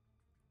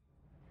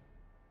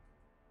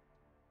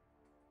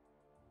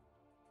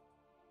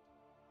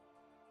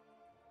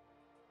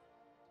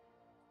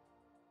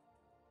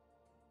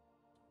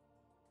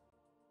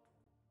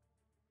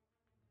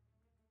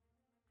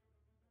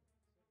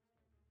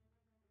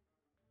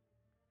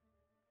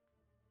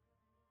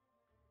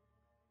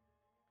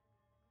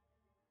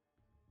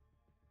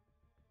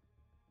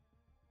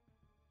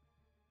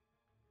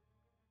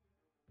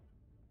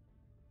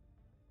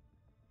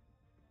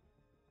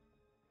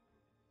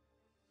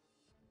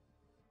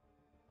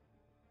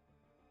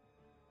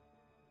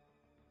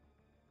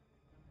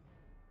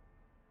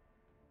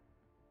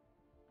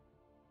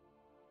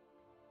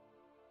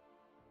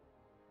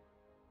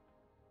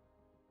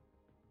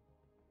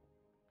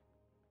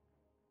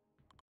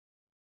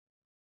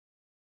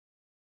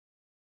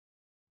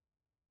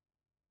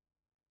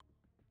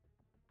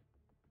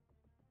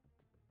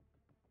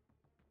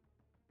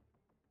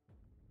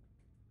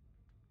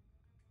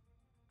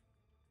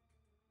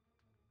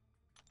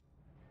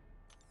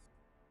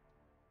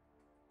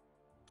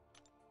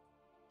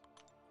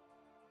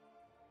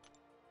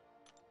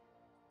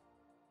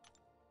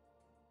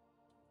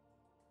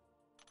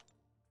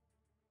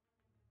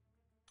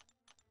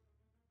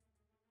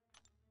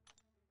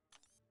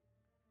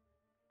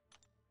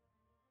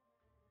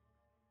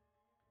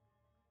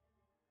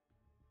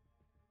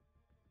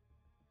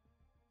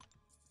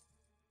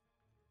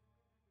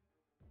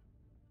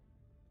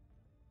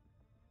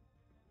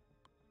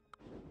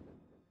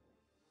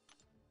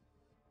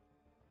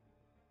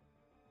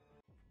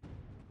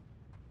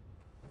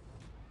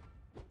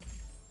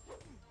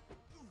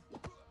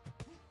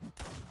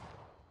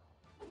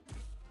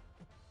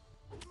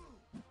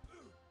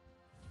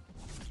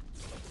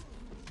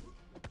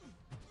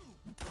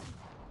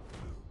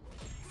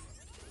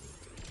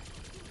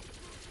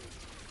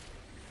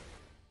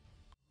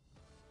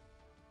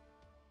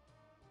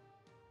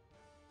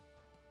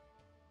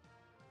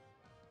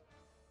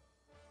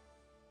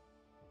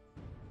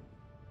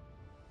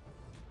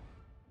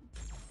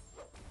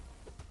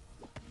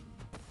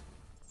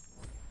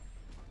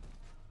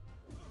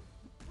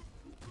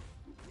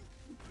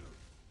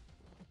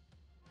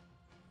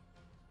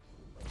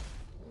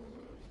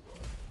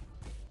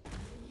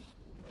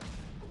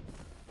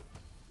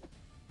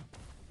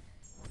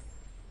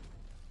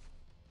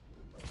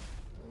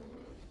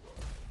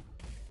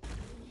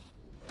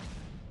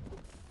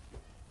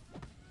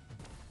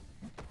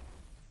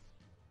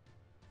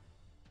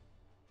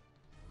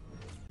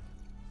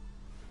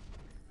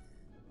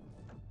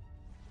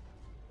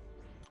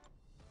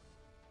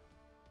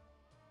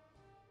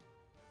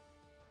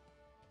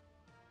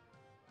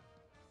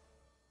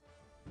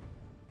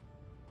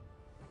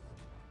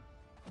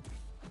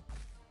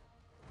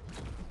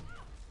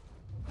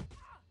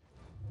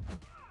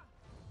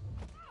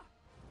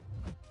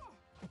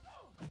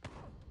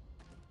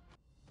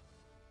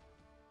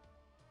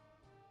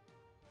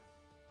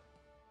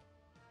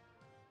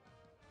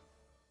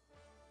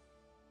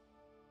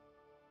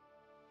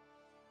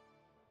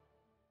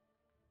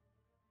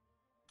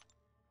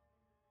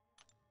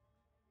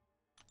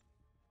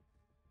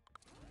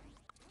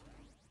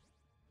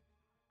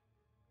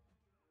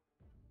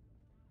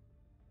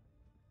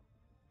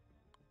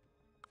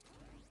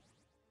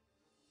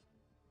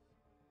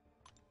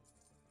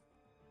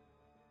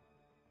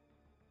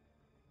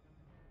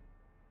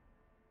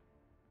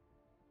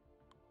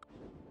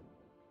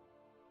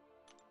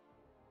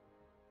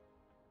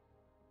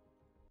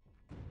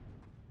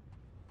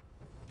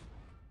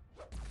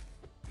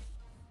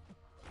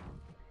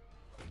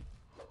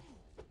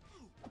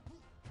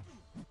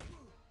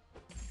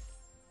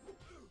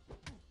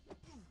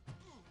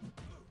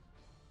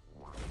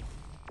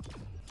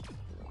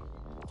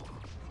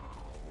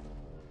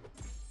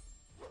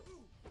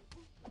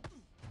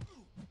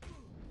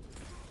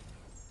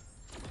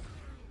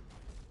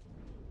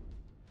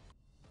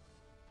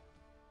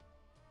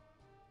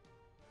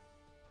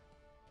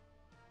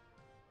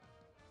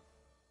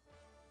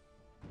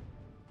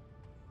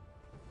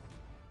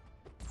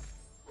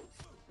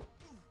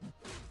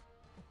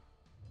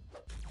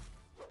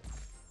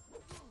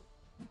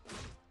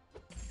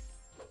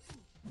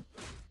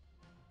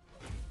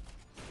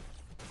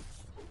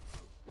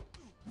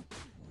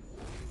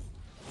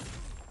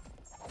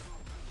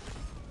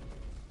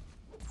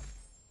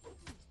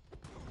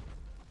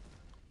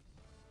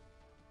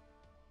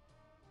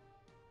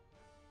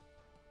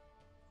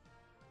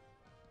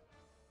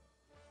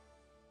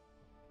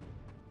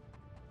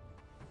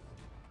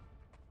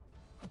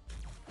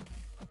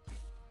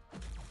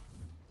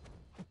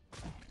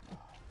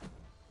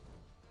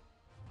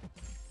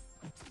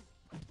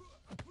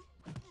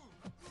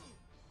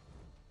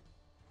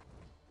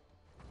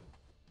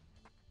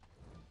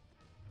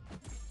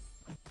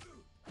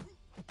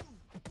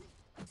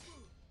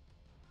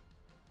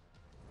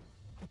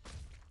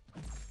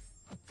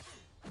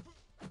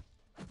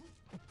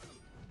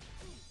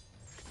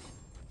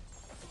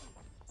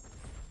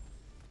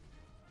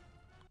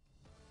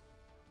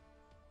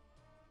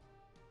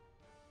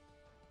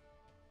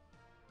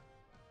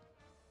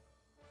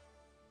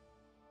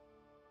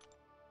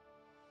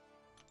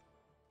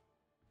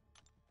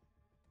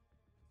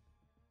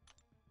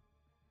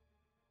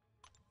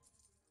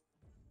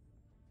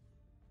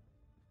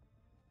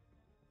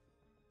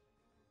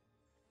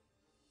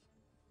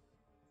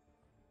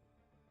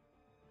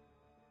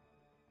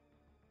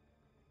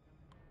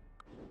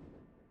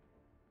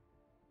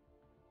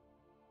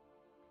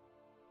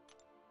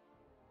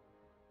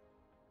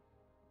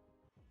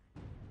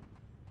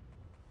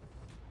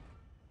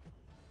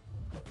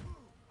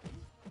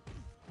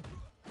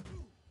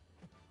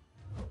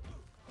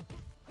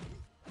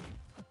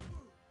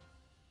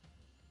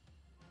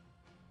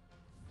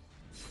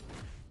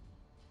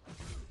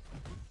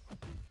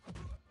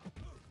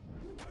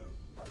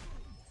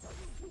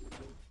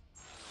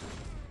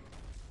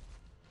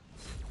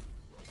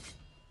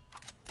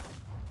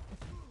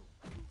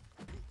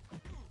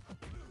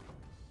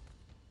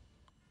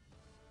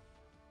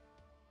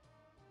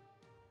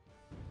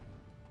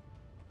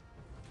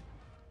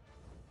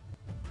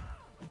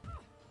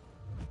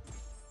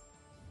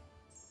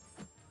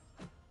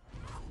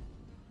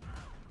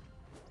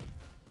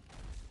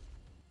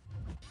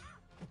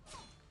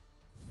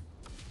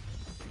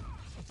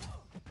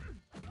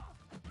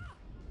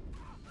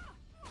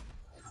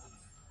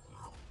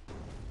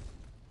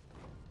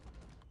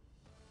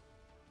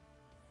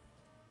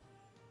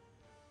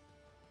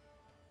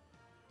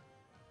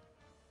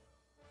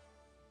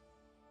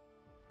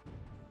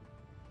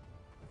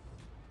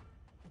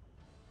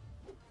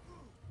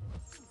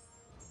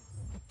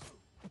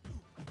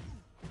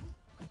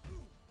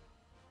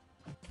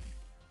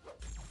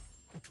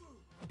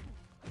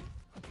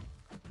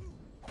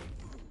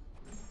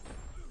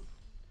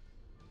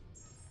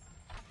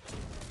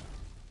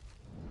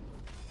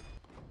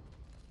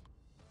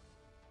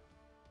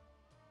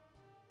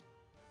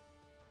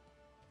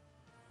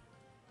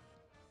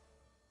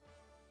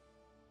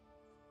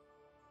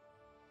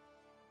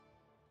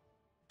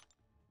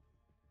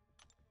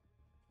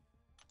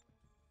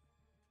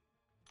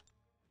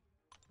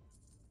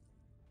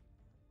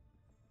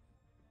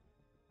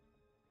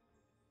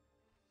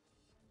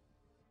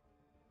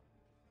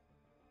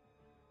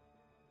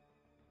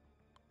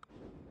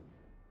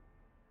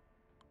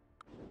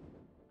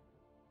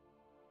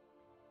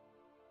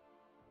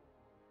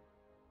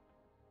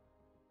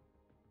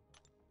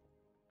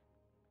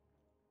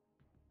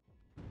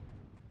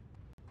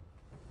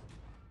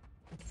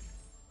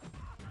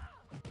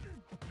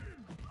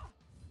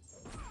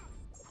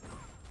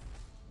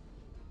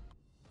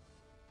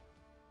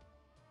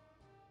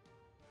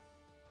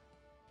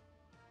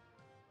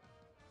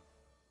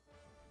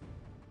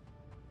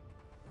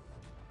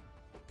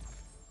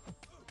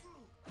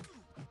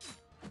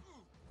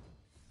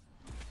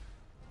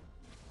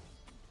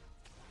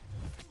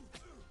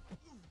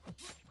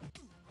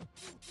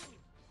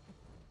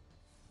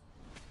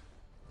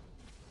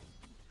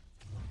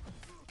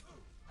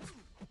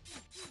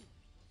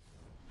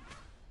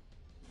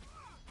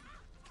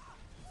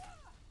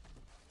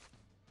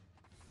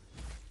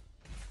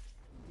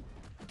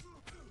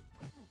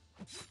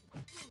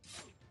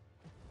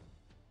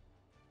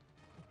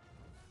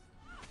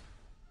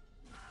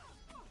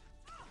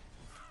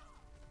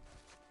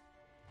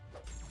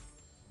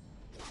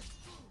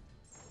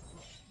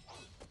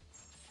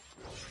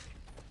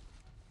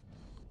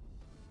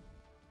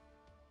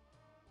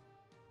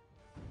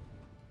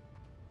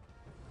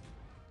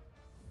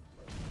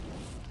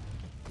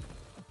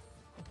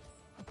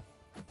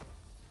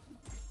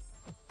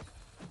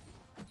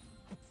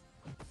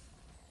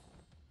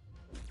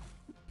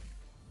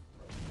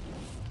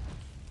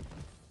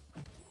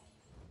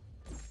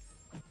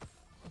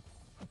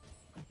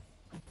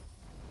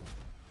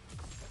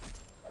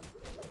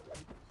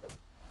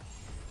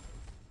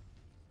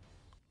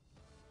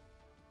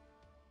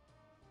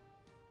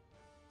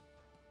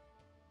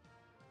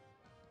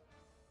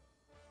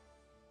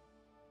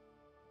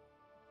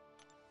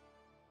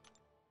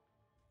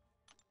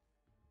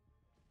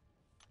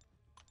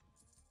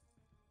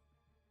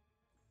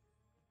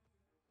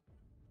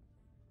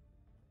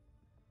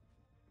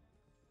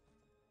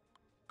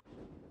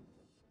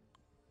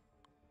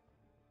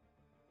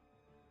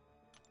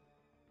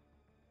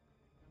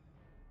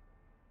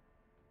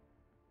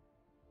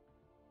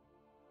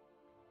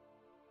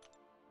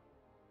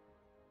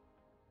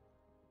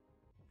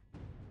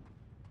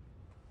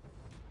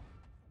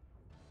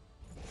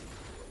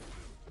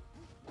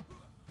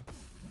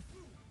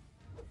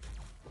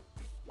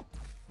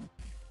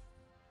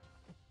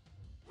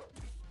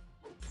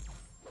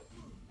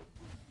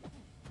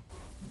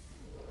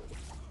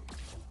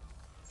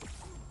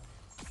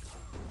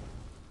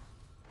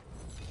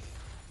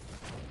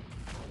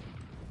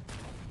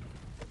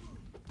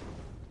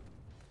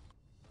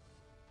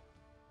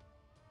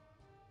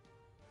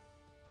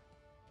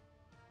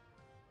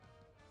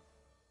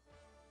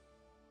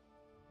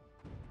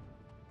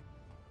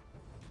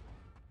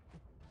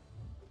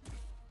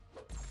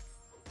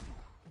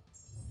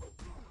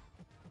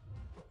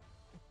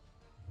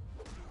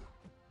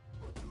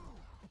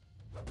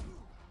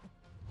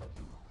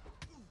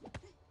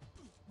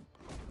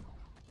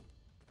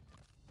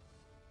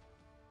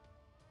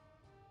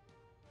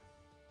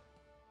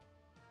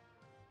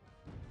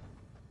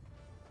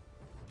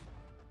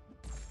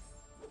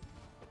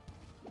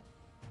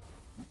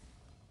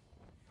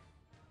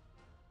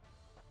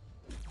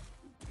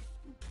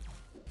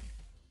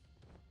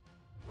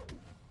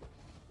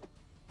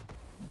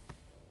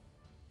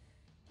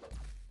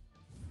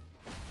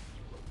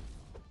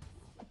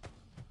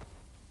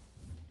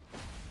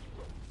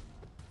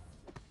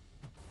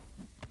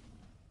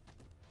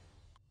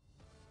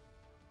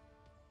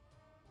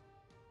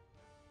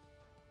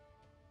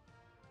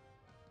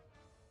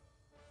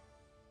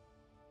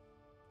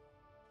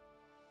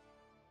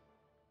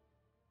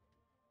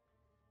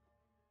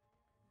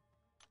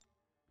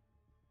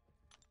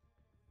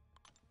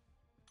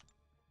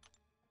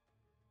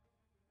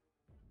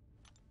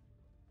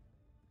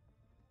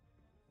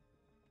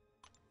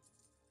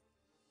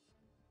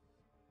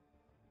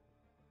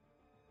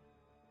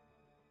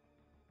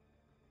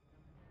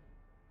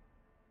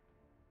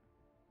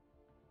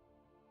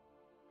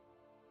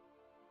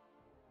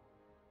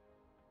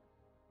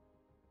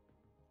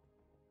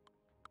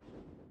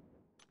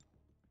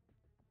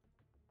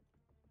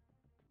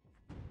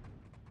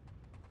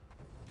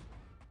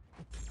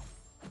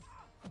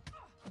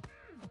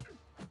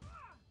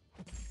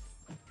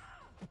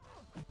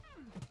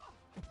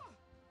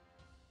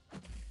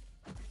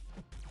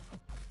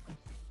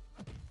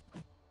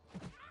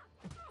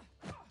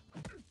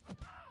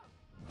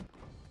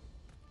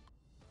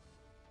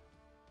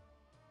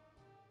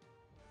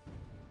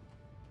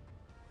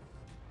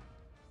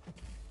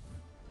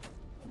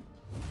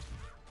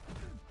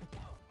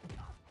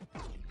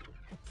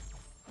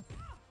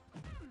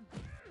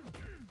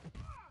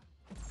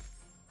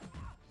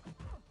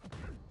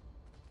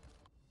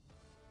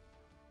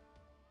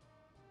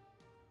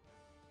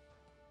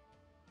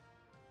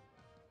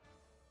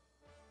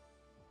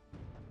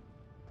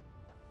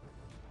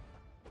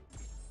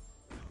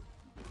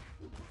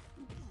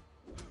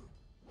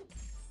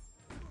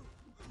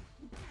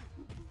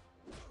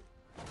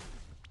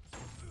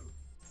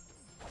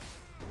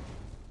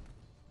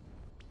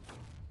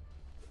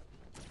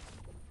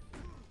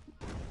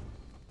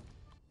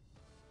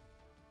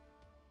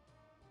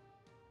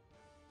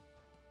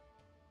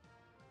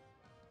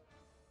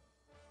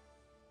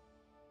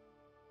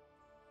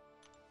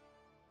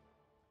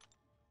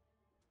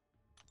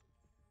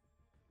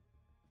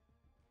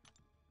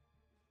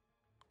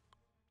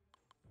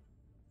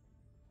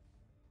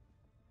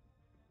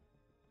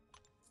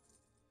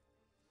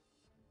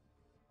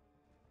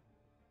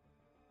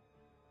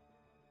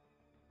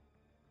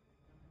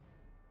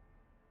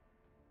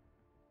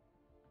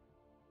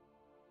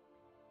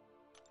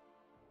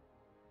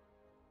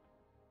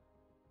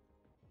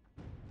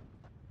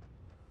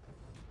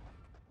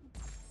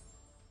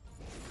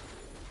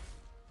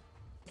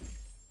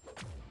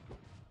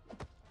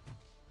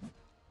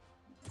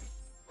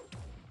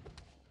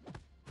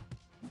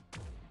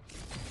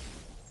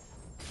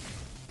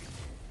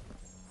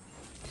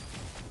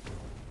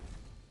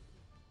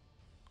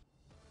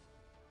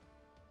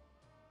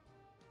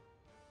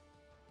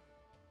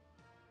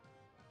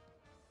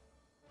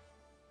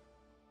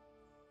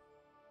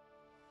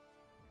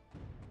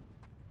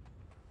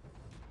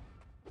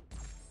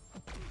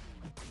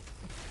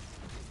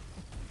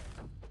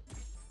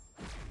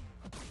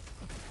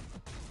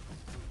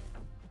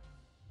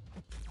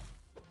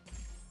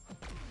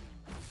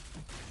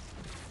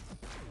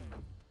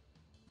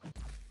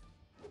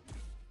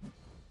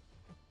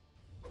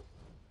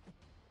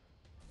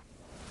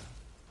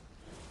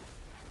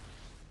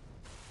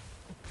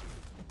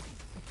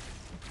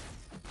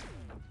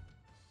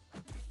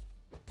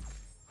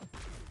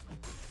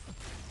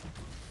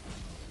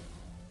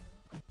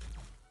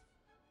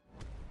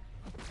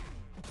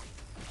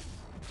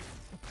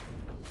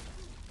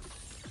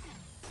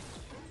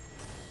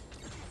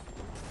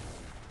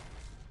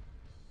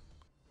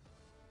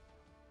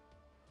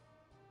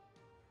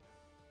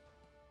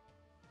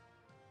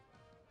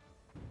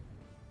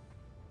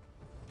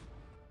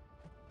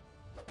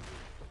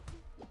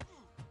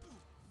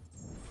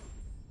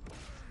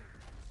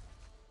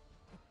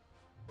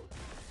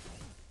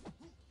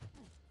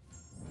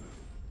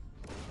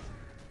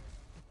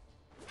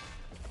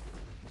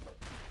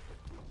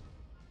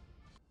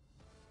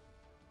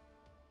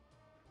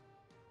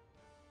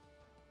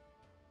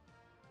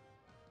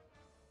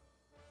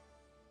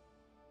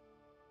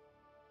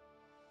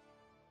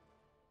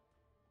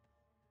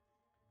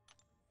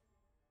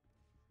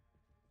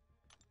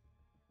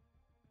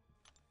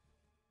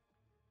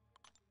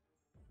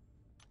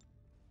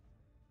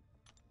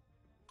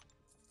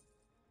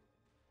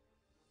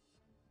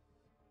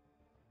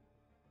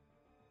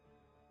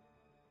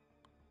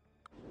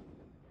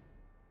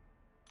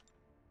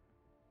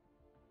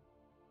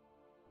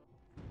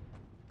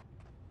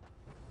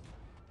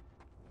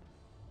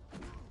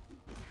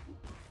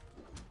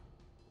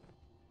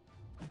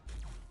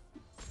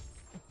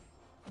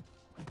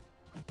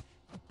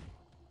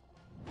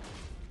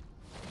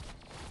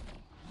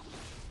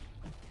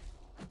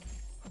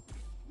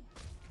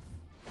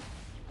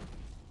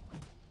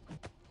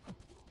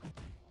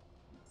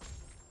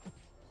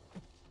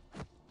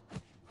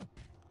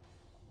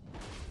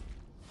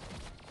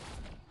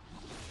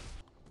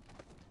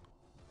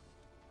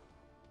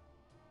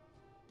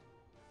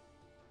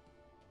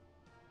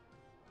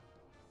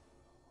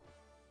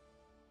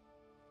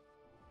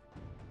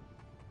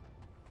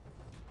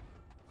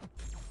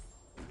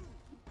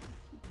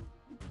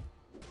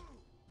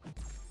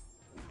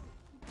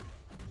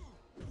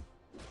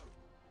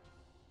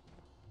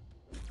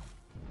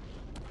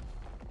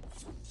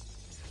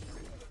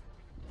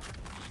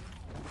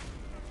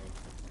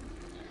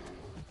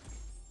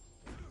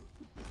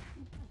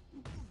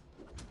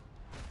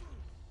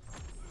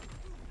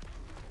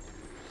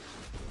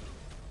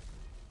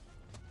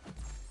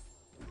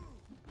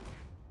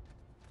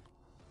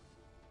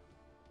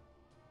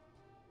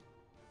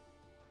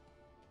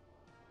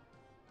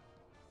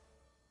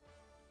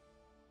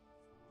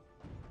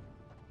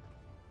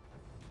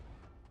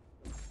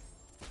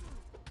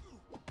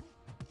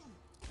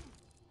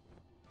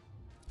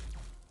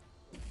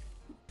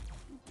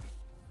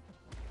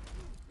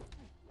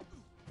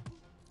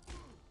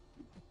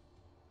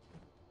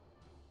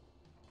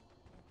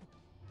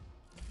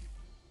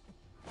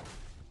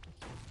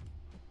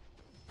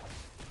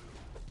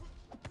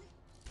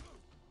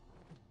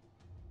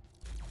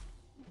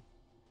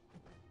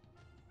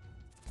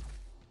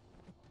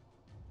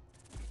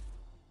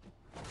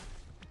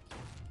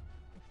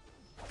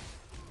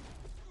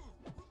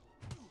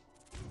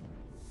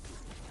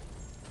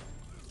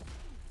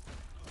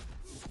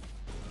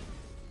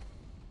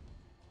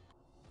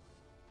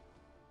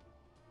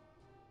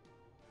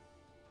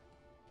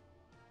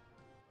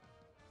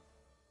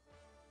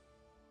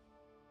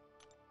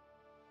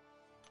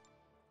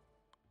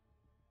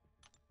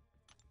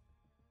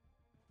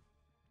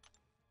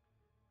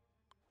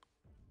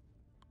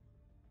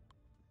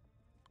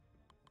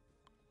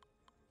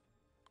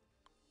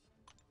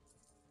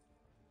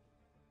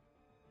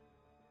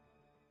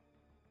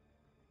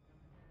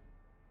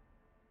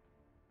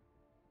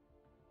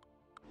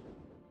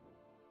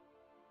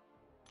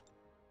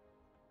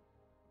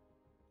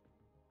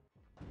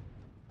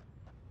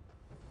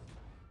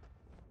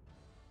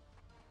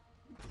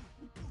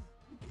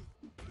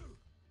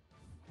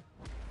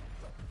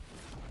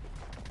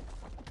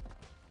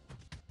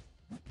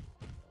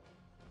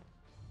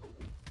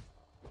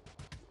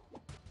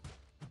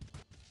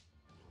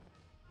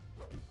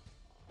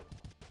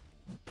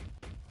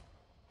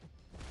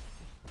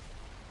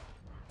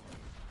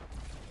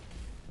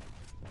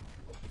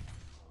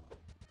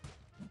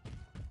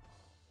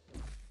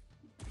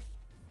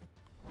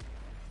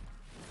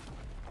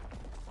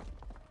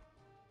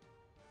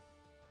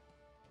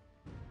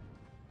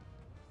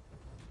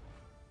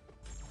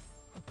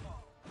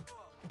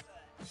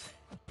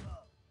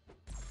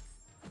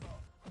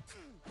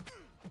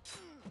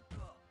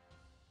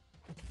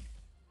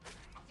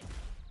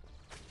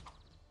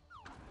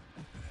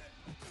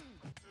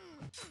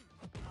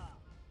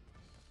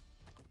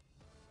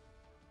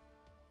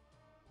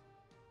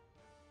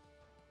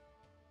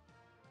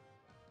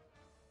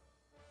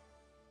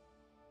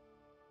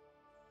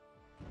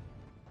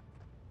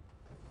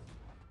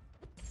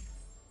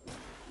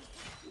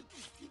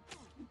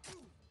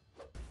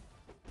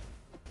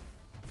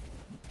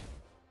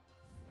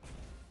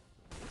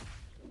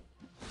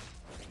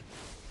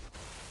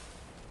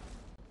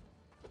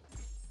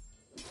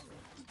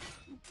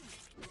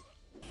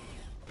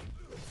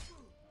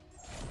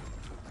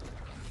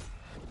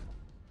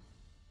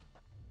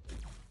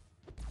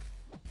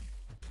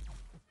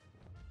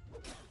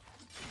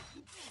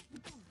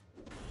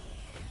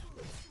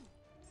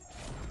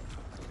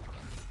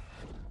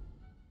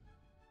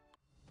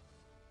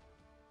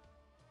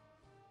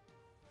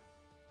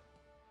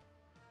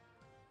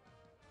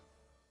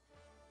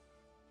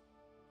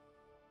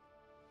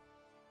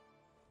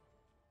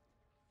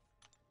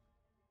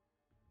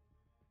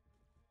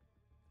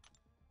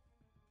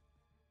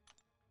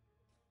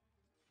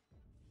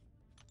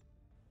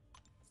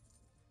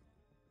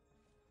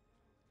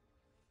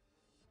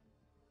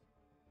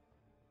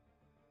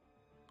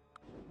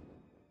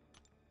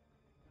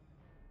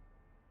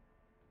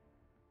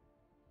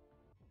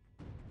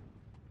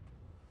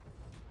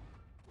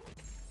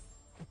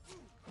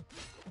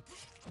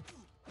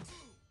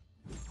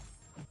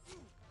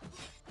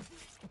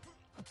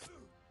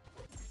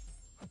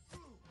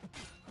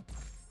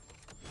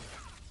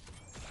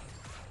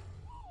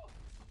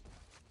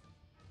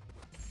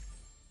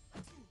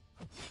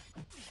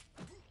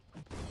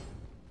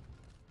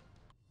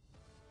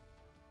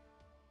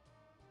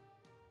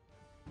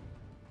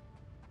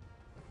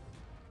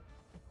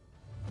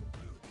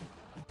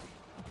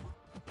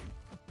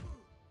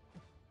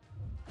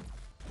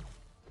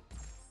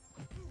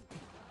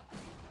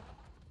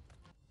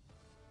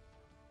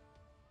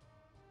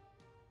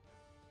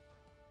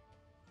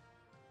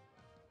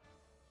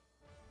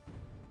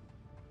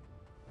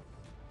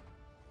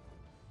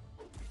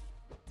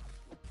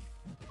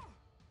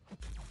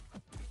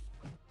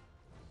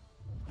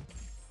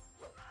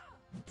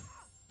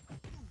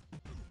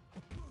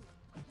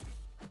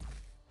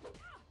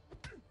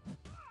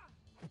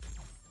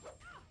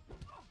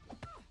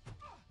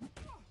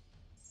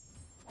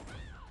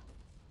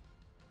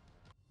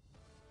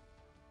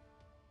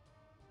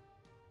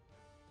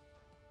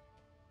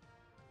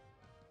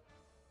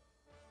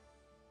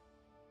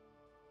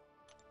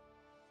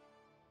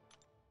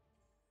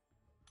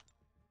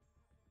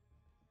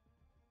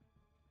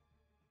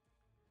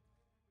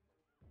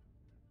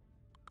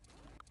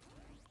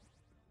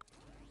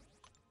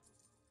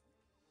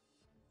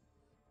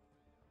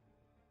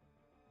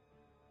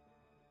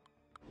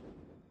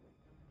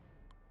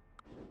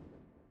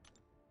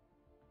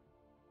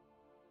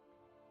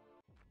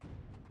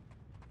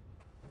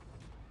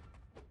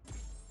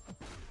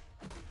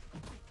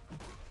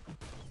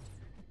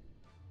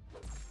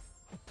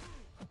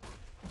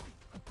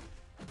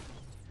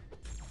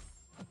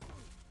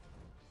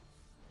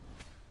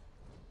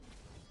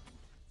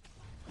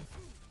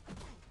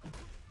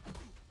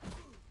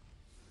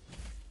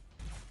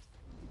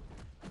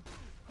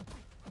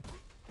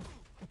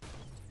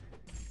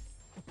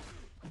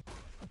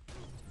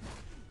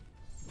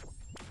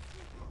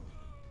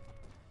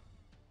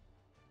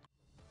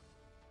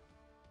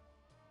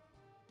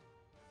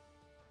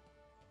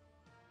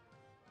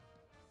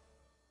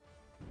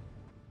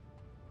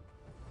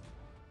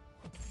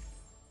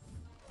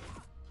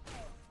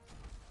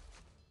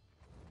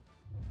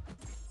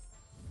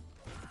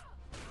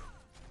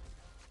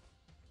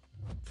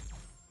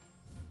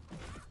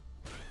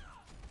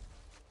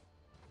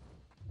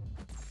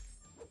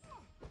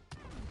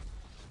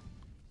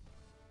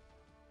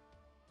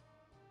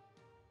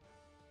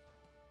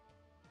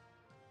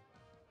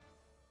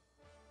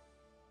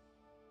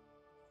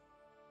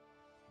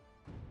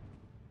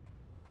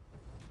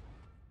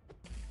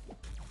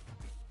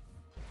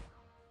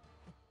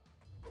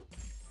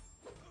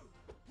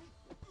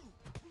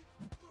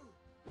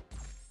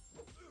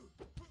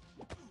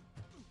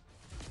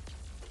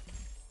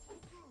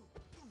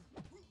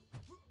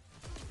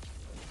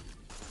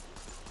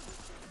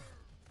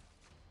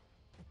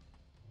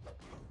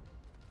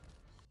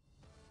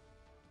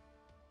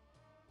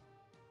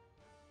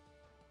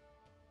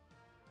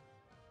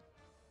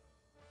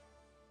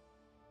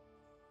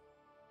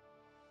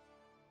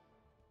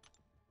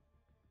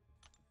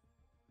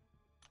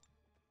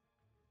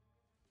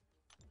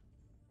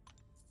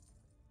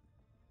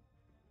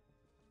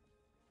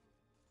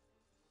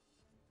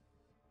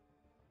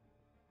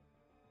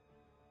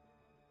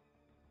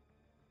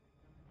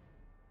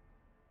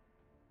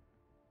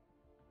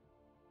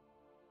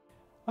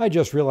 I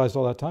just realized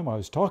all that time I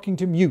was talking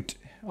to mute.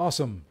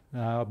 Awesome.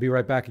 I'll be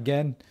right back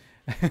again.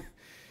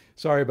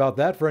 Sorry about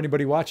that. For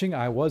anybody watching,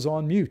 I was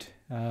on mute.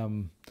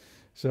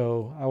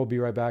 So I will be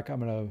right back.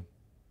 I'm going to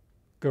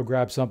go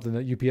grab something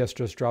that UPS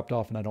just dropped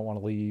off, and I don't want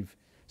to leave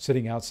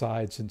sitting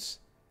outside since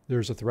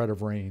there's a threat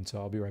of rain. So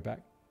I'll be right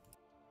back.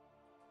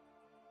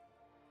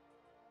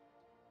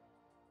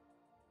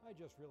 I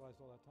just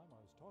realized all that time I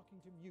was talking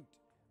to mute.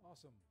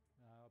 Awesome.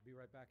 I'll be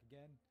right back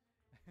again.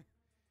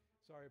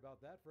 Sorry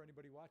about that. For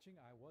anybody watching,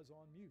 I was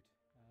on mute.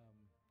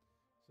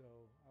 So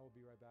I will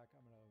be right back.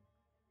 I'm going to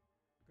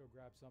go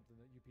grab something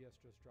that UPS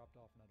just dropped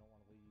off, and I don't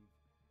want to leave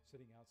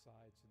sitting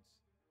outside since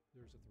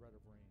there's a threat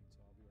of rain.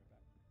 So I'll be right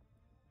back.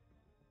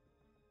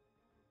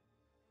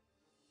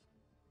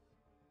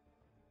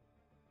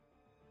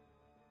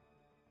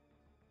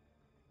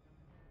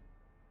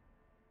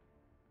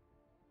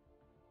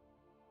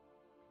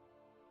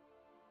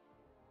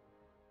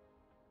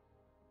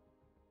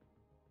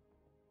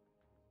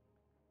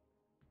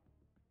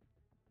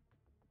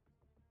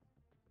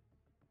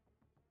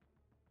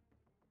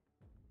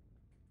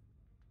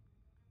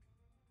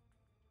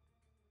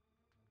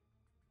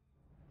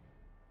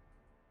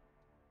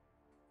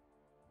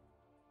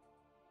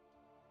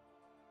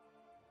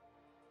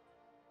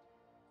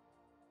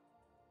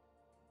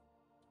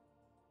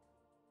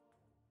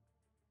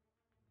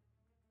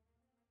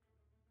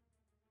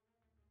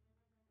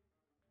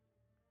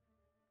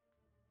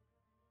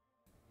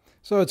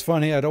 So it's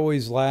funny, I'd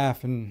always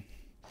laugh and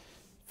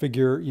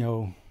figure,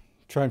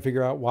 try and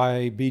figure out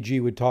why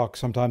BG would talk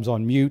sometimes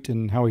on mute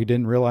and how he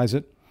didn't realize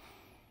it.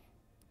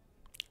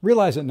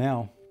 Realize it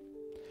now.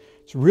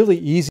 It's really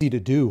easy to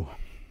do.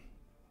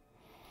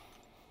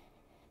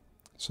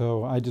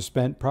 So I just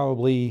spent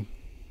probably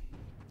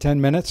 10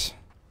 minutes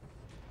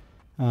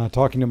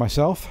talking to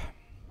myself.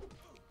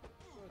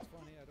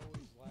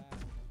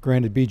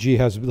 Granted, BG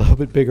has a little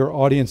bit bigger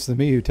audience than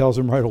me who tells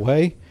him right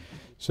away.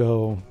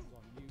 So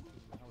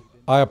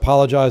I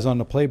apologize on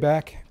the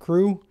playback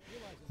crew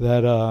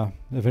that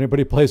if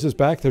anybody plays this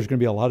back, there's going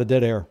to be a lot of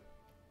dead air.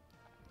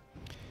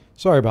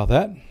 Sorry about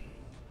that.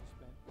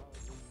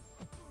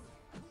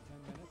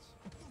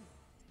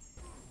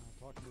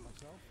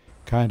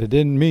 Kind of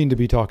didn't mean to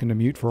be talking to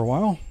mute for a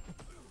while.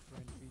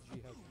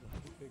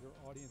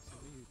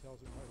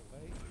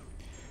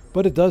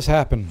 But it does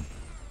happen.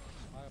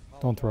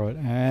 Don't throw it.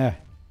 And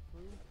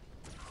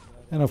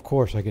of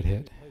course I get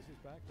hit.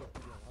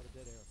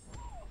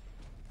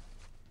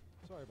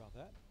 Sorry about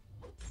that.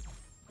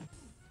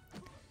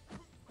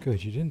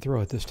 Good, you didn't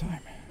throw it this time.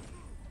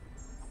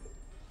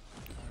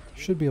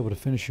 Should be able to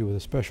finish you with a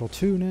special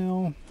 2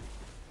 now.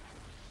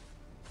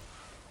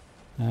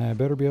 I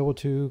better be able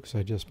to because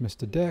I just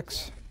missed a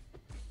dex.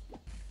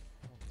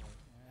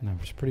 And I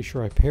was pretty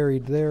sure I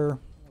parried there.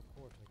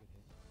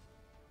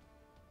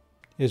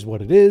 Is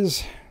what it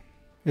is.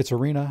 It's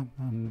arena.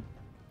 And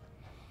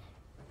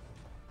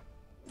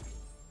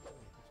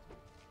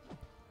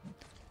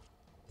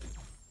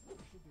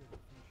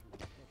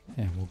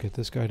we'll get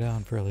this guy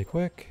down fairly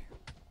quick.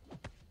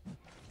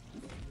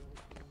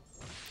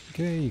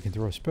 Okay, you can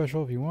throw a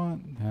special if you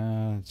want.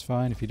 It's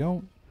fine if you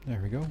don't. There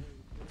we go.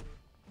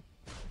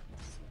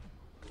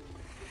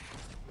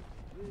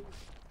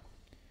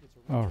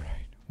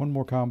 Alright, one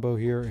more combo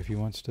here if he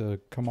wants to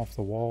come off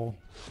the wall.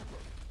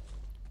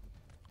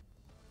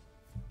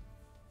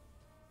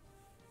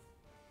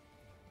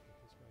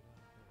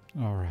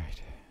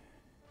 Alright.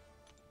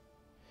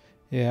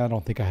 Yeah, I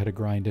don't think I had a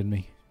grind in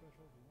me.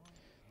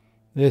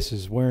 This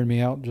is wearing me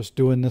out just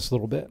doing this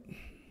little bit.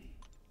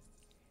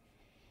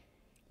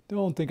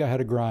 Don't think I had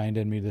a grind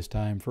in me this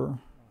time for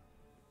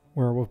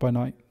Werewolf by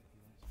Night.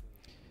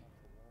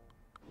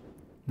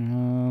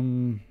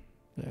 Yeah,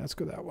 let's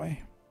go that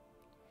way.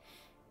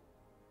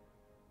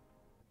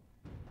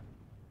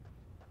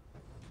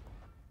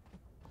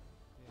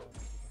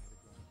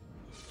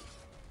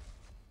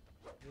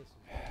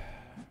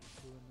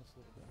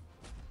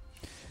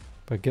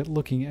 But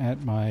looking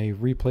at my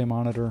replay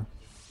monitor,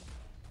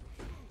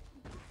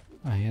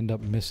 I end up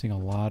missing a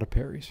lot of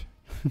parries.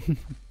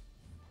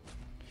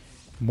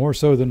 More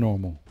so than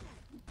normal.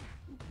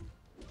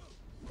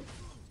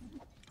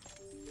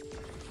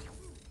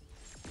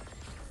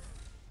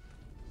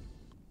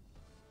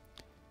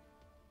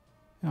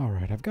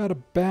 Alright, I've got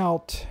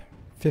about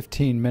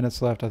 15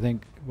 minutes left. I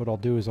think what I'll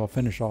do is I'll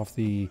finish off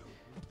the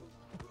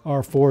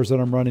R4s that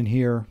I'm running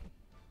here,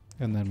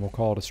 and then we'll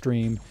call it a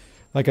stream.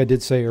 Like I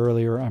did say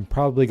earlier, I'm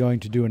probably going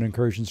to do an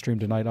incursion stream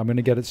tonight. I'm going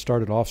to get it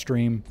started off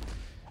stream.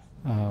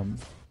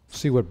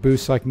 See what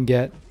boosts I can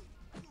get.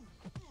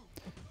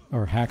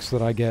 Or hacks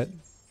that I get.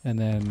 And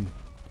then,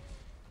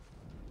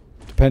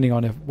 depending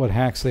on what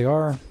hacks they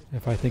are,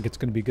 if I think it's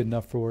going to be good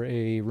enough for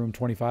a Room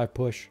 25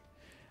 push,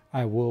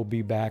 I will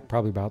be back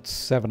probably about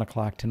 7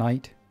 o'clock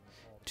tonight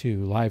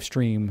to live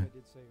stream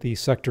the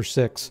Sector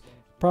 6.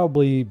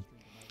 Probably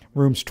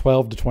rooms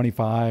 12 to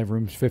 25,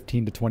 rooms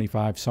 15 to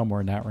 25, somewhere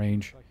in that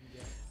range.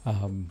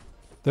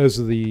 Those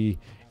are the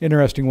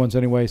interesting ones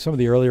anyway. Some of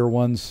the earlier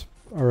ones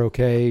are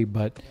okay,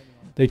 but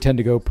they tend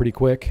to go pretty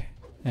quick.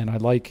 And I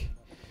like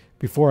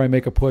before I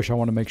make a push, I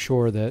want to make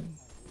sure that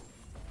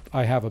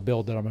I have a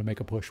build that I'm going to make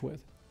a push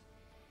with.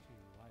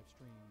 Live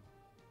stream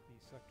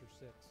the Sector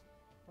 6,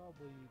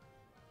 probably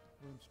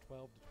rooms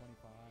 12 to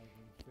 25,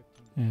 rooms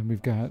 15. And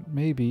we've got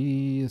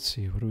maybe, let's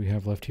see, what do we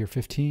have left here?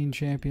 15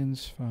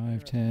 champions,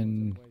 5,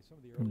 10,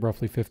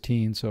 roughly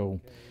 15, so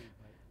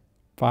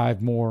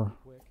 5 more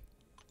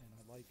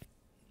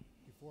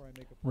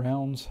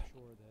rounds.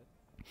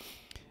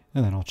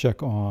 And then I'll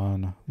check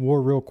on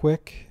war real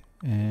quick.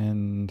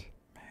 And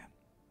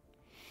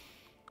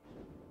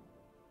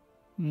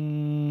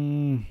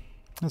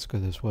let's go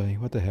this way.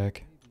 What the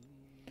heck?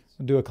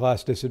 I'll do a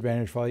class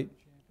disadvantage fight.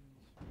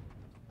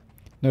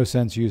 No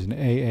sense using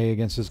AA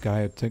against this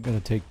guy. It's going to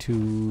take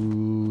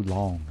too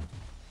long.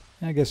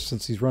 I guess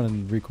since he's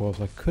running recoils,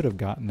 I could have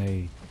gotten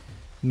a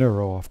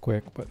neuro off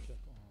quick, but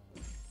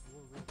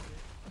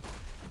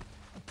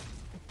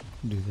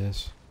do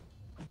this.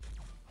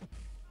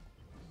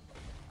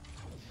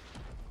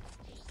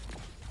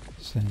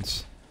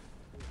 Since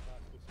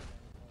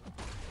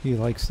he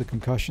likes the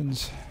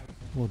concussions,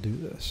 we'll do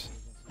this.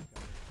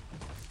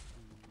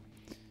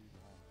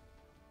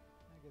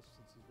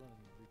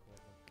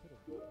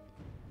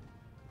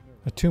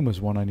 Atuma's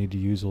one I need to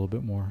use a little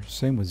bit more.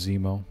 Same with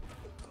Zemo.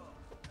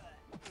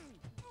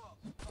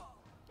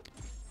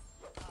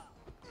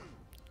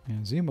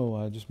 And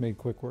Zemo just made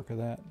quick work of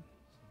that.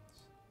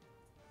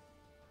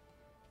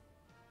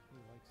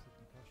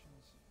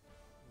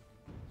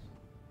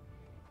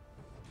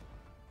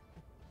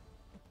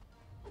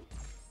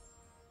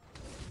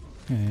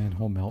 And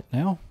he'll melt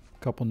now.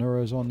 A couple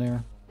neuros on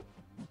there.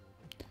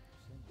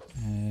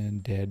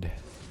 And dead.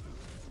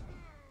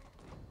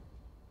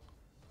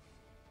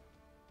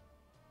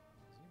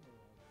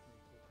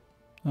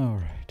 All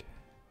right.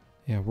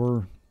 Yeah,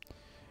 we'll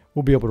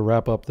be able to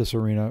wrap up this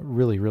arena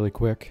really, really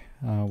quick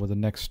with the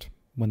next,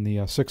 when the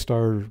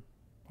 6-star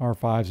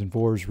R5s and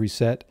 4s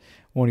reset.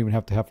 Won't even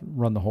have to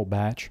run the whole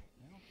batch.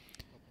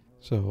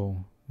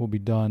 So we'll be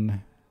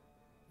done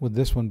with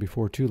this one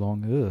before too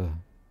long. Ugh.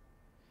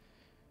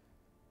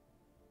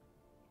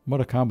 What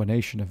a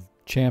combination of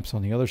champs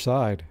on the other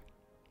side.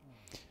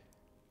 I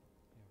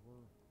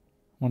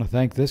want to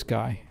thank this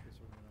guy.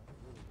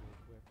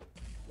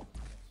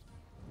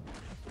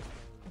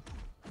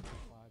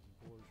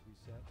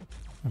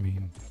 I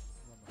mean,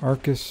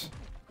 Arcus,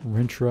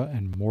 Rintra,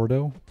 and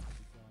Mordo.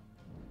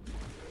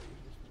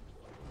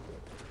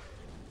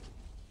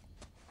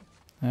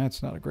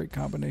 That's not a great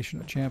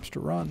combination of champs to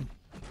run.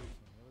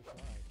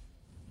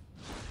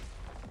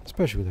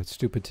 Especially with that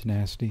stupid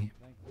tenacity.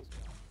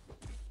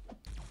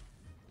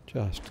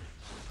 Just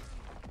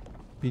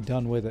be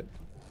done with it.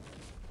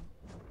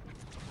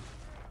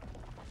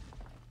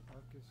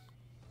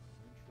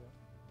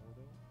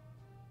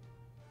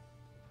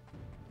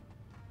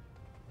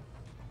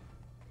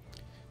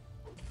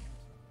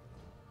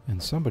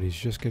 And somebody's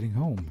just getting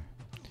home.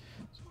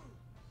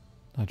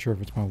 Not sure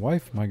if it's my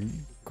wife, my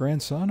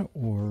grandson,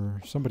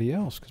 or somebody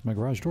else, because my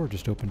garage door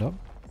just opened up.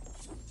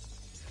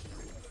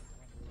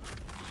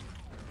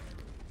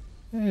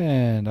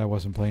 And I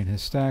wasn't playing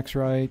his stacks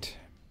right.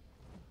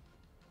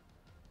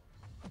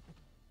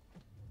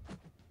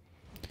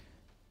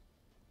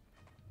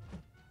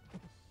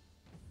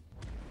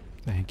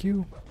 Thank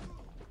you.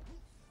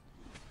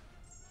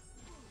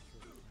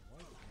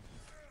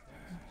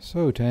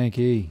 So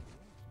tanky.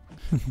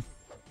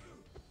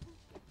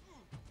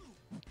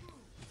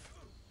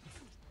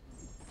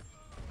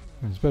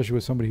 Especially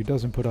with somebody who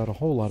doesn't put out a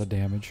whole lot of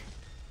damage.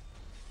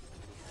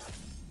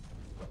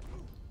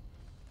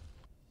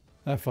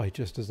 That fight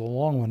just is a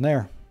long one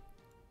there.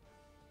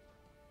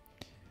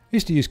 I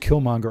used to use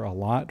Killmonger a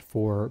lot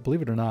for,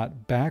 believe it or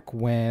not, back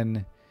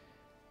when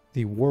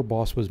the war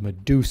boss was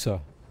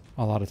Medusa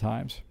a lot of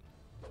times.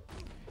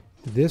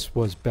 This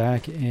was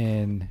back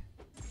in,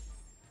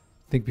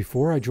 I think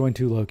before I joined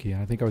 2 Loki.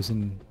 I think I was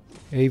in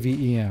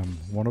AVEM,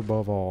 One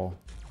Above All.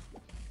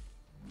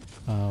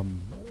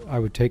 I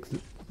would take the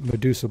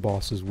Medusa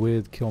bosses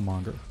with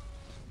Killmonger.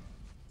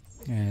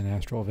 And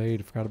Astral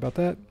Evade, forgot about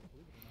that.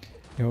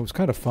 You know, it was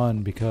kind of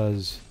fun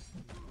because,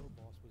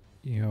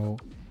 you know,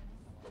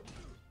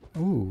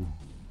 ooh,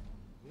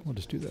 we'll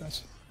just do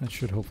this. That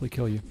should hopefully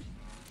kill you.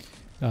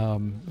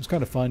 It was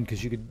kind of fun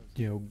because you could,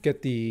 you know,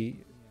 get the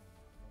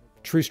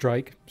Tree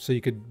Strike, so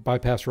you could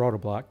bypass her auto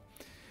block.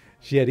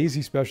 She had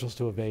easy specials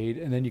to evade,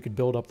 and then you could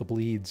build up the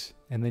bleeds,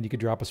 and then you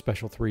could drop a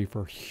special 3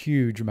 for a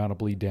huge amount of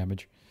bleed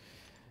damage.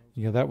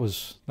 You know, that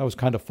was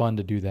kind of fun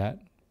to do that.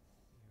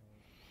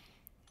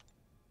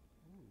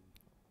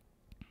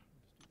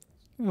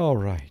 All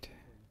right.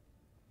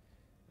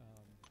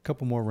 A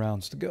couple more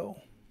rounds to go.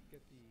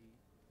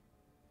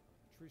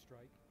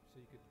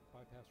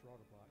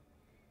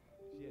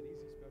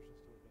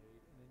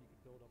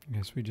 I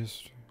guess we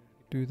just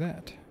do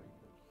that.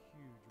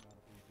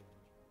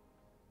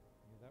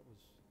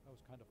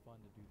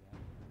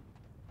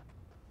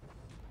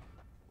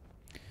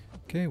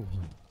 Okay, well,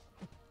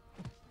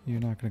 you're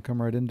not going to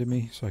come right into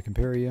me, so I can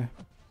parry you.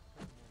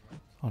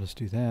 I'll just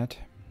do that.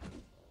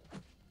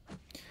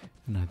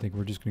 And I think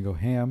we're just going to go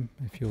ham,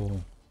 if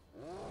you'll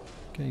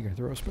Okay, you gotta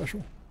throw a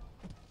special.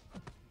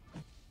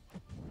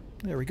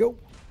 There we go.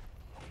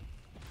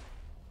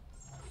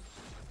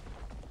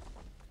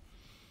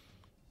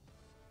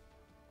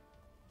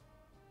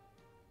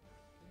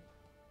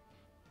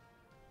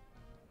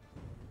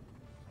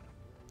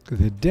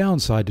 The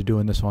downside to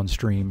doing this on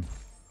stream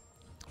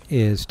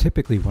is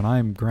typically when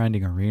I'm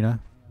grinding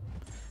arena,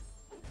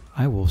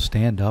 I will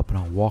stand up and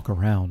I'll walk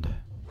around.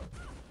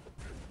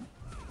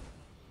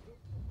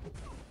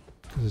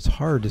 Because it's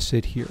hard to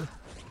sit here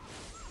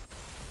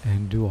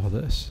and do all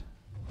this.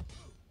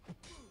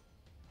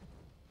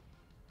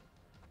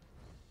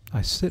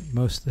 I sit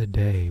most of the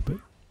day, but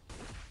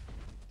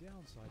the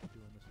downside to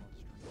doing this on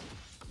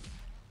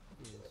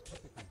stream is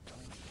typically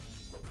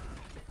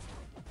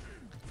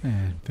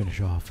and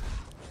finish off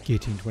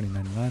Guillotine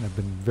 2099. I've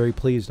been very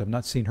pleased. I've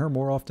not seen her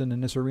more often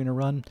in this arena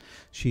run.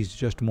 She's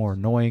just more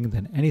annoying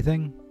than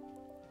anything.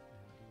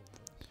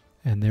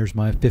 And there's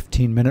my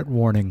 15-minute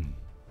warning.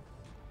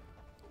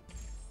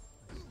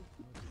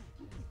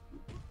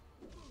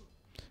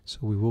 So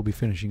we will be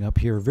finishing up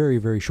here very,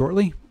 very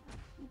shortly.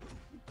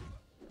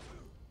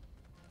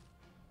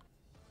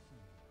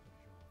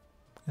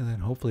 And then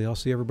hopefully I'll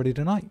see everybody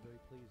tonight. Very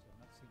pleased. I've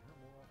not seen her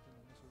more often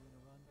in this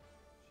arena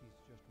run. She's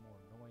just more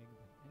annoying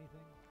than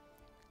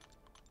anything.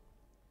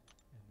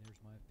 And there's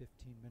my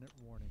 15-minute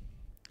warning.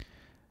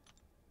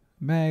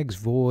 Mags,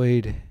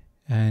 Void,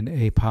 and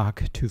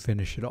APOC to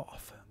finish it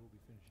off. We'll be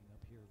finishing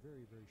up here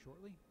very, very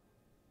shortly.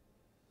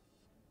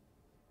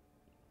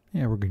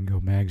 Yeah, we're going to go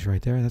Mags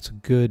right there. That's a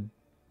good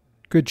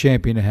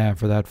champion to have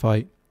for that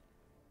fight.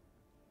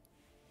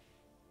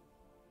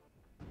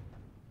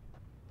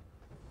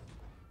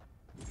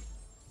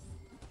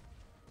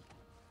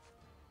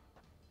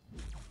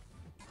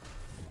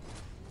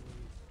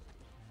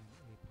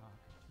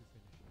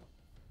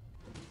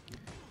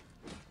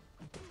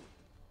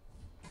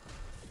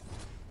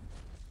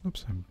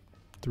 Oops, I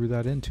threw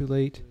that in too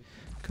late.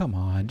 Come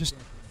on, just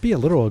be a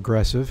little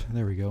aggressive.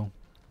 There we go.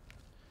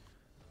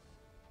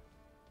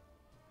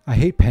 I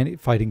hate Penny,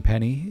 fighting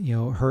Penny. You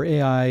know, her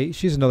AI,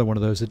 she's another one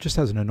of those that just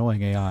has an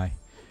annoying AI.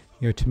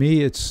 You know, to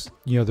me, it's,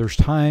 you know, there's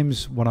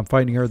times when I'm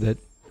fighting her that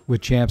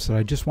with champs that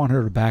I just want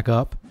her to back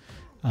up,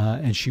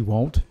 and she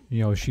won't.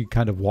 You know, she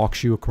kind of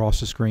walks you across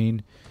the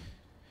screen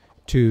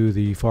to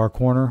the far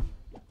corner,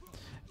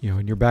 you know,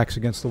 and your back's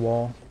against the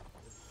wall.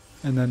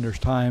 And then there's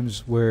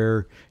times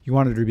where you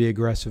want her to be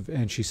aggressive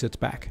and she sits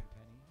back.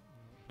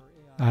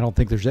 I don't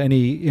think there's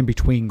any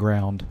in-between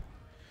ground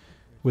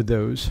with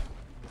those.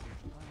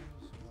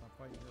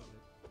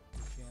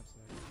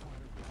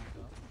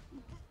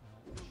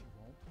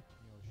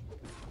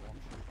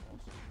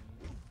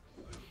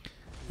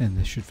 And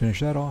this should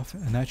finish that off,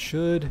 and that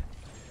should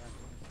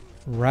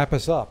wrap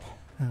us up.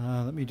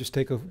 Let me just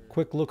take a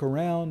quick look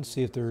around,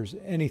 see if there's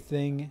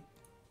anything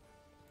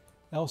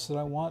else that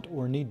I want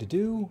or need to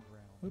do.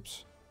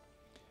 Oops.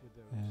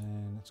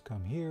 And let's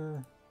come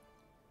here.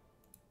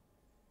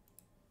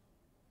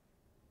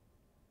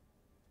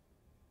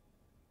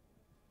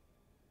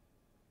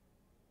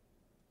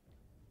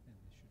 And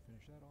this should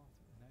finish that off,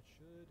 and that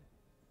should.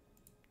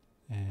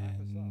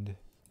 And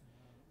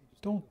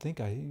don't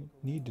think I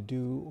need to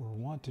do or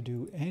want to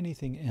do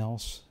anything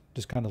else.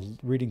 Just kind of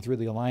reading through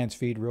the Alliance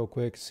feed real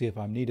quick, see if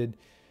I'm needed,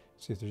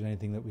 see if there's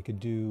anything that we could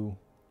do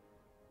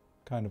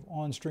kind of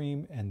on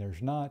stream, and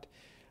there's not.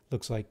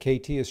 Looks like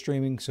KT is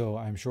streaming, so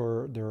I'm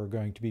sure there are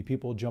going to be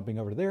people jumping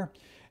over there.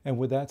 And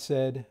with that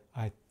said,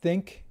 I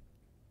think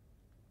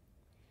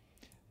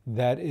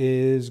that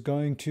is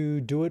going to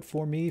do it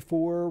for me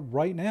for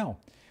right now.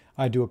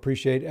 I do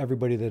appreciate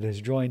everybody that has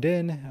joined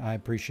in. I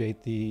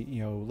appreciate the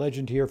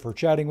legend here for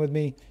chatting with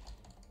me.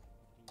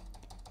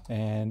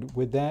 And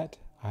with that,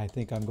 I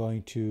think I'm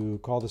going to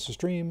call this a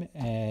stream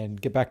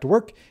and get back to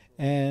work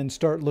and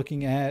start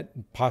looking at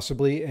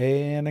possibly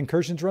an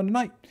incursions run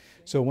tonight.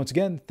 So once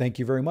again, thank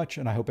you very much,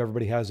 and I hope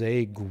everybody has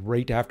a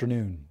great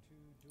afternoon.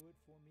 To do it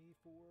for me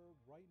for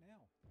right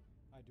now.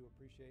 I do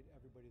appreciate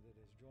everybody that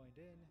has joined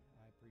in.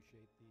 I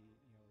appreciate the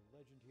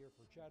legend here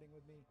for chatting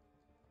with me.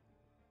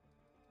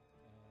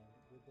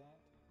 And with that,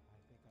 I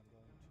think I'm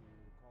going to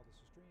call this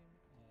a stream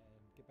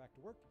and get back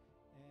to work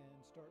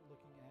and start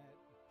looking at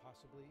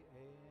possibly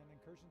an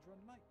incursions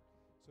run tonight.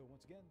 So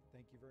once again,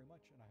 thank you very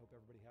much, and I hope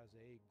everybody has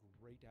a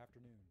great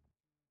afternoon.